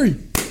Doctor 03.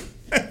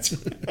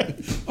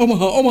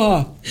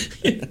 Omaha.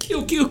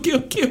 Kill.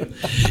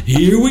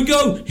 Here we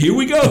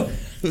go.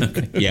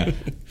 Okay, yeah.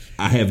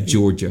 I have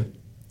Georgia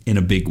in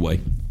a big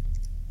way.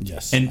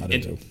 Yes, I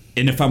do too.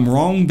 And if I'm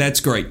wrong, that's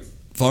great.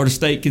 Florida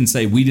State can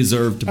say we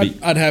deserve to be.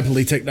 I'd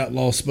happily take that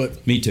loss,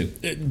 but me too.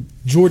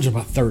 Georgia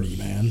by 30,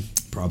 man.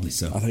 Probably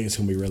so. I think it's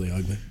going to be really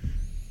ugly.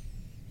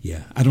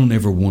 Yeah, I don't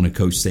ever want a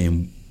coach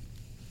saying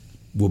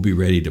we'll be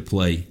ready to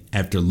play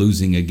after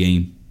losing a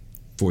game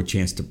for a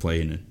chance to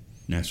play in a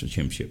national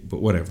championship,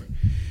 but whatever.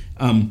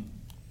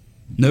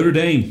 Notre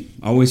Dame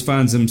always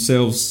finds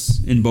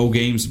themselves in bowl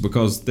games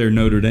because they're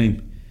Notre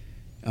Dame.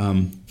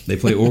 They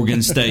play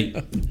Oregon State.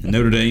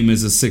 Notre Dame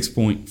is a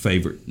 6-point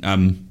favorite.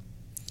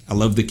 I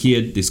love the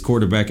kid, this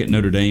quarterback at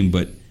Notre Dame,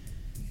 but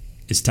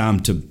it's time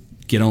to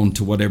get on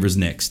to whatever's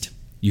next.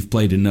 You've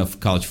played enough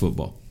college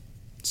football.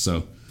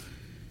 So,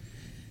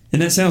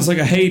 and that sounds like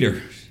a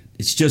hater.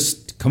 It's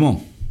just, come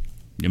on.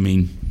 I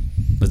mean,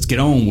 let's get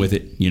on with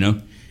it, you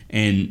know.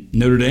 And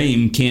Notre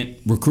Dame can't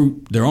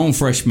recruit their own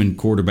freshman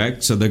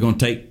quarterback, so they're going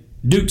to take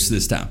Duke's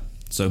this time.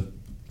 So,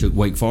 took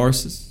Wake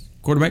Forest's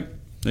quarterback.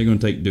 They're going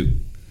to take Duke.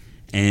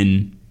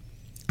 And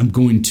I'm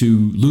going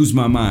to lose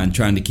my mind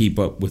trying to keep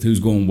up with who's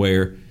going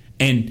where.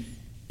 And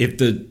if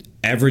the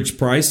average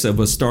price of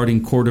a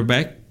starting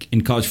quarterback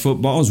in college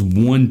football is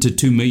 $1 to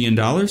 $2 million,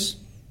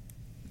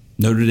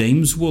 Notre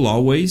Dame's will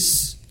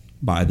always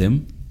buy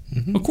them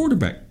a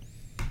quarterback.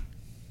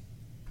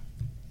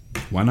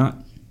 Why not?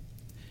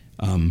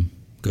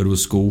 Go to a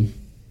school,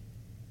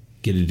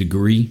 get a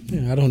degree.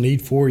 Yeah, I don't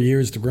need 4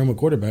 years to groom a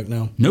quarterback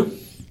now. Nope.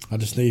 I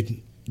just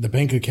need the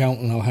bank account,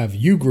 and I'll have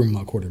you groom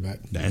my quarterback.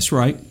 That's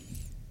right.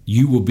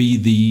 You will be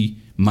the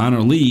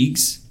minor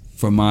leagues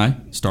for my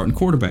starting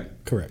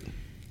quarterback. Correct.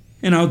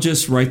 And I'll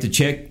just write the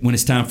check when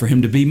it's time for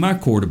him to be my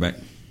quarterback.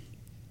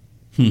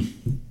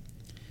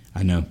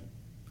 I know.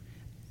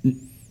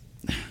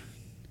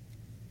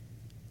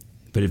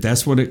 But if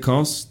that's what it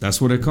costs,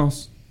 that's what it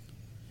costs.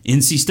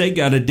 NC State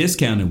got a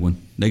discounted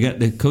one. They got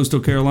the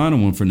Coastal Carolina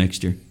one for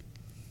next year.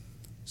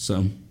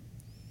 So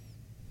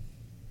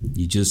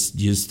you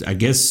just I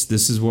guess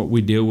this is what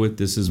we deal with.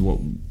 This is what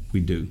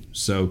we do.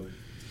 So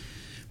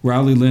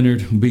Riley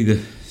Leonard will be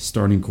the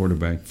starting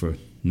quarterback for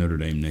Notre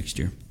Dame next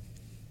year.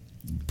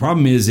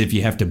 Problem is if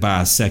you have to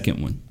buy a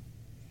second one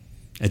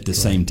at the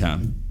same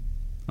time.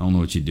 I don't know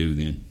what you do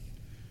then.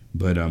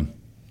 But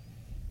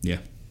yeah.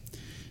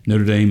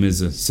 Notre Dame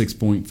is a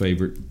 6-point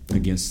favorite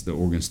against the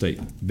Oregon State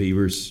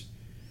Beavers.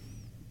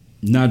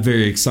 Not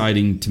very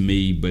exciting to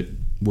me, but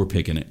we're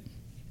picking it.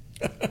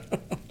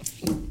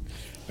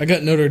 I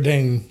got Notre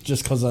Dame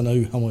just because I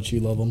know how much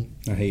you love them.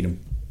 I hate them.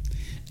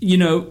 You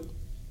know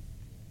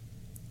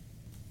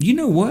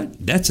what?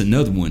 That's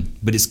another one,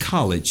 but it's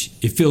college.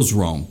 It feels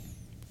wrong.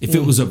 If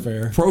it was a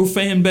pro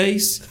fan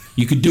base,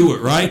 you could do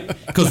it, right?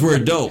 Because we're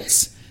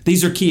adults.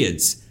 These are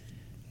kids.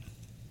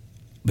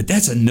 But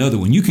that's another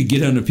one. You could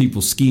get under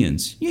people's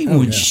skins. You ain't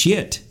won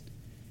shit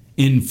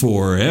in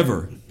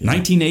forever. Yeah.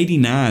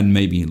 1989,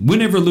 maybe.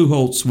 Whenever Lou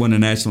Holtz won a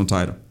national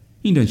title.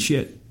 He ain't done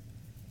shit.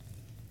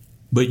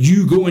 But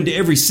you go into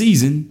every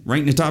season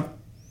ranked in the top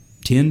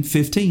 10,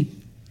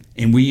 15.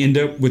 And we end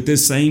up with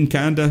this same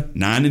kind of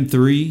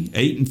 9-3,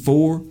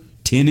 8-4,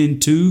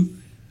 10-2,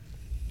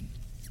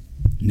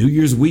 New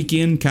Year's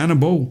weekend kind of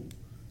bowl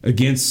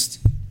against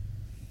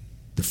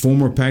the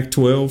former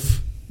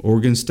Pac-12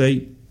 Oregon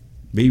State,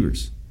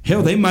 Beavers.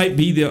 Hell, they might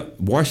be the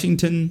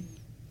Washington.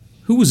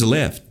 Who was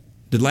left?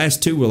 The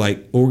last two were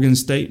like Oregon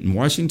State and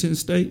Washington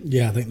State.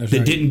 Yeah, I think that's right.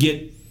 That didn't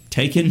get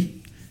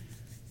taken,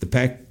 the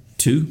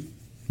Pac-2.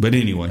 But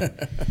anyway.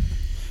 They're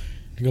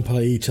going to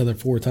play each other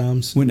 4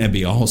 times. Wouldn't that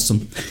be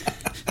awesome?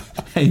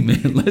 Hey,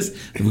 man,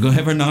 we're going to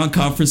have our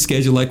non-conference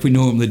schedule like we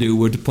normally do.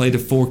 We're to play the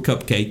 4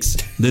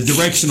 cupcakes. The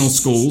directional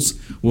schools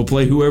will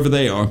play whoever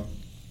they are.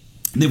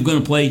 Then we're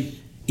going to play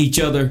each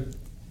other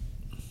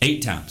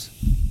 8 times.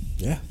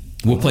 Yeah.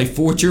 We'll play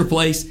 4 at your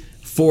place,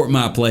 4 at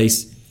my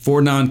place,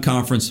 4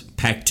 non-conference,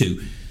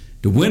 Pac-2.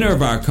 The winner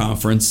of our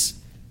conference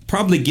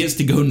probably gets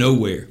to go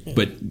nowhere,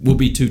 but we'll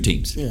be 2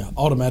 teams. Yeah,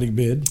 automatic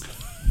bid.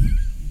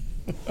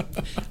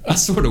 I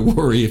sort of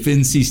worry if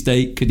NC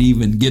State could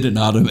even get an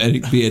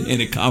automatic bid in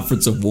a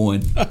conference of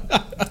 1. Find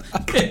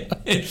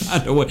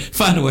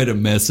a way to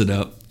mess it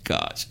up.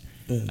 Gosh.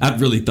 I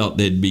really thought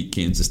they'd beat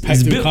Kansas State.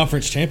 Pac-2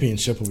 conference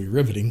championship will be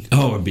riveting.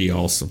 Oh, it'd be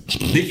awesome.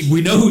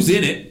 We know who's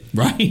in it,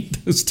 right?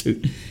 Those 2.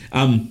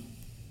 I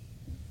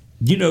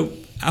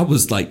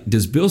was like,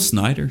 does Bill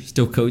Snyder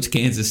still coach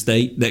Kansas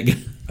State? That guy.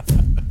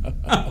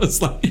 I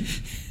was like,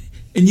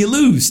 and you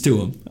lose to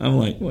him. I'm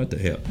like, what the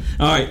hell?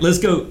 All right, let's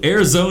go.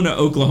 Arizona,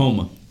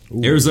 Oklahoma.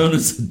 Ooh.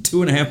 Arizona's a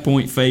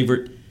 2.5-point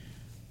favorite.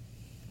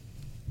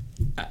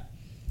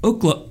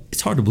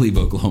 It's hard to believe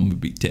Oklahoma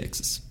beat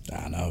Texas.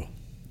 I know.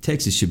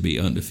 Texas should be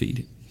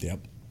undefeated. Yep.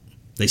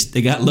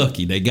 They got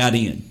lucky. They got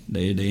in.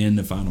 They in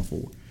the Final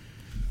Four.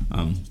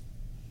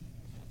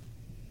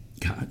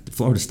 God,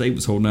 Florida State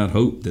was holding out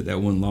hope that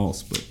one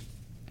lost. But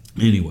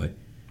anyway,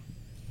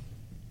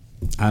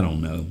 I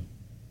don't know.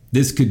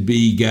 This could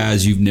be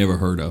guys you've never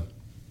heard of.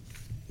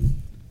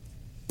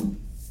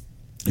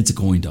 It's a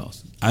coin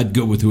toss. I'd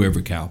go with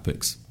whoever Kyle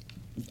picks.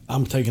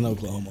 I'm taking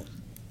Oklahoma.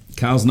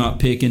 Kyle's not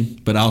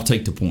picking, but I'll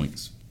take the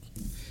points.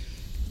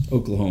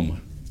 Oklahoma.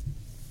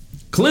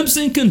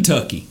 Clemson,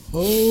 Kentucky.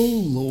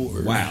 Oh,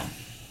 Lord. Wow.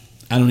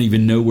 I don't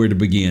even know where to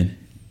begin.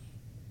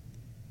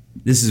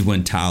 This is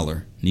when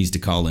Tyler needs to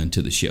call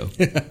into the show.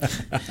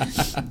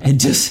 And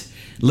just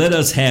let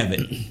us have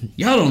it.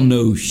 Y'all don't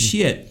know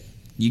shit.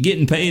 You're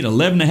getting paid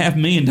 $11.5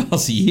 million a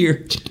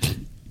year.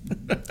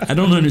 I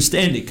don't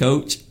understand it,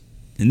 Coach.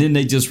 And then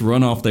they just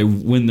run off. They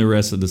win the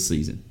rest of the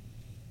season.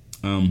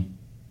 I'm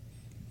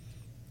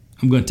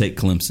going to take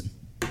Clemson.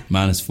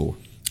 -4.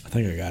 I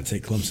think I got to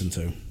take Clemson,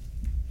 too.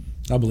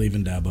 I believe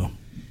in Dabo.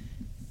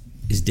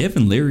 Is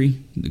Devin Leary,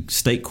 the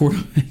state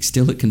quarterback,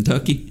 still at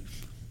Kentucky?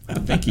 I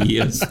think he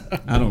is.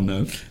 I don't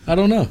know. I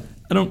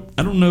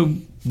don't know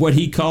what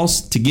he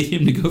costs to get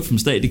him to go from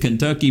state to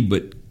Kentucky,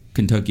 but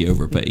Kentucky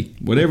overpaid.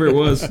 Whatever it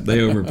was,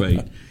 they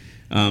overpaid.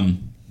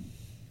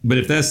 But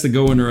if that's the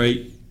going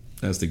rate,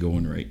 that's the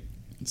going rate.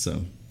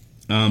 So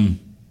I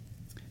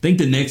think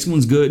the next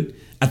one's good.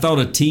 I thought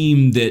a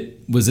team that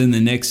was in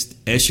the next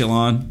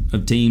echelon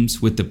of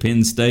teams with the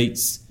Penn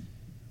States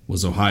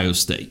was Ohio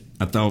State.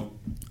 I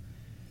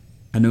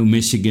know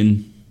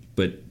Michigan,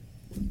 but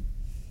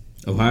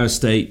Ohio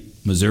State,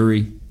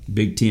 Missouri,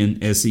 Big Ten,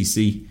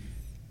 SEC,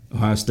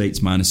 Ohio State's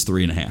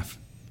 -3.5.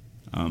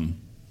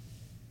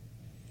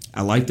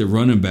 I like the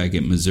running back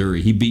at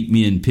Missouri. He beat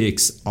me in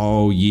picks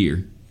all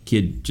year.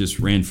 Kid just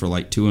ran for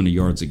like 200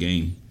 yards a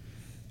game.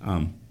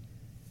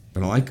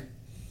 But I like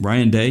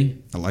Ryan Day.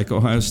 I like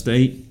Ohio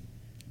State.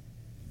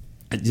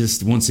 I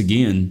just, once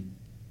again,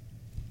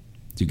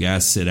 do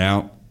guys sit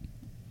out?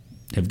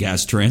 Have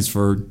guys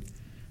transferred?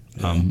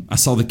 Yeah. I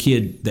saw the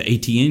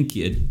ATN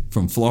kid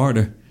from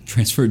Florida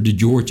transferred to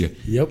Georgia.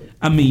 Yep.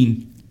 I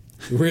mean,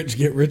 rich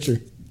get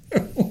richer.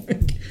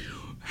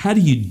 How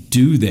do you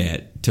do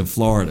that to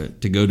Florida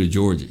to go to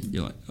Georgia?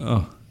 You're like,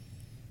 oh.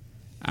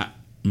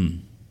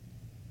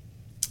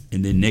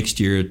 And then next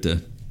year at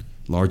the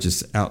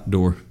largest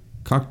outdoor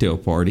cocktail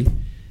party,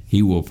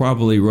 he will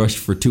probably rush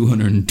for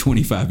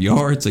 225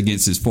 yards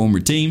against his former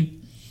team.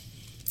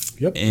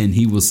 Yep. And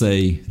he will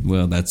say,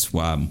 well, that's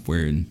why I'm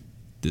wearing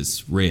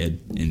this red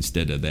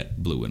instead of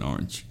that blue and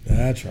orange.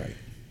 That's right.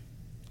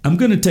 I'm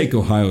going to take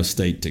Ohio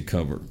State to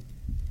cover.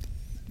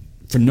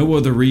 For no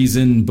other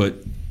reason,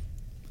 but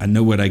I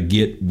know what I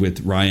get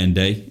with Ryan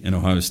Day and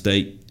Ohio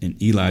State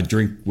and Eli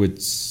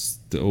Drinkwitz,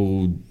 the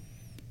old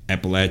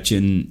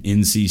Appalachian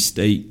NC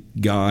State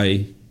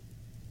guy.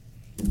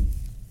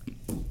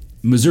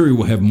 Missouri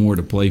will have more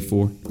to play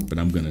for, but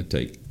I'm going to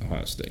take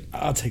Ohio State.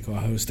 I'll take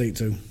Ohio State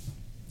too.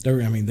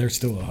 They're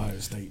still Ohio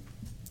State.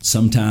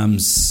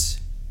 Sometimes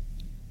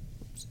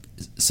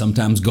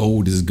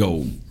gold is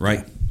gold,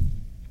 right?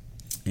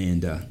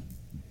 And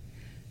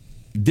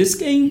this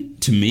game,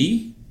 to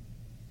me,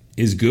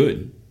 is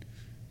good.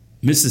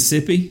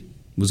 Mississippi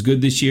was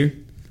good this year.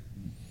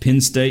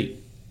 Penn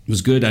State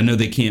was good. I know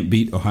they can't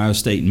beat Ohio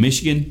State and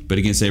Michigan, but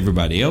against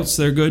everybody else,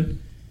 they're good.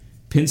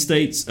 Penn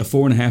State's a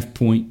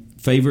 4.5-point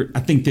favorite.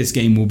 I think this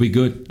game will be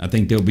good. I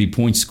think there'll be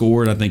points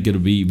scored. I think it'll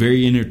be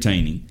very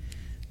entertaining.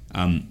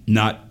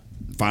 Not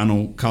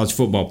final college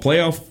football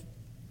playoff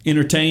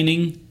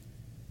entertaining,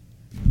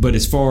 but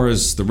as far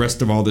as the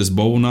rest of all this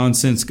bowl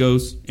nonsense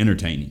goes,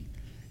 entertaining.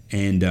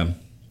 And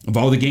of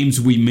all the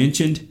games we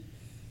mentioned,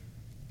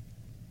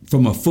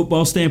 from a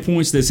football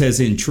standpoint, this has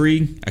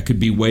intrigue. I could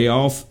be way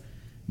off,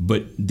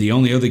 but the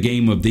only other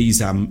game of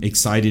these I'm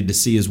excited to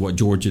see is what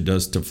Georgia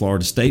does to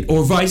Florida State,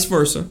 or vice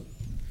versa.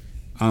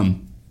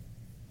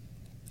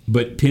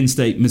 But Penn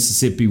State,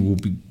 Mississippi will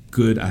be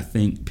good. I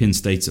think Penn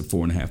State's a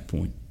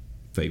 4.5-point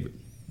favorite.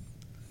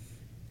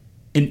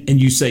 And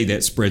you say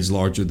that spread's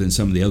larger than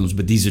some of the other ones,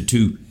 but these are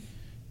two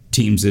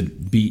teams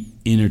that be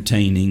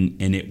entertaining,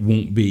 and it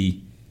won't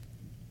be.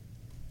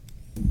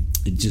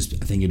 I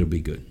think it'll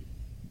be good.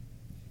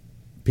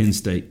 Penn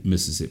State,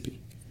 Mississippi.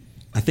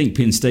 I think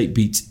Penn State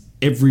beats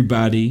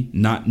everybody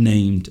not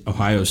named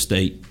Ohio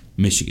State,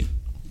 Michigan.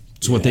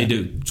 It's what they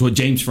do. It's what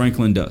James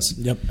Franklin does.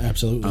 Yep,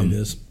 absolutely it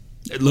is.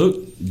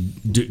 Look,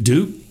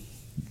 Duke.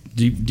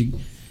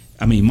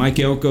 I mean, Mike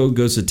Elko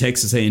goes to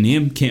Texas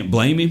A&M. Can't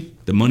blame him.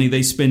 The money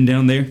they spend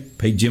down there,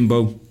 pay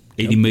Jimbo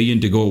 $80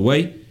 million to go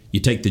away. You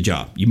take the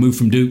job. You move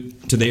from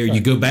Duke to there. Right.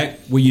 You go back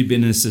where you'd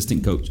been an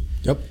assistant coach.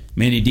 Yep.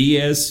 Manny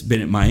Diaz,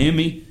 been at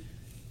Miami,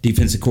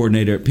 defensive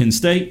coordinator at Penn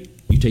State.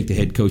 You take the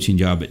head coaching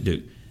job at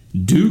Duke.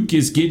 Duke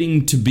is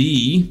getting to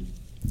be,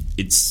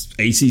 it's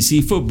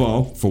ACC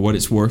football for what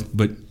it's worth,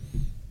 but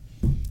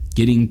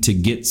getting to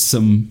get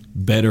some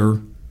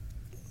better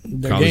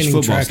college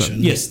football traction. Stuff.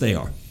 Yes, they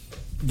are.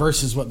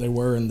 Versus what they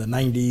were in the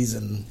 90s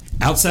and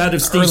outside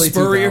of Steve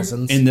Spurrier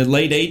in the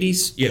late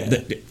 80s.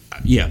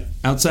 Yeah.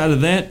 Outside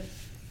of that,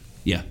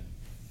 yeah.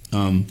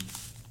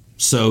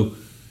 So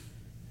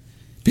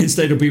Penn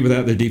State will be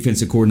without their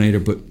defensive coordinator,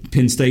 but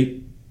Penn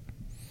State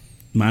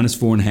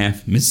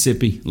 -4.5.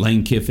 Mississippi,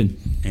 Lane Kiffin,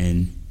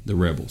 and the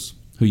Rebels.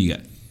 Who you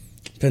got?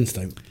 Penn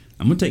State.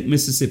 I'm going to take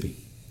Mississippi.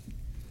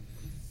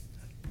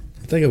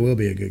 I think it will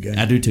be a good game.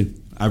 I do too.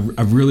 I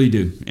really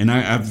do. And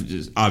I've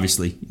just,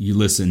 obviously, you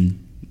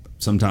listen.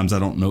 Sometimes I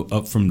don't know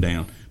up from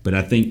down, but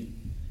I think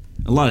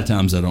a lot of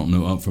times I don't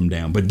know up from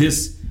down. But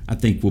this, I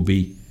think, will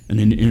be an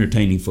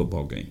entertaining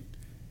football game.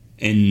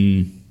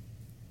 And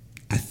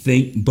I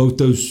think both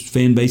those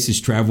fan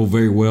bases travel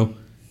very well,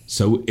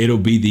 so it'll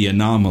be the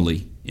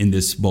anomaly in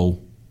this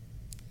bowl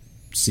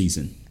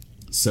season.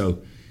 So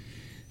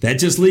that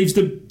just leaves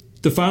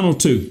the final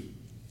two.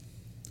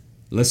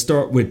 Let's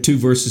start with 2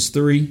 versus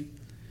 3.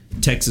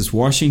 Texas,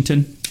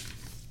 Washington,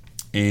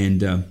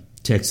 and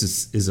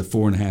Texas is a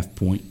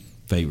 4.5-point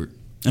favorite.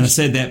 And I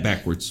said that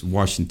backwards.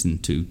 Washington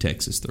 2,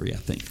 Texas 3, I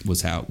think,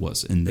 was how it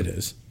was. It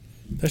is.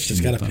 That's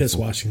just got to piss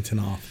Washington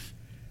off.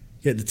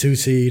 Get the 2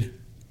 seed,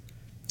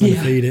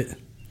 undefeated. Yeah.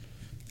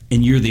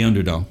 And you're the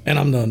underdog. And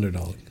I'm the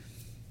underdog.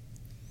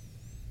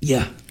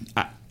 Yeah.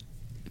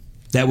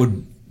 That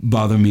would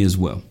bother me as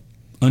well.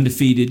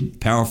 Undefeated,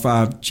 Power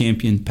 5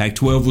 champion.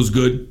 Pac-12 was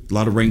good. A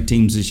lot of ranked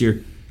teams this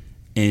year.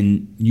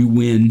 And you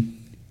win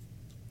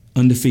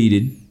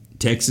undefeated.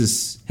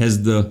 Texas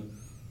has the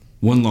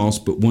one loss,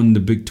 but won the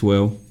Big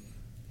 12.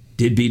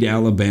 Did beat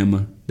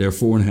Alabama. They're a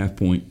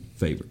 4.5-point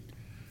favorite.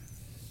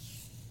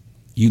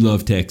 You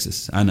love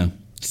Texas. I know.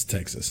 It's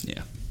Texas.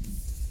 Yeah.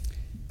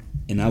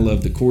 And I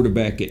love the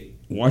quarterback at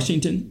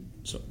Washington.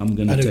 So I'm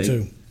going to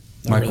take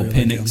Michael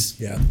Penix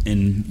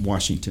in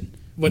Washington.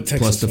 What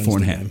Texas plus the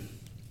 4.5.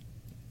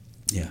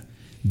 Yeah.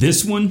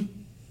 This one,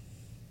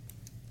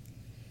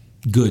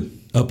 good.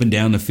 Up and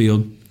down the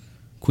field.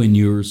 Quinn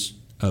Ewers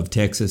of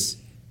Texas.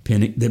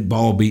 Penix. That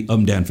ball will be up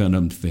and down field,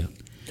 up the field.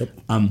 Yep.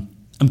 I'm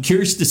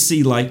curious to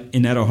see, like,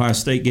 in that Ohio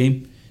State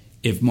game,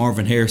 if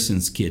Marvin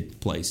Harrison's kid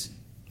plays.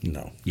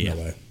 No. Yeah.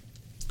 No way.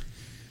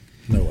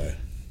 No way.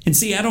 And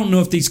see, I don't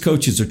know if these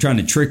coaches are trying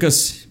to trick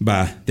us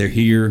by they're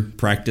here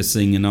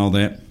practicing and all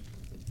that.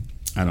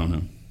 I don't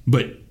know.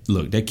 But,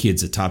 look, that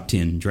kid's a top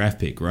 10 draft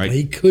pick, right?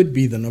 He could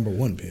be the number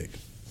 1 pick.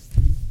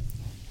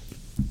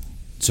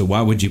 So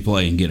why would you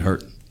play and get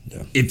hurt?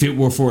 Yeah. If it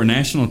were for a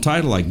national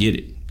title, I get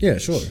it. Yeah,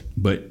 sure.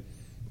 But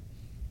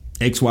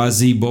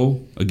XYZ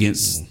Bowl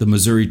against the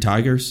Missouri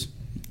Tigers,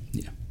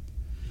 yeah.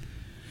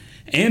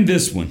 And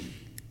this one.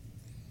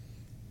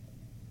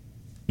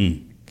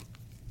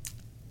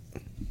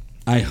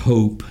 I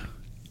hope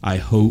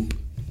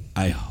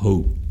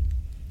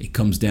it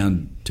comes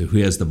down to who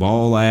has the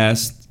ball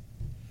last,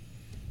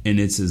 and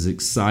it's as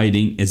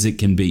exciting as it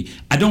can be.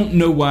 I don't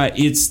know why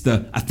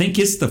I think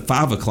it's the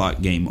 5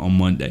 o'clock game on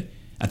Monday.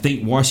 I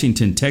think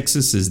Washington,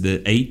 Texas is the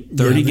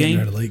 8:30 game.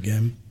 They're a late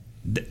game.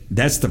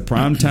 That's the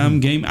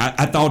primetime game.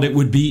 I thought it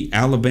would be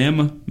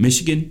Alabama,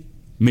 Michigan.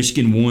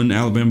 Michigan 1,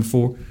 Alabama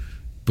 4,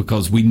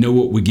 because we know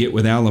what we get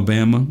with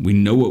Alabama. We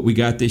know what we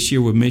got this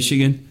year with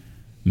Michigan.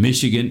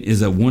 Michigan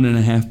is a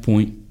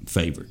 1.5-point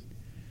favorite.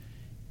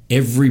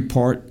 Every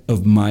part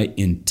of my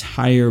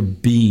entire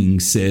being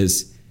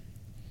says,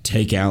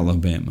 take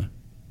Alabama.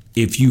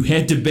 If you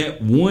had to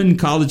bet one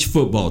college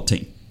football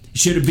team,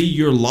 should it be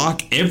your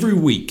lock every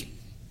week,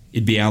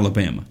 it'd be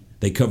Alabama.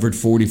 They covered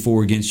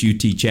 44 against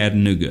UT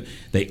Chattanooga.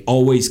 They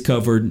always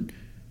covered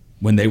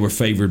when they were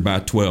favored by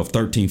 12,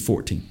 13,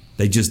 14.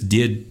 They just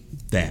did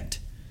that.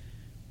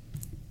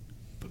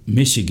 But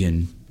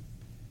Michigan,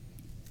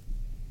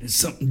 there's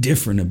something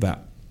different about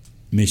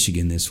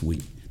Michigan this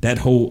week. That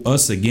whole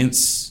us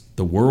against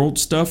the world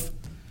stuff.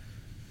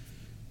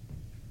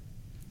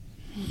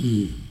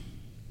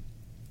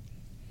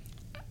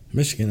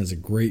 Michigan is a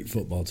great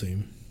football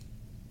team.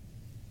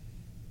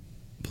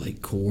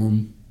 Blake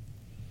Corum,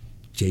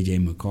 J.J.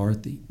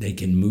 McCarthy. They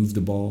can move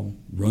the ball,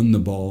 run the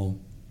ball,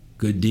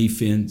 good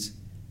defense,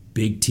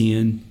 Big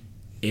Ten.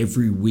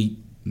 Every week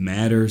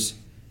matters.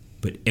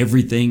 But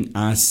everything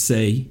I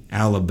say,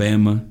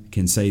 Alabama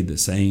can say the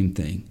same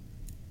thing.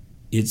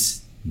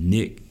 It's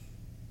Nick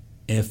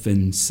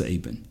effing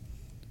Saban.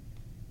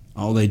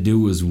 All they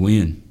do is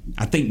win.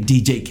 I think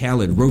DJ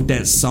Khaled wrote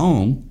that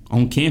song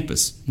on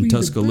campus in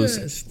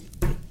Tuscaloosa.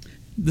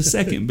 The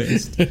second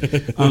best.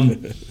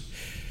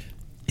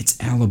 It's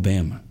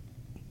Alabama.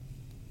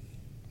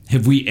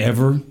 Have we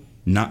ever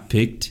not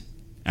picked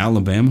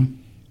Alabama?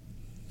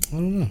 I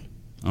don't know.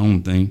 I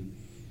don't think.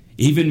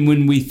 Even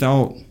when we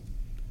thought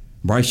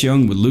Bryce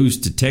Young would lose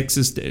to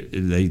Texas,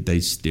 they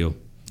still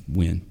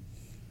win.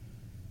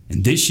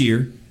 And this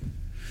year,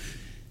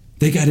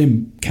 they got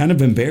him kind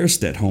of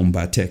embarrassed at home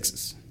by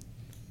Texas.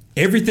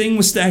 Everything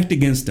was stacked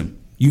against them.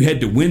 You had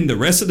to win the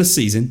rest of the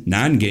season,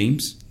 9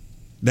 games.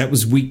 That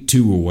was week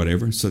 2 or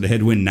whatever. So they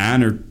had to win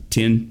 9 or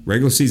 10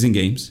 regular season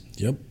games.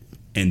 Yep.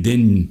 And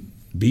then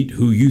beat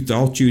who you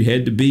thought you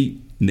had to beat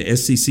in the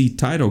SEC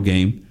title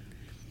game.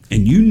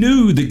 And you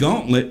knew the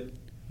gauntlet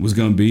was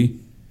going to be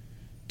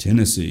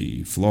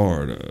Tennessee,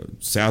 Florida,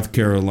 South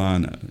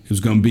Carolina. It was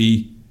going to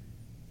be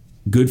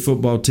good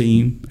football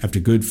team after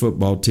good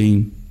football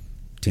team,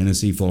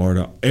 Tennessee,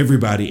 Florida,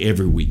 everybody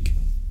every week.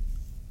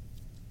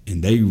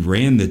 And they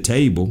ran the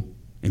table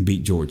and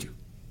beat Georgia.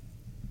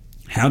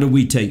 How do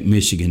we take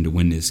Michigan to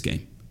win this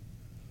game?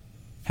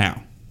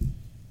 How?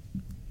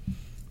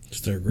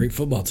 Because they're a great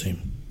football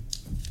team.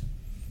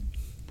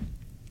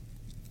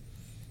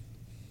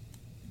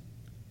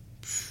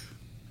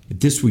 If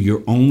this were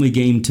your only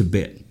game to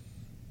bet,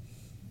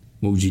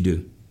 what would you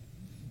do?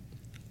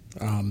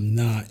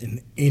 Not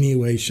in any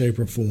way, shape,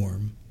 or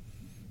form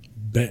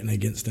betting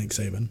against Nick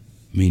Saban.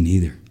 Me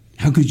neither.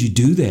 How could you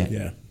do that?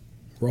 Yeah.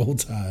 Roll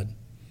Tide.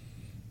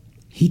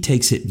 He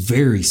takes it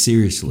very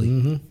seriously.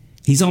 Mm-hmm.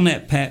 He's on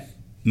that Pat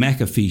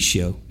McAfee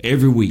show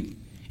every week.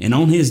 And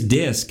on his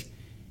desk,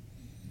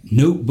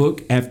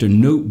 notebook after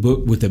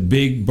notebook with a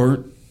big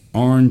burnt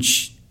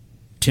orange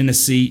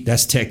Tennessee,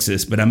 that's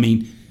Texas, but I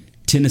mean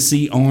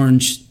Tennessee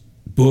orange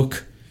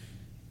book,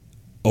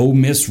 Ole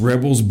Miss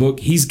Rebels book.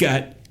 He's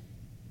got,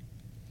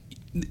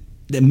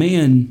 the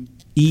man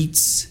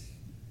eats,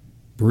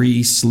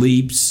 breathes,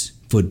 sleeps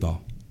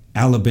football.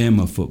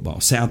 Alabama football,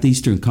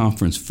 Southeastern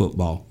Conference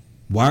football.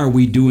 Why are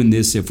we doing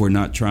this if we're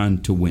not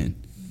trying to win?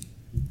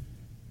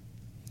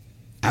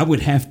 I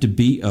would have to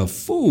be a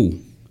fool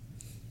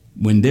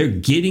when they're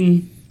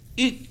getting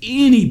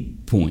any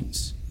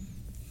points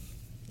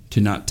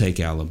to not take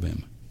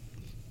Alabama.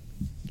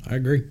 I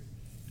agree.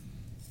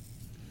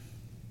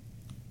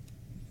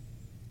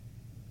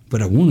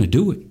 But I want to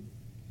do it.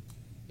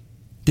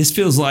 This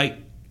feels like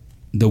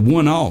the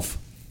one-off.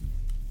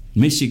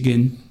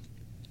 Michigan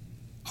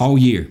all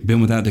year, been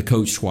without the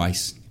coach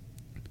twice.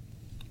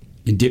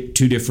 In 2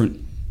 different,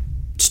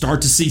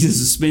 start the season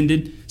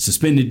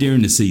suspended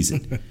during the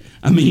season.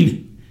 I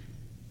mean,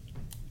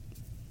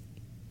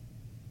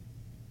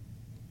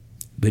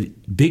 but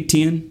Big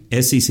Ten,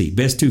 SEC,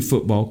 best 2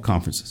 football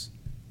conferences.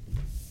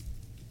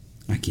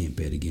 I can't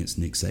bet against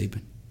Nick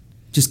Saban.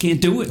 Just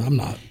can't do it. I'm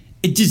not.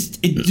 It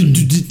just,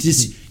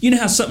 you know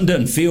how something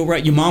doesn't feel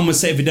right? Your mom would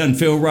say if it doesn't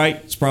feel right,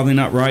 it's probably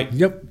not right.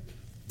 Yep.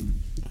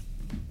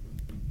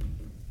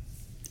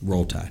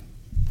 Roll Tide.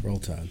 Roll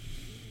Tide.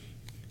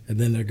 And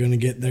then they're going to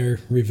get their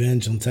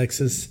revenge on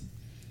Texas.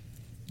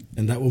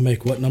 And that will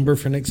make what number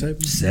for Nick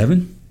Saban?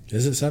 7?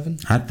 Is it 7?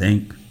 I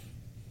think.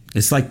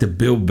 It's like the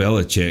Bill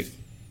Belichick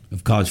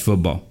of college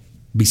football.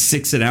 Be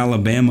 6 at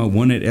Alabama,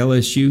 1 at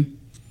LSU.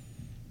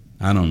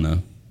 I don't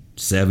know.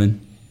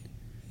 7?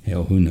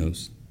 Hell, who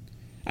knows?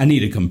 I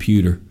need a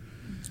computer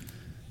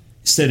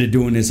instead of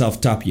doing this off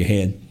the top of your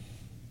head.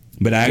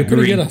 But I agree. You're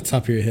pretty good off the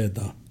top of your head,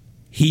 though.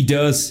 He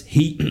does.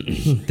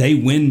 They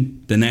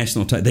win the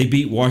national title. They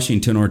beat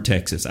Washington or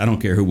Texas. I don't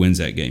care who wins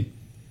that game.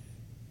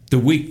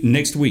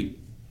 Next week,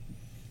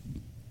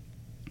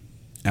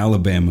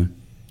 Alabama,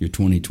 your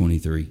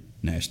 2023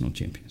 national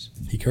champions.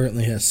 He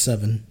currently has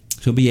 7.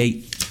 He'll be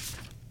 8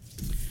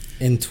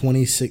 in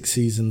 26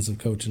 seasons of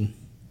coaching.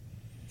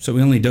 So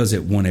he only does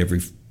it one every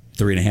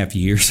 3.5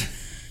 years.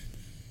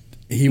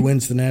 He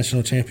wins the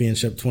national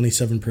championship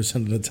 27%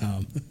 of the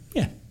time.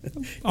 Yeah.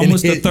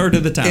 Almost a third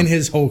of the time. In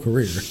his whole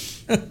career.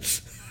 You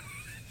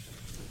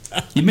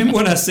remember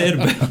what I said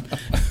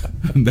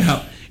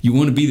about you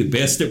want to be the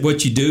best at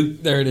what you do?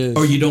 There it is.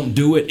 Or you don't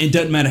do it. It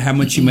doesn't matter how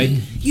much you make.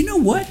 You know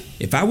what?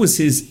 If I was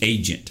his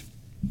agent,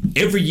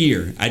 every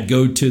year I'd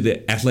go to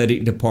the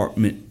athletic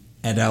department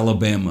at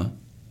Alabama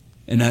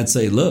and I'd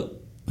say,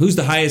 look, who's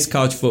the highest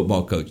college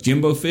football coach?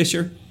 Jimbo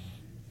Fisher?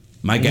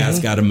 My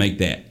guy's got to make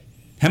that.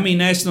 How many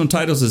national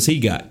titles has he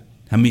got?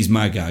 How many's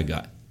my guy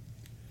got?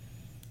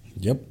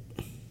 Yep.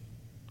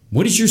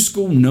 What is your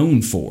school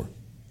known for?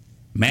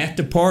 Math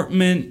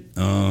department,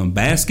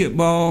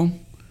 basketball,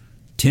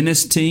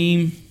 tennis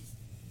team,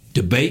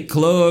 debate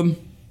club,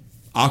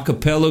 a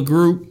cappella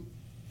group.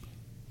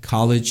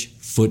 college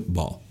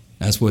football.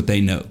 That's what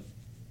they know.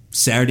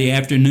 Saturday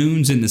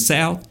afternoons in the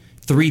South,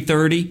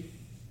 3:30,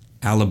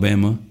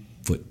 Alabama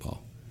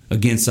football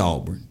against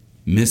Auburn,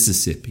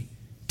 Mississippi,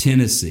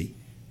 Tennessee,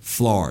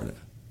 Florida,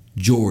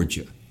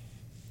 Georgia.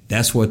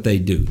 That's what they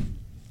do.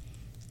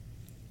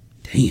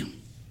 Damn.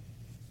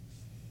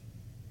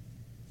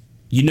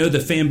 You know the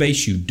fan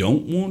base you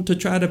don't want to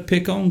try to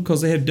pick on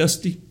because they have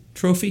dusty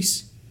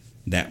trophies?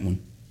 That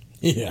one.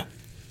 Yeah.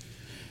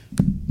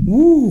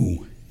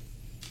 Woo.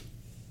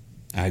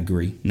 I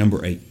agree.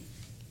 Number 8.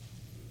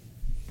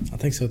 I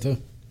think so, too.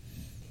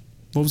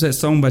 What was that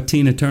song by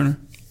Tina Turner?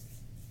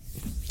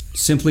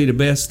 Simply the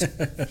Best?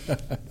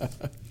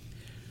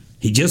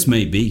 He just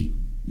may be.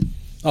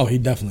 Oh, he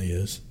definitely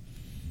is.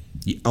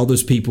 All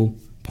those people,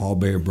 Paul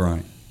Bear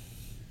Bryant,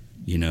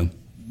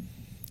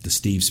 the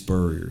Steve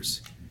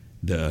Spurriers,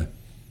 the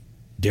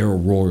Darrell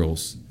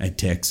Royals at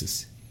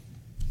Texas,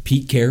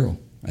 Pete Carroll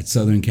at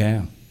Southern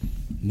Cal.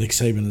 Nick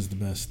Saban is the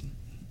best.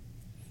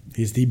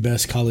 He's the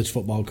best college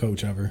football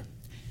coach ever.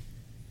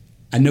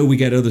 I know we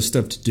got other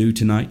stuff to do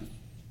tonight,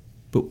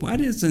 but why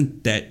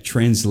doesn't that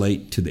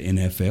translate to the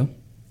NFL?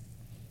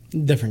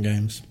 Different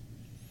games.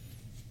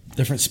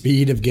 Different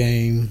speed of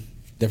game.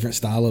 Different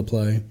style of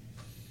play.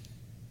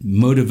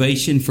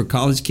 Motivation for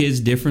college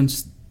kids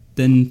different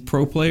than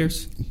pro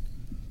players?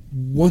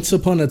 Once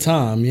upon a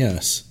time,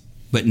 yes.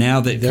 But now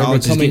that they're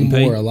college is becoming getting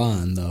paid? more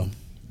aligned, though.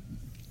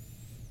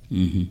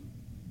 Mm-hmm.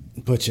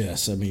 But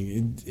yes, I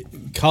mean,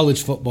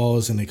 college football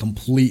is in a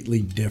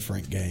completely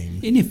different game.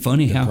 Isn't it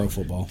funny how pro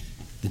football?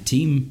 The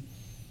team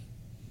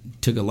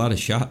took a lot of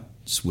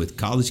shots with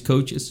college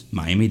coaches?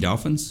 Miami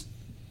Dolphins,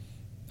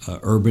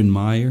 Urban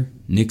Meyer,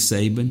 Nick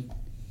Saban,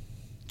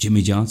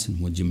 Jimmy Johnson.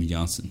 Well, Jimmy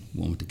Johnson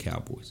won with the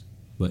Cowboys.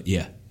 But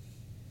yeah.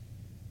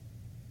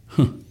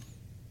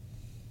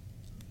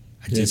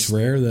 It's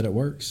rare that it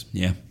works.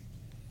 Yeah.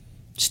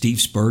 Steve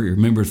Spurrier,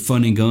 remember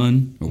Fun and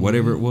Gun or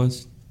whatever it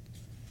was?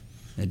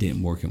 That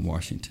didn't work in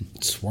Washington.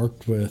 It's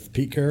worked with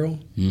Pete Carroll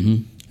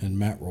and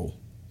Matt Rule.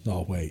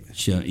 Oh, wait.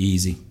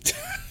 Easy.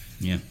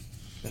 Yeah.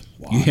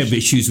 You have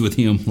issues with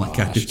him like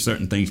I do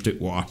certain things to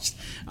Wash.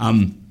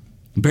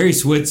 Barry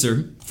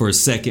Switzer for a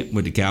second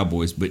with the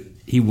Cowboys, but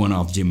he won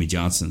off Jimmy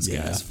Johnson's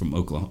guys from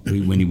Oklahoma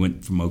when he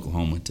went from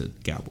Oklahoma to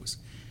the Cowboys.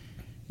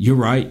 You're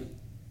right.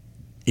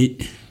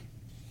 It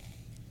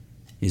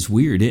is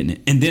weird, isn't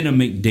it? And then a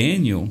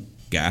McDaniel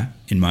guy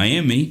in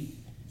Miami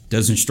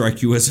doesn't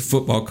strike you as a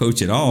football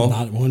coach at all.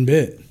 Not one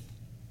bit.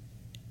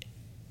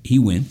 He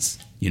wins,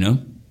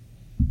 And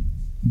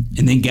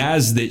then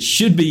guys that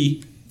should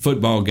be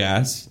football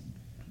guys,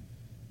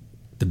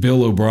 the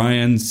Bill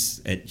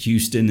O'Briens at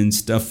Houston and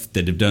stuff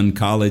that have done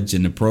college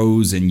and the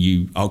pros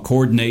and all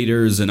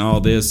coordinators and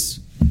all this,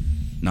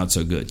 not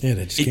so good. Yeah,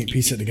 they just can't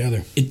piece it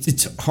together.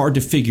 It's hard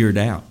to figure it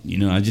out.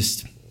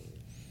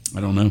 I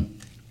don't know.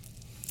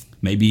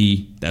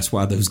 Maybe that's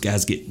why those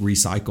guys get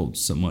recycled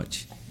so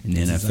much in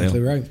the NFL. Exactly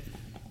right.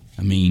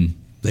 I mean,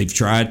 they've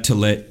tried to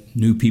let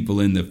new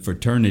people in the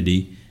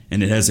fraternity,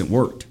 and it hasn't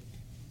worked.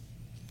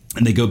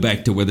 And they go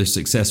back to where they're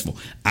successful.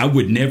 I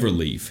would never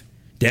leave.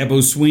 Dabo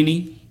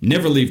Swinney,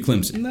 never leave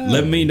Clemson. No.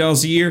 $11 million a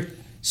year,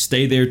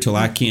 stay there till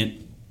I can't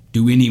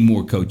do any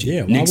more coaching.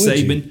 Yeah, Nick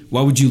Saban,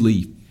 why would you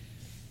leave?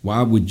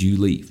 Why would you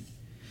leave?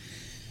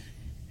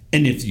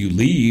 And if you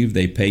leave,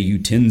 they pay you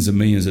tens of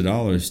millions of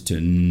dollars to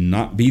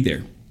not be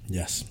there.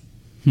 Yes.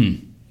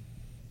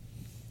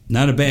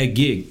 Not a bad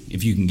gig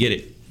if you can get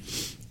it.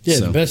 Yeah,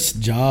 the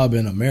best job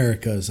in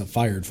America is a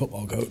fired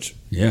football coach.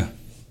 Yeah,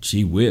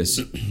 gee whiz.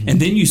 And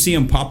then you see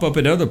them pop up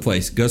at other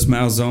places. Gus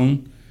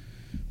Malzahn,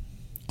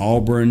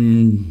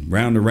 Auburn,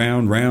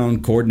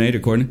 round, coordinator.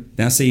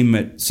 Now I see him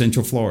at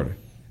Central Florida.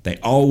 They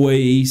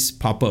always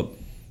pop up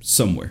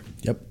somewhere.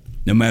 Yep.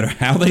 No matter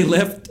how they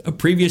left a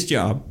previous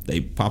job, they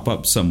pop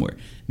up somewhere.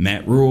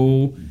 Matt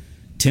Rule,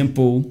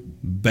 Temple,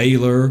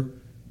 Baylor,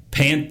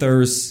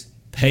 Panthers,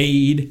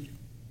 paid,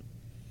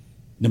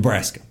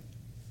 Nebraska.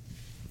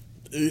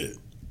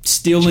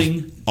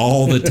 Stealing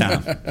all the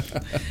time.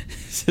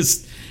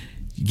 Just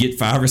get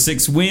 5 or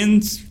 6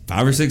 wins,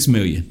 5 or 6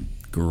 million.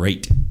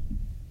 Great.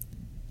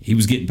 He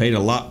was getting paid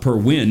a lot per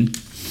win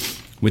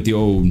with the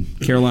old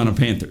Carolina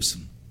Panthers.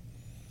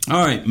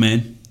 All right,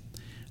 man.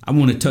 I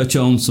want to touch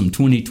on some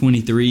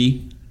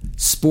 2023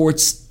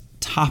 sports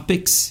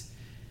topics.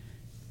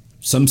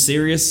 Some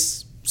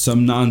serious,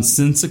 some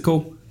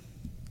nonsensical.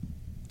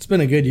 It's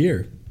been a good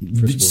year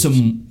for sports.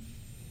 Some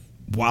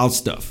wild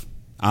stuff.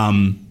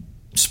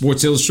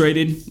 Sports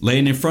Illustrated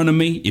laying in front of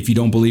me. If you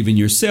don't believe in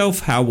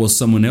yourself, how will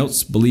someone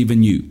else believe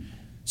in you?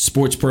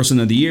 Sports Person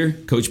of the Year,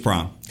 Coach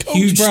Prime.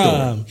 Huge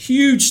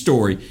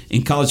story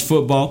in college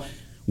football.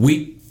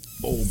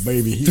 Oh,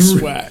 baby, he's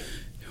swag.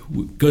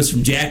 Goes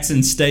from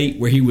Jackson State,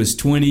 where he was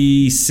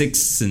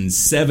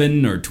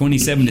 26-7 or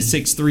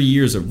 27-6, 3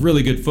 years of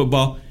really good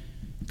football.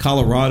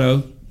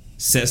 Colorado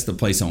sets the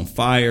place on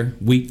fire.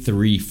 Week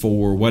 3,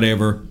 4,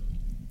 whatever.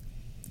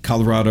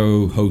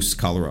 Colorado hosts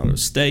Colorado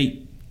State.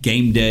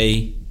 Game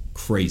day,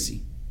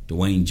 crazy.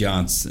 Dwayne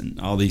Johnson,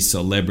 all these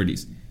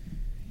celebrities.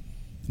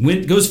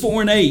 Goes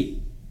 4-8.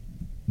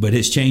 but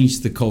has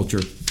changed the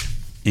culture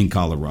in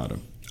Colorado.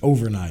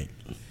 Overnight.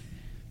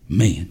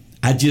 Man,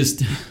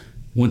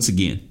 once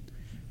again,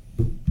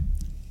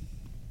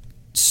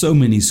 so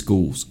many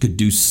schools could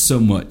do so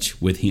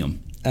much with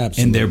him.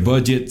 Absolutely. And their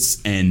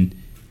budgets and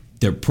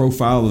their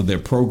profile of their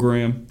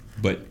program.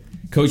 But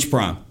Coach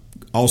Prime,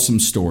 awesome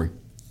story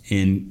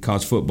in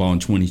college football in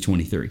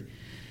 2023.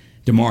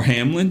 Damar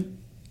Hamlin,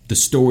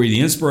 the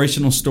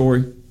inspirational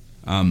story,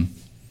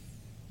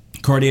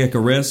 cardiac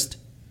arrest,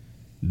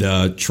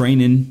 the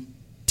training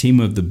team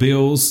of the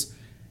Bills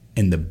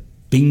and the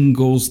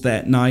Bengals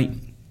that night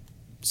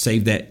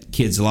saved that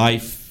kid's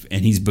life,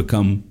 and he's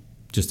become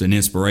just an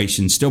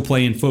inspiration. Still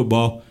playing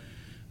football,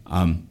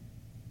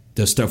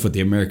 does stuff with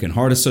the American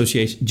Heart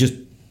Association, just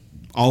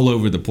all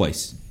over the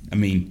place. I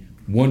mean,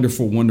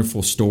 wonderful,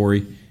 wonderful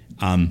story.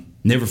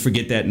 Never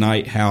forget that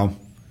night, how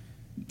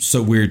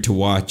so weird to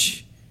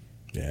watch.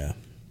 Yeah.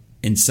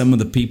 And some of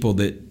the people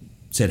that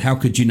said, how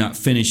could you not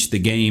finish the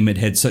game? It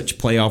had such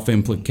playoff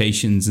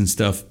implications and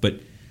stuff, but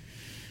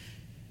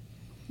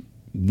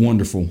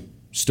wonderful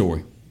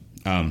story.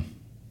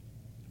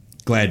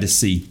 Glad to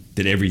see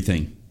that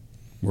everything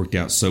worked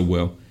out so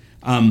well.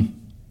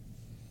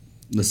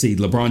 Let's see,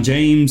 LeBron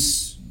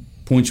James,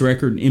 points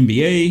record,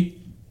 NBA,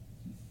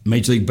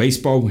 Major League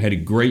Baseball had a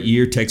great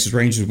year. Texas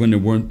Rangers win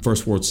their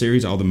first World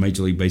Series. All the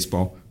Major League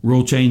Baseball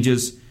rule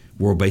changes.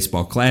 World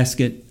Baseball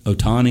Classic,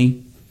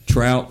 Ohtani,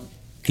 Trout,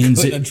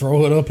 ends couldn't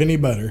draw it up any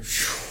better.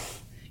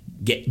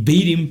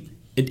 Beat him,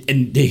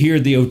 and to hear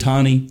the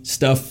Ohtani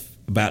stuff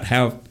about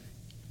how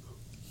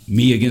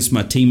me against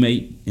my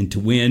teammate and to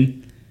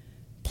win,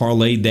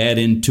 parlayed that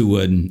into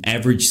an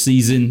average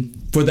season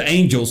for the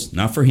Angels,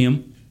 not for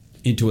him,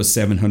 into a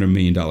 $700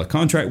 million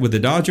contract with the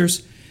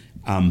Dodgers.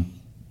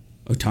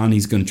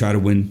 Ohtani's going to try to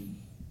win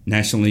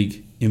National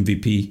League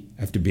MVP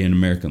after being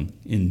American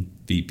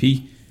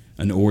MVP.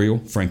 An Oriole,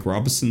 Frank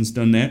Robinson's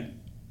done that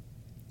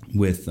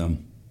with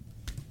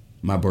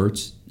my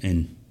Birds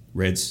and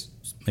Reds.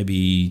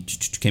 Maybe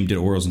came to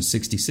the Orioles in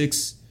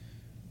 '66.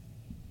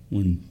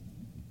 Won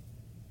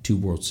 2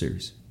 World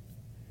Series,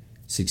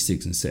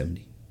 66 and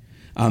 70.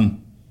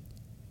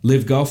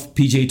 Live Golf,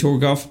 PGA Tour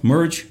Golf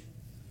merge.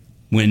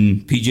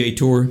 When PGA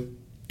Tour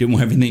didn't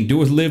have anything to do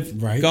with Live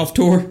Golf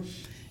Tour.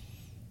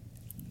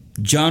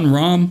 John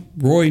Rahm,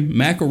 Roy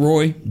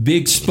McIlroy,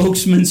 big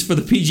spokesmen for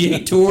the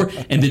PGA Tour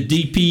and the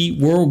DP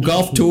World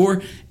Golf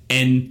Tour.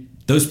 And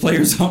those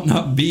players ought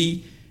not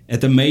be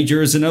at the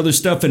majors and other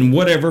stuff and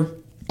whatever.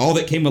 All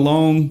that came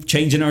along,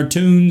 changing our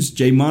tunes.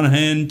 Jay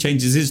Monahan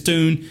changes his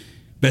tune.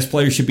 Best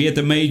players should be at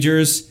the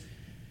majors.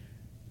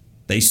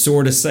 They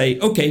sort of say,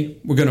 okay,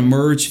 we're going to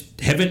merge.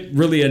 Haven't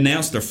really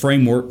announced a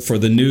framework for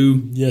the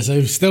new Yes,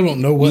 I still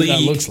don't know what league.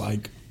 That looks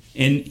like.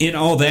 And in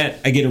all that,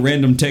 I get a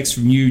random text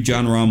from you,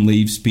 John Rahm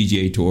leaves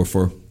PGA Tour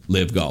for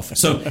Live Golf.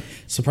 So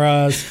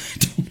surprise.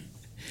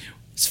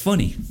 It's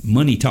funny.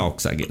 Money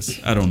talks, I guess.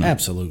 I don't know.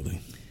 Absolutely.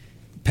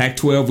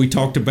 Pac-12, we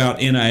talked about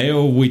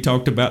NIL. We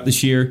talked about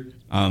this year.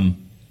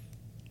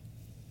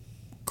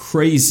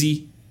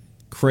 Crazy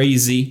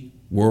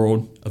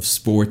world of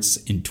sports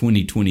in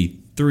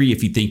 2023.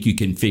 If you think you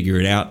can figure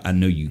it out, I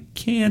know you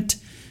can't.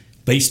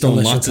 Based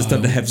on lots of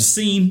stuff that I have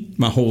seen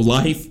my whole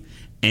life,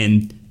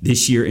 and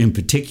this year in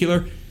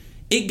particular,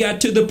 it got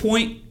to the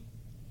point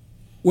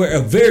where a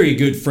very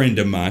good friend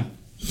of mine,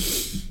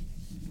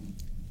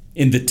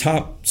 in the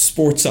top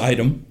sports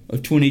item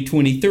of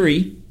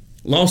 2023,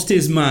 lost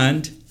his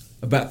mind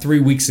about 3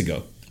 weeks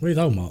ago. What are you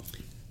talking about?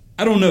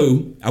 I don't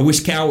know. I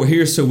wish Cal were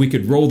here so we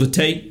could roll the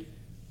tape,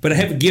 but I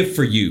have a gift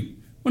for you.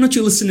 Why don't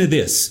you listen to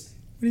this?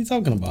 What are you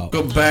talking about?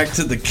 Go back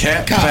to the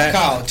cat.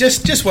 Kyle,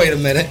 just wait a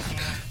minute.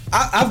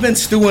 I've been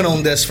stewing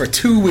on this for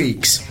 2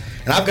 weeks,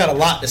 and I've got a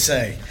lot to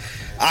say.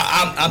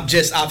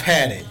 I've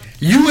had it.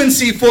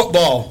 UNC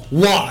football,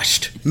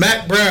 washed.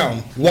 Mac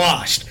Brown,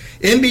 washed.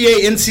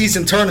 NBA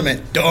in-season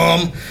tournament,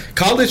 dumb.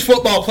 College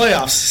football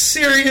playoffs,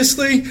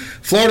 seriously?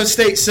 Florida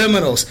State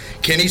Seminoles,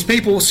 Kenny's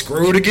people,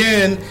 screwed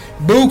again.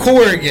 Boo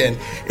Corrigan.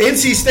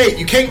 NC State,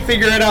 you can't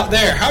figure it out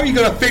there. How are you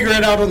going to figure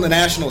it out on the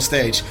national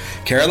stage?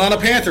 Carolina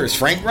Panthers,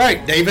 Frank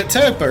Wright, David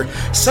Tepper,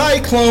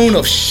 cyclone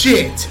of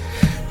shit.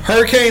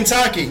 Hurricane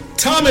Taki,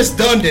 Thomas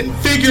Dundon,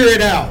 figure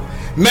it out.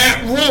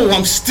 Matt Rule,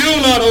 I'm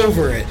still not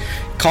over it.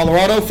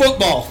 Colorado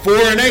football,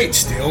 4-8,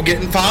 still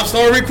getting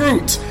 5-star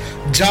recruits.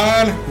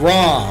 John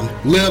Rahm,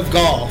 Live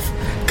Golf.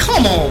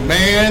 Come on,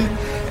 man.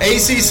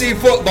 ACC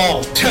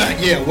football,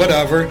 yeah,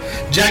 whatever.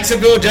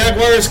 Jacksonville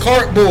Jaguars,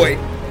 Cart Boy.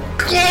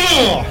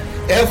 Ugh.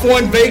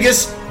 F1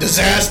 Vegas,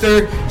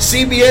 disaster.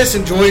 CBS,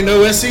 enjoying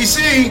no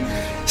SEC.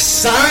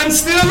 Sign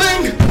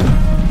stealing.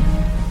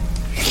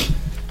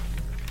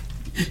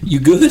 You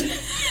good?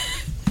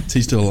 Is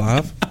he still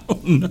alive? I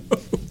don't know.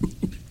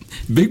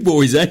 Big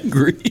boy's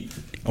angry.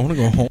 I want to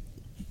go home.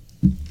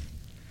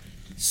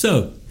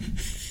 So,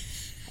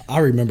 I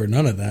remember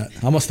none of that.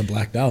 I must have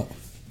blacked out.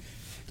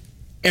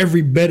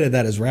 Every bit of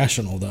that is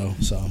rational, though,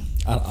 so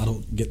I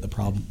don't get the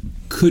problem.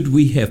 Could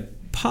we have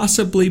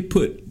possibly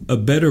put a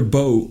better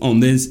bow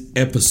on this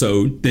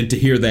episode than to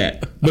hear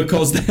that,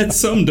 because that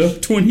summed up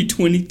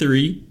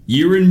 2023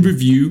 year in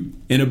review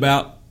in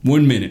about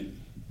 1 minute.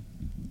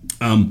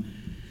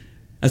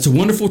 That's a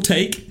wonderful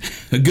take,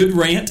 a good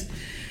rant.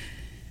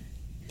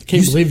 I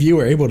can't believe you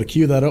were able to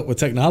cue that up with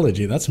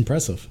technology. That's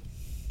impressive.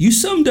 You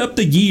summed up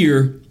the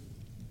year.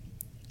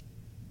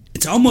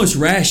 It's almost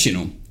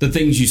rational, the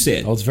things you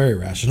said. Oh, it's very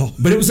rational.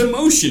 But it was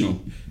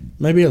emotional.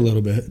 Maybe a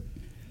little bit.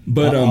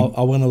 But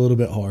I went a little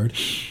bit hard.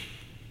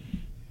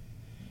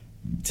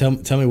 Tell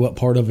me what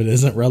part of it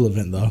isn't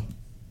relevant, though.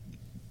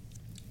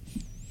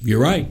 You're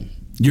right.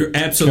 You're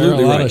absolutely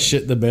Carolina right.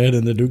 shit the bed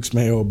in the Duke's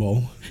Mayo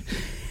Bowl.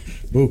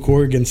 Boo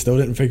Corrigan still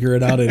didn't figure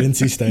it out at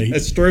NC State.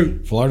 That's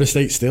true. Florida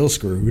State still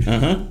screwed.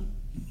 Uh-huh.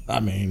 I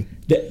mean.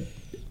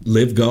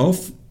 Live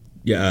Golf,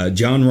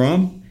 John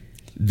Rahm,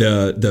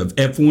 the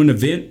F1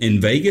 event in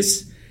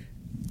Vegas,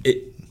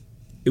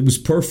 it was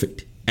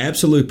perfect.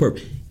 Absolutely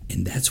perfect.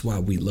 And that's why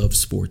we love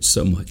sports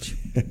so much.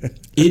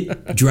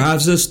 It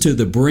drives us to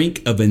the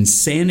brink of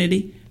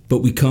insanity, but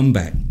we come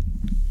back.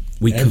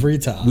 Every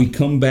time. We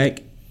come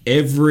back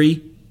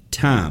every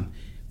time.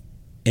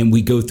 And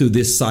we go through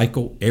this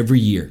cycle every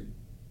year.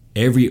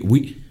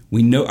 We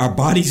know, our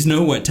bodies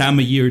know what time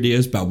of year it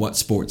is by what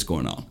sport's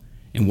going on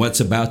and what's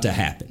about to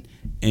happen.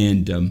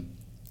 And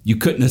you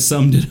couldn't have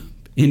summed it up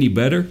any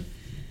better.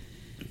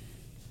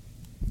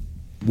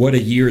 What a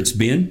year it's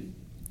been.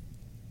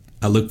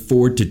 I look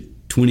forward to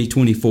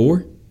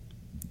 2024.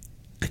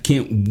 I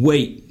can't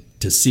wait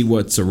to see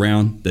what's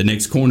around the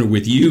next corner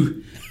with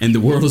you and the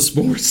world of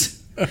sports.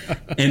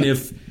 And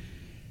if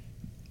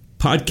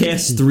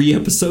podcast 3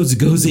 episodes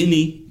goes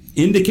any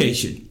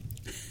indication,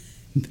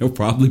 there'll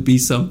probably be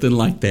something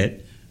like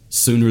that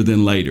sooner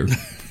than later.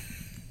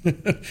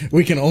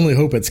 We can only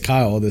hope it's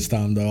Kyle this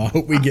time, though. I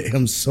hope we get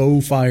him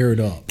so fired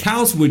up.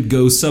 Kyle's would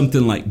go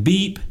something like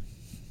beep,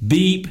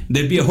 beep.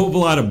 There'd be a whole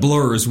lot of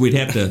blurs we'd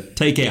have to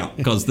take out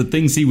because the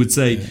things he would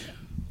say.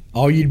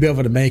 All you'd be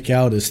able to make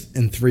out is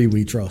 "In 3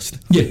 we trust."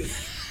 Yeah.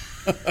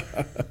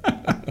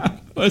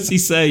 What's he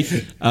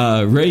say?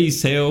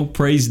 Raise hell,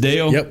 praise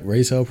Dale. Yep,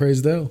 raise hell,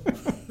 praise Dale.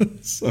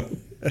 So,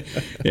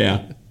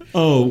 yeah.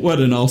 Oh, what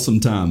an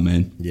awesome time,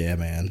 man. Yeah,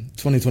 man.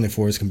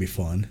 2024 is going to be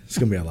fun. It's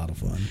going to be a lot of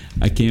fun.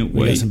 I can't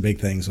wait. We got some big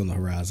things on the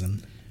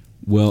horizon.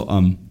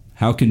 Well,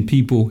 how can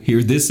people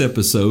hear this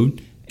episode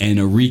and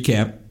a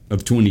recap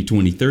of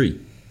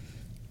 2023?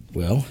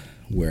 Well,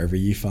 wherever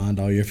you find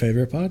all your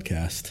favorite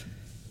podcasts.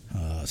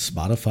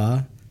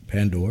 Spotify,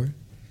 Pandora,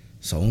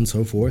 so on and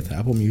so forth,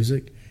 Apple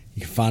Music.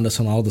 You can find us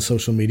on all the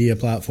social media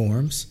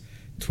platforms,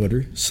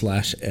 Twitter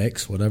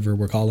 /X, whatever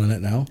we're calling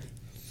it now,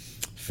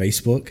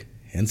 Facebook,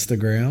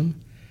 Instagram,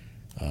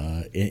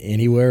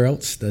 anywhere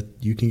else that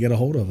you can get a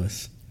hold of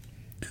us.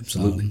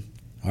 Absolutely.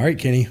 All right,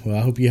 Kenny. Well,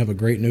 I hope you have a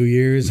great New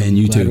Year's. And I'm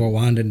you glad too. We're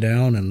winding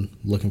down and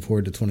looking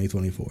forward to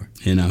 2024.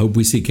 And I hope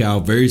we see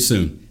Kyle very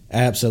soon.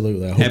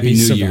 Absolutely. I hope Happy he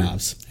New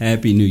survives. Year.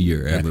 Happy New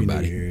Year,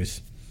 everybody. Happy New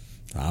Year's.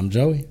 I'm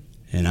Joey.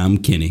 And I'm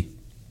Kenny.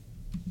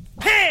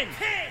 10,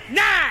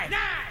 9,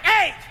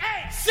 8,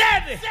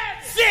 7,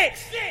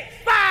 6,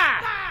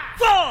 5,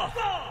 4,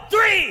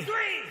 3,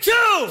 2,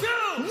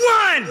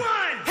 1.